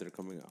Black Panther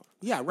coming out.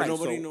 Yeah, right. But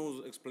nobody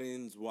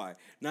explains why.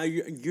 Now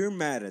you're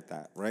mad at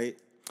that, right?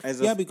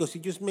 Because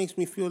it just makes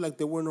me feel like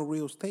there were no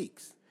real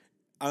stakes.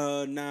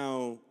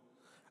 Now.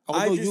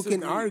 Although you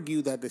can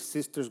argue that the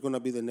sister's gonna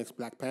be the next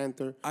Black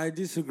Panther. I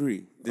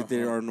disagree that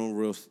there are no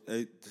real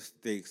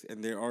stakes,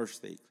 and there are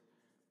stakes.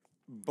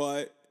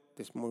 But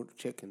there's more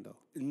chicken though.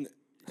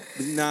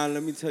 Now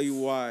let me tell you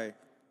why.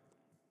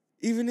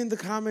 Even in the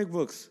comic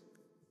books,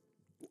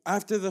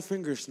 after the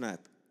finger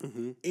snap,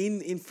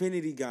 in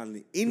Infinity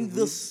Gauntlet, in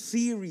the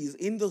series,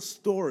 in the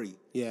story,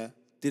 did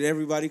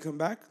everybody come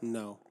back?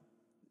 No.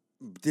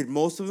 Did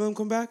most of them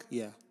come back?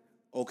 Yeah.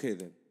 Okay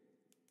then.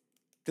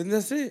 Then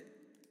that's it.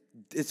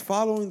 It's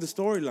following the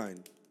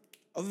storyline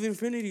of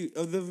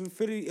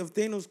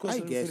Thanos' quest.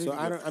 I guess so.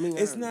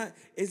 It's not.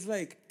 It's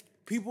like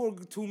people are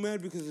too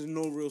mad because there's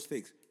no real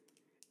stakes.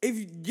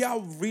 If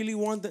y'all really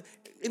want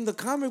in the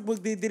comic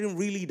book, they didn't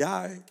really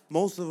die.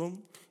 Most of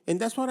them. And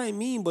that's what I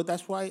mean. But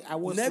that's why I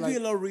was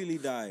Nebula really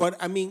died. But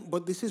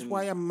this is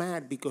why I'm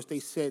mad, because they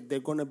said they're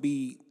gonna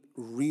be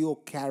real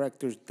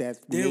characters,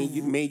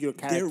 major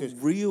characters.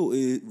 They're real.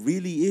 It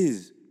really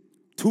is.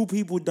 2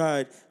 people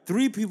died.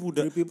 3 people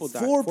died.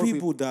 4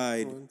 people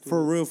died.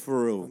 For real.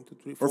 1, 2,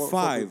 3, 4, or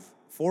 5.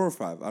 4 or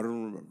 5. I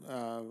don't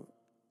remember.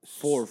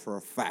 4 for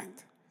a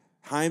fact.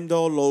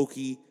 Heimdall,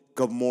 Loki,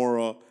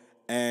 Gamora,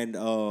 and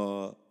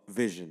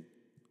Vision.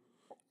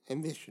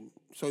 And Vision.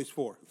 So it's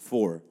 4.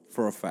 4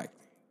 for a fact.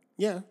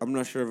 Yeah. I'm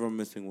not sure if I'm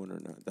missing one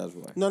or not. That's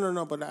why.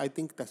 No. But I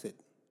think that's it.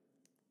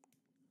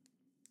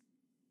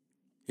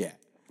 Yeah.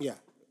 Yeah.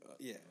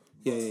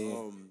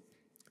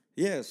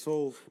 Yeah,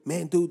 so...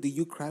 Man, dude, did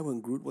you cry when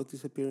Groot was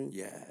disappearing?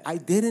 Yeah. I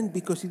didn't,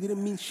 because he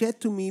didn't mean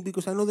shit to me,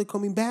 because I know they're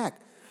coming back.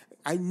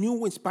 I knew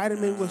when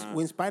Spider-Man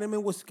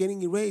was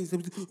getting erased, I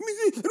was like,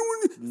 I don't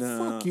want to...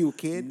 Fuck you,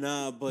 kid.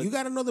 But... You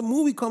got another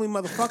movie coming,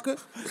 motherfucker.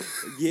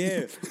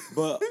 Yeah,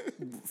 but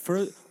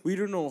we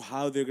don't know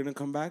how they're going to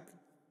come back.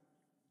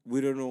 We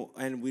don't know,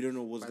 and we don't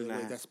know what's going to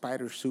happen. That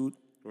spider suit.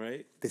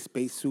 Right? The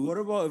space suit. What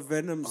about if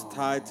Venom's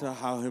tied to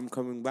him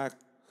coming back?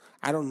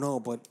 I don't know,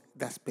 but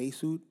that space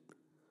suit...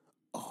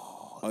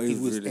 it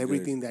was really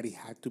everything that he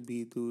had to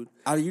be, dude.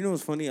 You know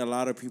what's funny? A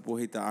lot of people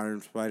hate the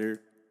Iron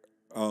Spider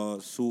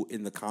suit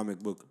in the comic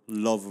book.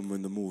 Love him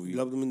in the movie.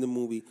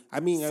 I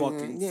mean,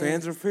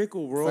 fans are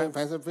fickle, bro.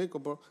 Fans are fickle,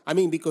 bro. I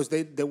mean, because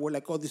they were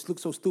like, oh, this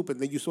looks so stupid.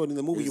 Then you saw it in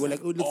the movie. You were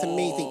like, oh, it looks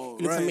amazing.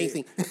 It looks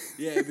amazing.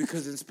 Yeah,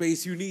 because in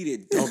space you need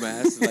it,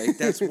 dumbass. Like,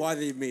 that's why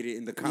they made it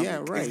in the comic.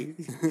 Yeah, right.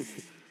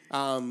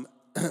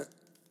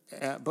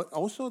 But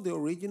also the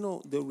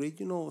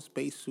original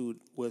spacesuit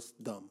was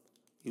dumb.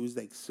 It was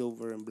like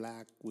silver and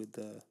black with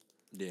the...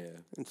 Yeah.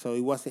 And so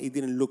it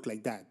didn't look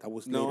like that. That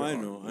was later I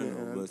on. know,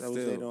 but that still.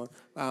 was later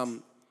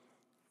on.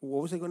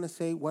 What was I going to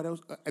say? What else?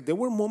 There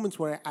were moments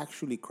where I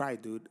actually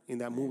cried, dude, in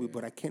that movie,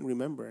 but I can't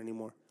remember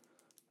anymore.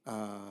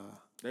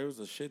 There was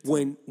a shit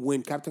ton.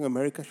 When Captain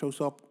America shows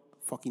up,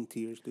 fucking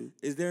tears, dude.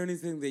 Is there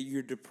anything that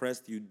you're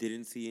depressed you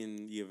didn't see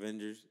in the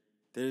Avengers?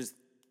 There's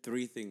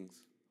 3 things.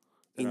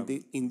 In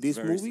this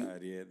movie?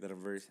 Sad, yeah, that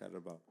I'm very sad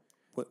about.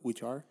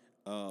 Which are?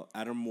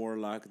 Adam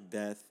Warlock,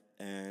 Death,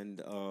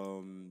 and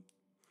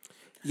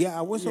yeah,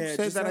 I was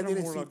upset that I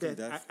didn't see Warlock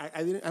Death.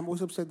 I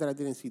was upset that I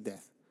didn't see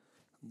Death,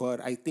 but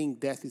I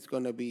think Death is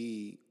gonna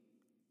be.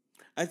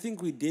 I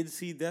think we did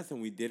see Death and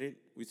we didn't.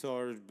 We saw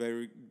her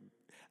very.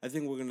 I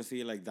think we're gonna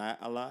see it like that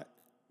a lot,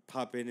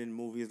 pop in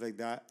movies like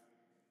that,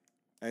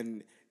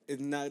 and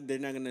it's not. They're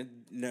not gonna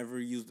ever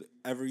use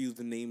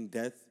the name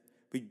Death,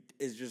 but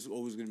it's just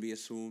always gonna be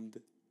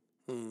assumed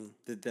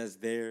that that's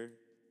there.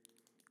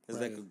 It's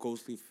like a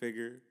ghostly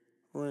figure.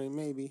 Right,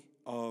 maybe.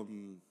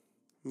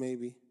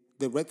 Maybe.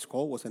 The Red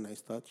Skull was a nice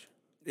touch,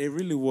 It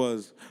really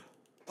was.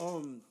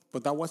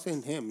 but that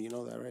wasn't him. You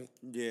know that, right?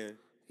 Yeah.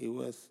 It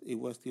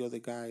was the other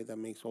guy that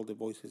makes all the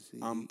voices.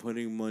 I'm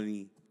putting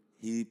money.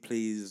 He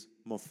plays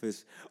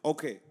Mephisto.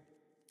 Okay.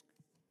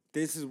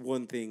 This is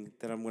one thing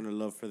that I'm gonna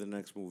love for the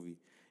next movie.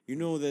 You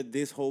know that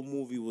this whole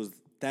movie was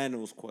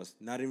Thanos' quest,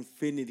 not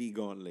Infinity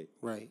Gauntlet.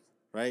 Right.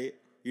 Right?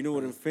 You know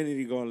what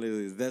Infinity Gauntlet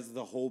is? That's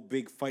the whole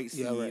big fight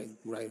scene Yeah.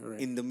 Right.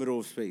 in the middle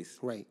of space.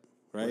 Right.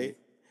 Right?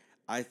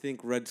 I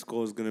think Red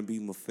Skull is gonna be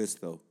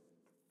Mephisto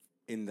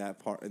in that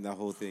part, in that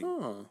whole thing.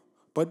 Huh.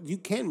 But you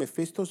can.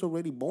 Mephisto's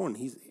already born.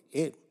 He's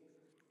it.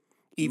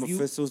 If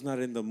Mephisto's not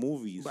in the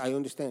movies. I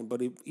understand,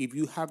 but if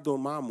you have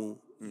Dormammu,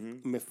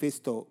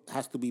 Mephisto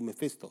has to be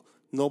Mephisto.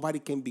 Nobody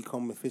can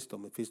become Mephisto.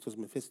 Mephisto's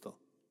Mephisto.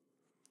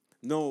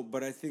 No,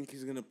 but I think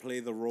he's gonna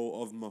play the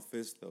role of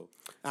Mephisto,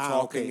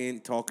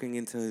 talking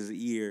into his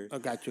ear. I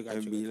got you.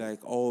 And be like,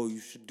 "Oh, you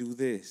should do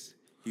this.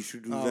 You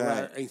should do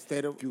that." Right.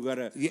 Instead of you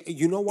gotta.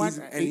 You know what?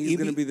 He's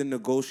gonna be the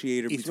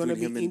negotiator between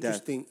him and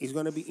death. It's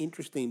gonna be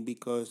interesting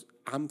because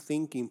I'm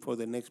thinking for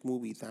the next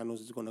movie, Thanos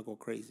is gonna go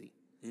crazy,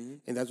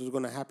 and that's what's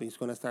gonna happen. He's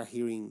gonna start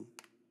hearing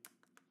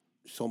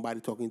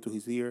somebody talking to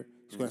his ear.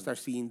 He's gonna start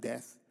seeing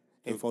death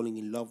and falling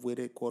in love with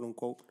it, quote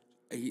unquote.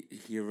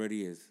 He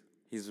already is.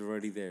 He's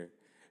already there.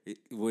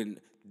 When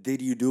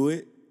did you do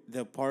it?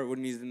 The part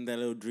when he's in that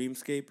little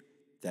dreamscape,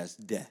 that's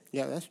death.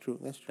 Yeah, that's true.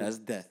 That's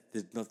death.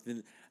 There's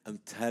nothing. I'm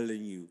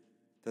telling you,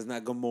 that's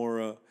not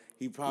Gamora.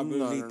 He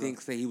probably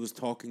thinks that he was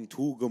talking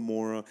to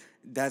Gamora.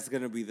 That's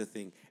gonna be the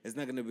thing. It's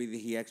not gonna be that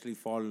he actually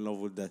fall in love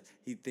with death.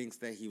 He thinks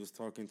that he was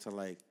talking to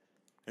like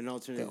an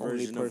alternate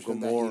version of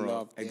Gamora.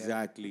 Loved,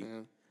 exactly.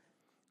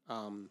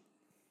 Yeah.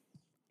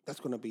 That's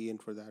gonna be in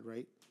for that,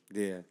 right?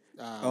 Yeah.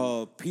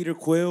 Peter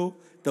Quill,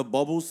 the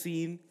bubble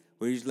scene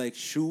where he's like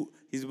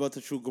he's about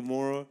to shoot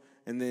Gamora,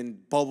 and then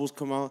bubbles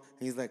come out,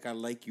 and he's like, "I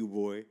like you,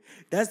 boy."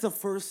 That's the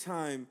first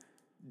time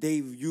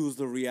they've used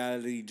the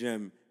reality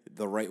gem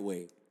the right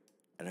way,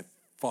 and I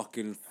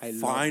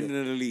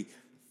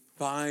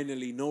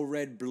finally, no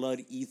red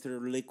blood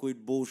ether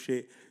liquid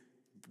bullshit.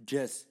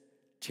 Just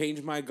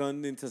change my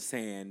gun into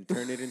sand,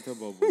 turn it into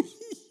bubbles.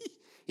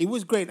 It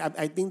was great.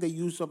 I think the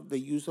use of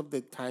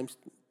the time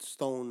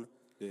stone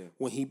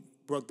when he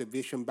brought the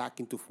Vision back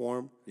into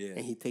form and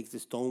he takes the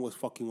stone was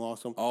fucking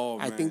awesome. Oh,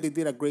 I think they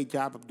did a great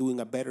job of doing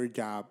a better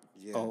job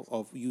Yes.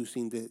 of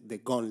using the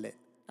gauntlet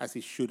as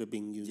it should have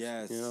been used.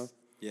 Yes. You know?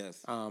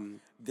 Yes.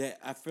 That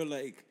I feel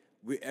like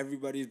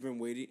everybody's been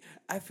waiting.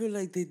 I feel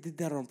like they did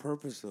that on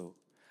purpose, though.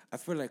 I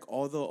feel like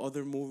all the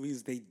other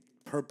movies, they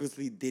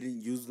purposely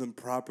didn't use them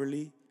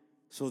properly.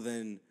 So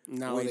then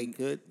Now they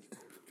could.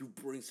 You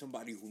bring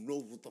somebody who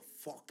knows what the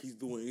fuck he's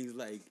doing. He's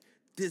like,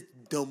 this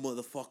dumb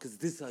motherfuckers,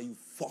 this is how you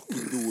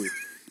fucking do it.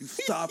 You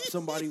stop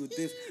somebody with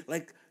this.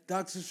 Like,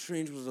 Doctor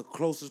Strange was the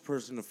closest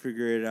person to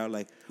figure it out.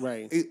 Like,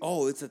 right.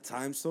 It's a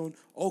time stone?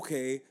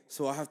 Okay,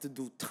 so I have to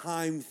do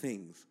time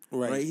things.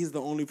 Right. He's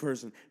the only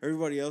person.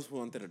 Everybody else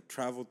wanted to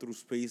travel through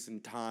space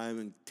and time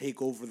and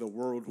take over the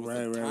world with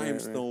a time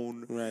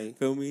stone. Right.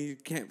 Feel me? You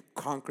can't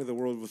conquer the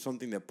world with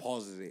something that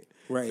pauses it.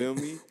 Right. Feel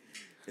me?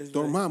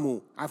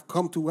 Dormammu, I've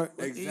come to work.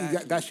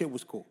 Exactly. That shit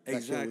was cool.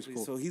 Exactly. That shit was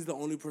cool. So he's the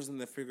only person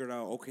that figured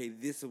out, okay,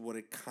 this is what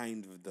it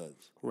kind of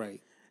does.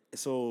 Right.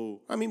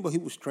 So I mean, but he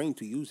was trained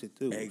to use it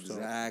too.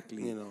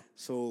 Exactly. So, you know.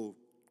 So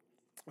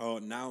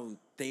now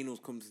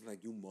Thanos comes and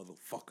like, you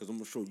motherfuckers, I'm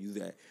gonna show you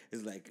that.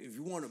 It's like, if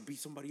you wanna beat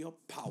somebody up,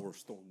 Power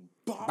Stone.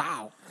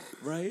 Bow.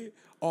 Right?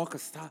 Oh,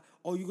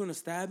 you gonna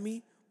stab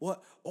me?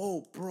 What?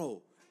 Oh,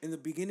 bro. In the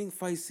beginning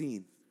fight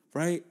scene,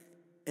 right?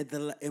 In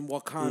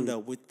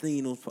Wakanda, where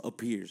Thanos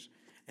appears.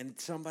 And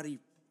somebody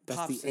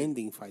That's the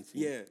ending fight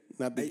scene. Yeah.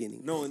 Not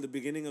beginning. No, in the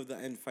beginning of the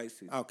end fight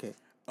scene. Okay.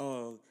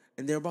 And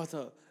they're about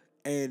to,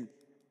 and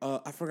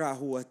I forgot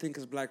who, I think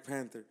it's Black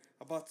Panther,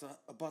 about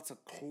to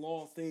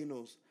claw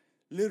Thanos,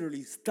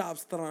 literally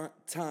stops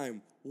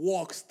time,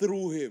 walks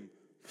through him,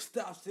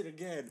 stops it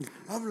again.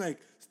 I'm like,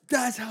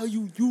 that's how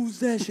you use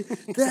that shit.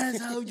 That's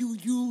how you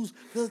use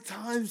the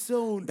time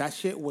zone. That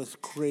shit was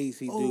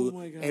crazy, dude. Oh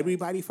my God.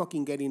 Everybody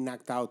fucking getting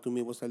knocked out to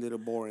me was a little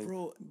boring.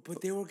 Bro,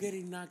 but they were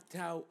getting knocked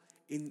out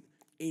in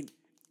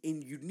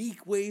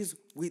unique ways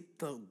with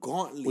the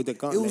gauntlet. With the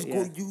gauntlet, it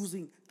was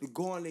using the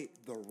gauntlet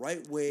the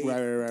right way,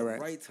 the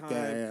right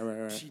time.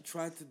 Right. She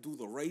tried to do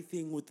the right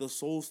thing with the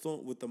soul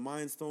stone, with the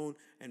mind stone,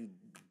 and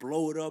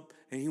blow it up.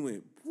 And he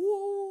went,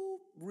 whoa,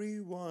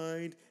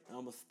 rewind. And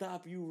I'm gonna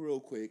stop you real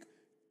quick.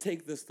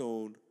 Take the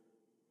stone,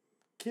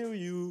 kill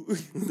you.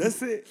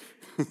 That's it.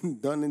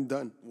 Done and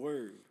done.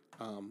 Word.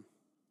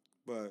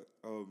 But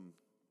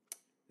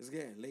it's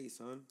getting late,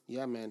 son.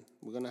 Yeah, man.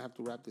 We're gonna have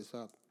to wrap this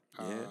up.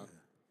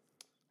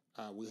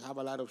 We have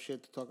a lot of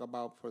shit to talk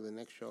about for the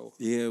next show.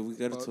 Yeah, we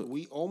gotta talk.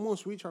 We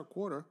almost reached our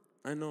quarter.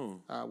 I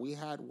know. We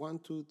had 1,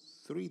 2,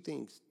 3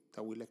 things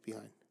that we left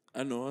behind.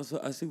 I know.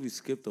 I see we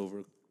skipped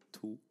over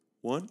 2.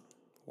 1?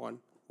 1.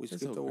 We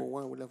skipped over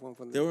 1. We left 1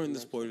 from the. They were in the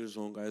spoiler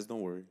zone, guys.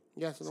 Don't worry.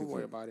 Yeah, so don't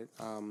worry about it.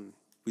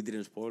 We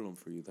didn't spoil them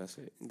for you. That's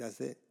it.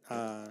 That's it.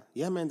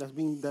 Yeah, man. That's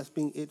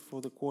been it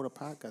for the Quota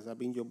podcast. I've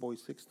been your boy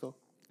Sixto.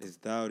 It's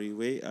Dowdy.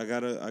 Wait, I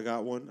got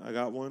one.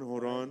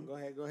 Hold on. Go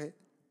ahead.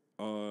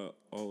 Oh,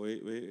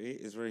 wait.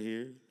 It's right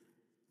here.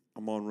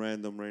 I'm on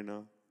random right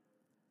now.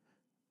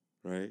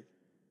 Right? You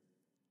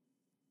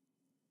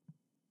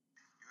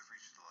have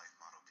reached the life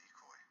model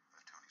decoy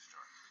of Tony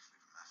Stark. Please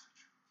leave a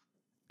message.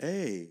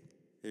 Hey,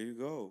 there you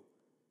go.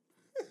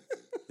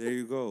 There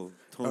you go. All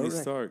Tony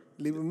right. Stark.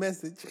 Leave a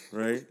message.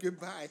 Right?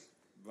 Goodbye.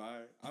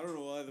 Bye. I don't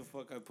know why the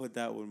fuck I put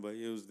that one, but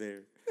it was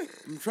there.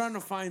 I'm trying to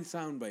find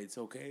sound bites,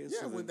 okay? Yeah,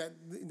 So well, then-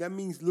 that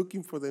means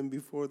looking for them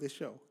before the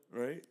show.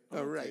 right?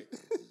 All right.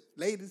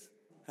 Ladies.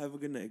 Have a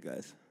good night,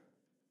 guys.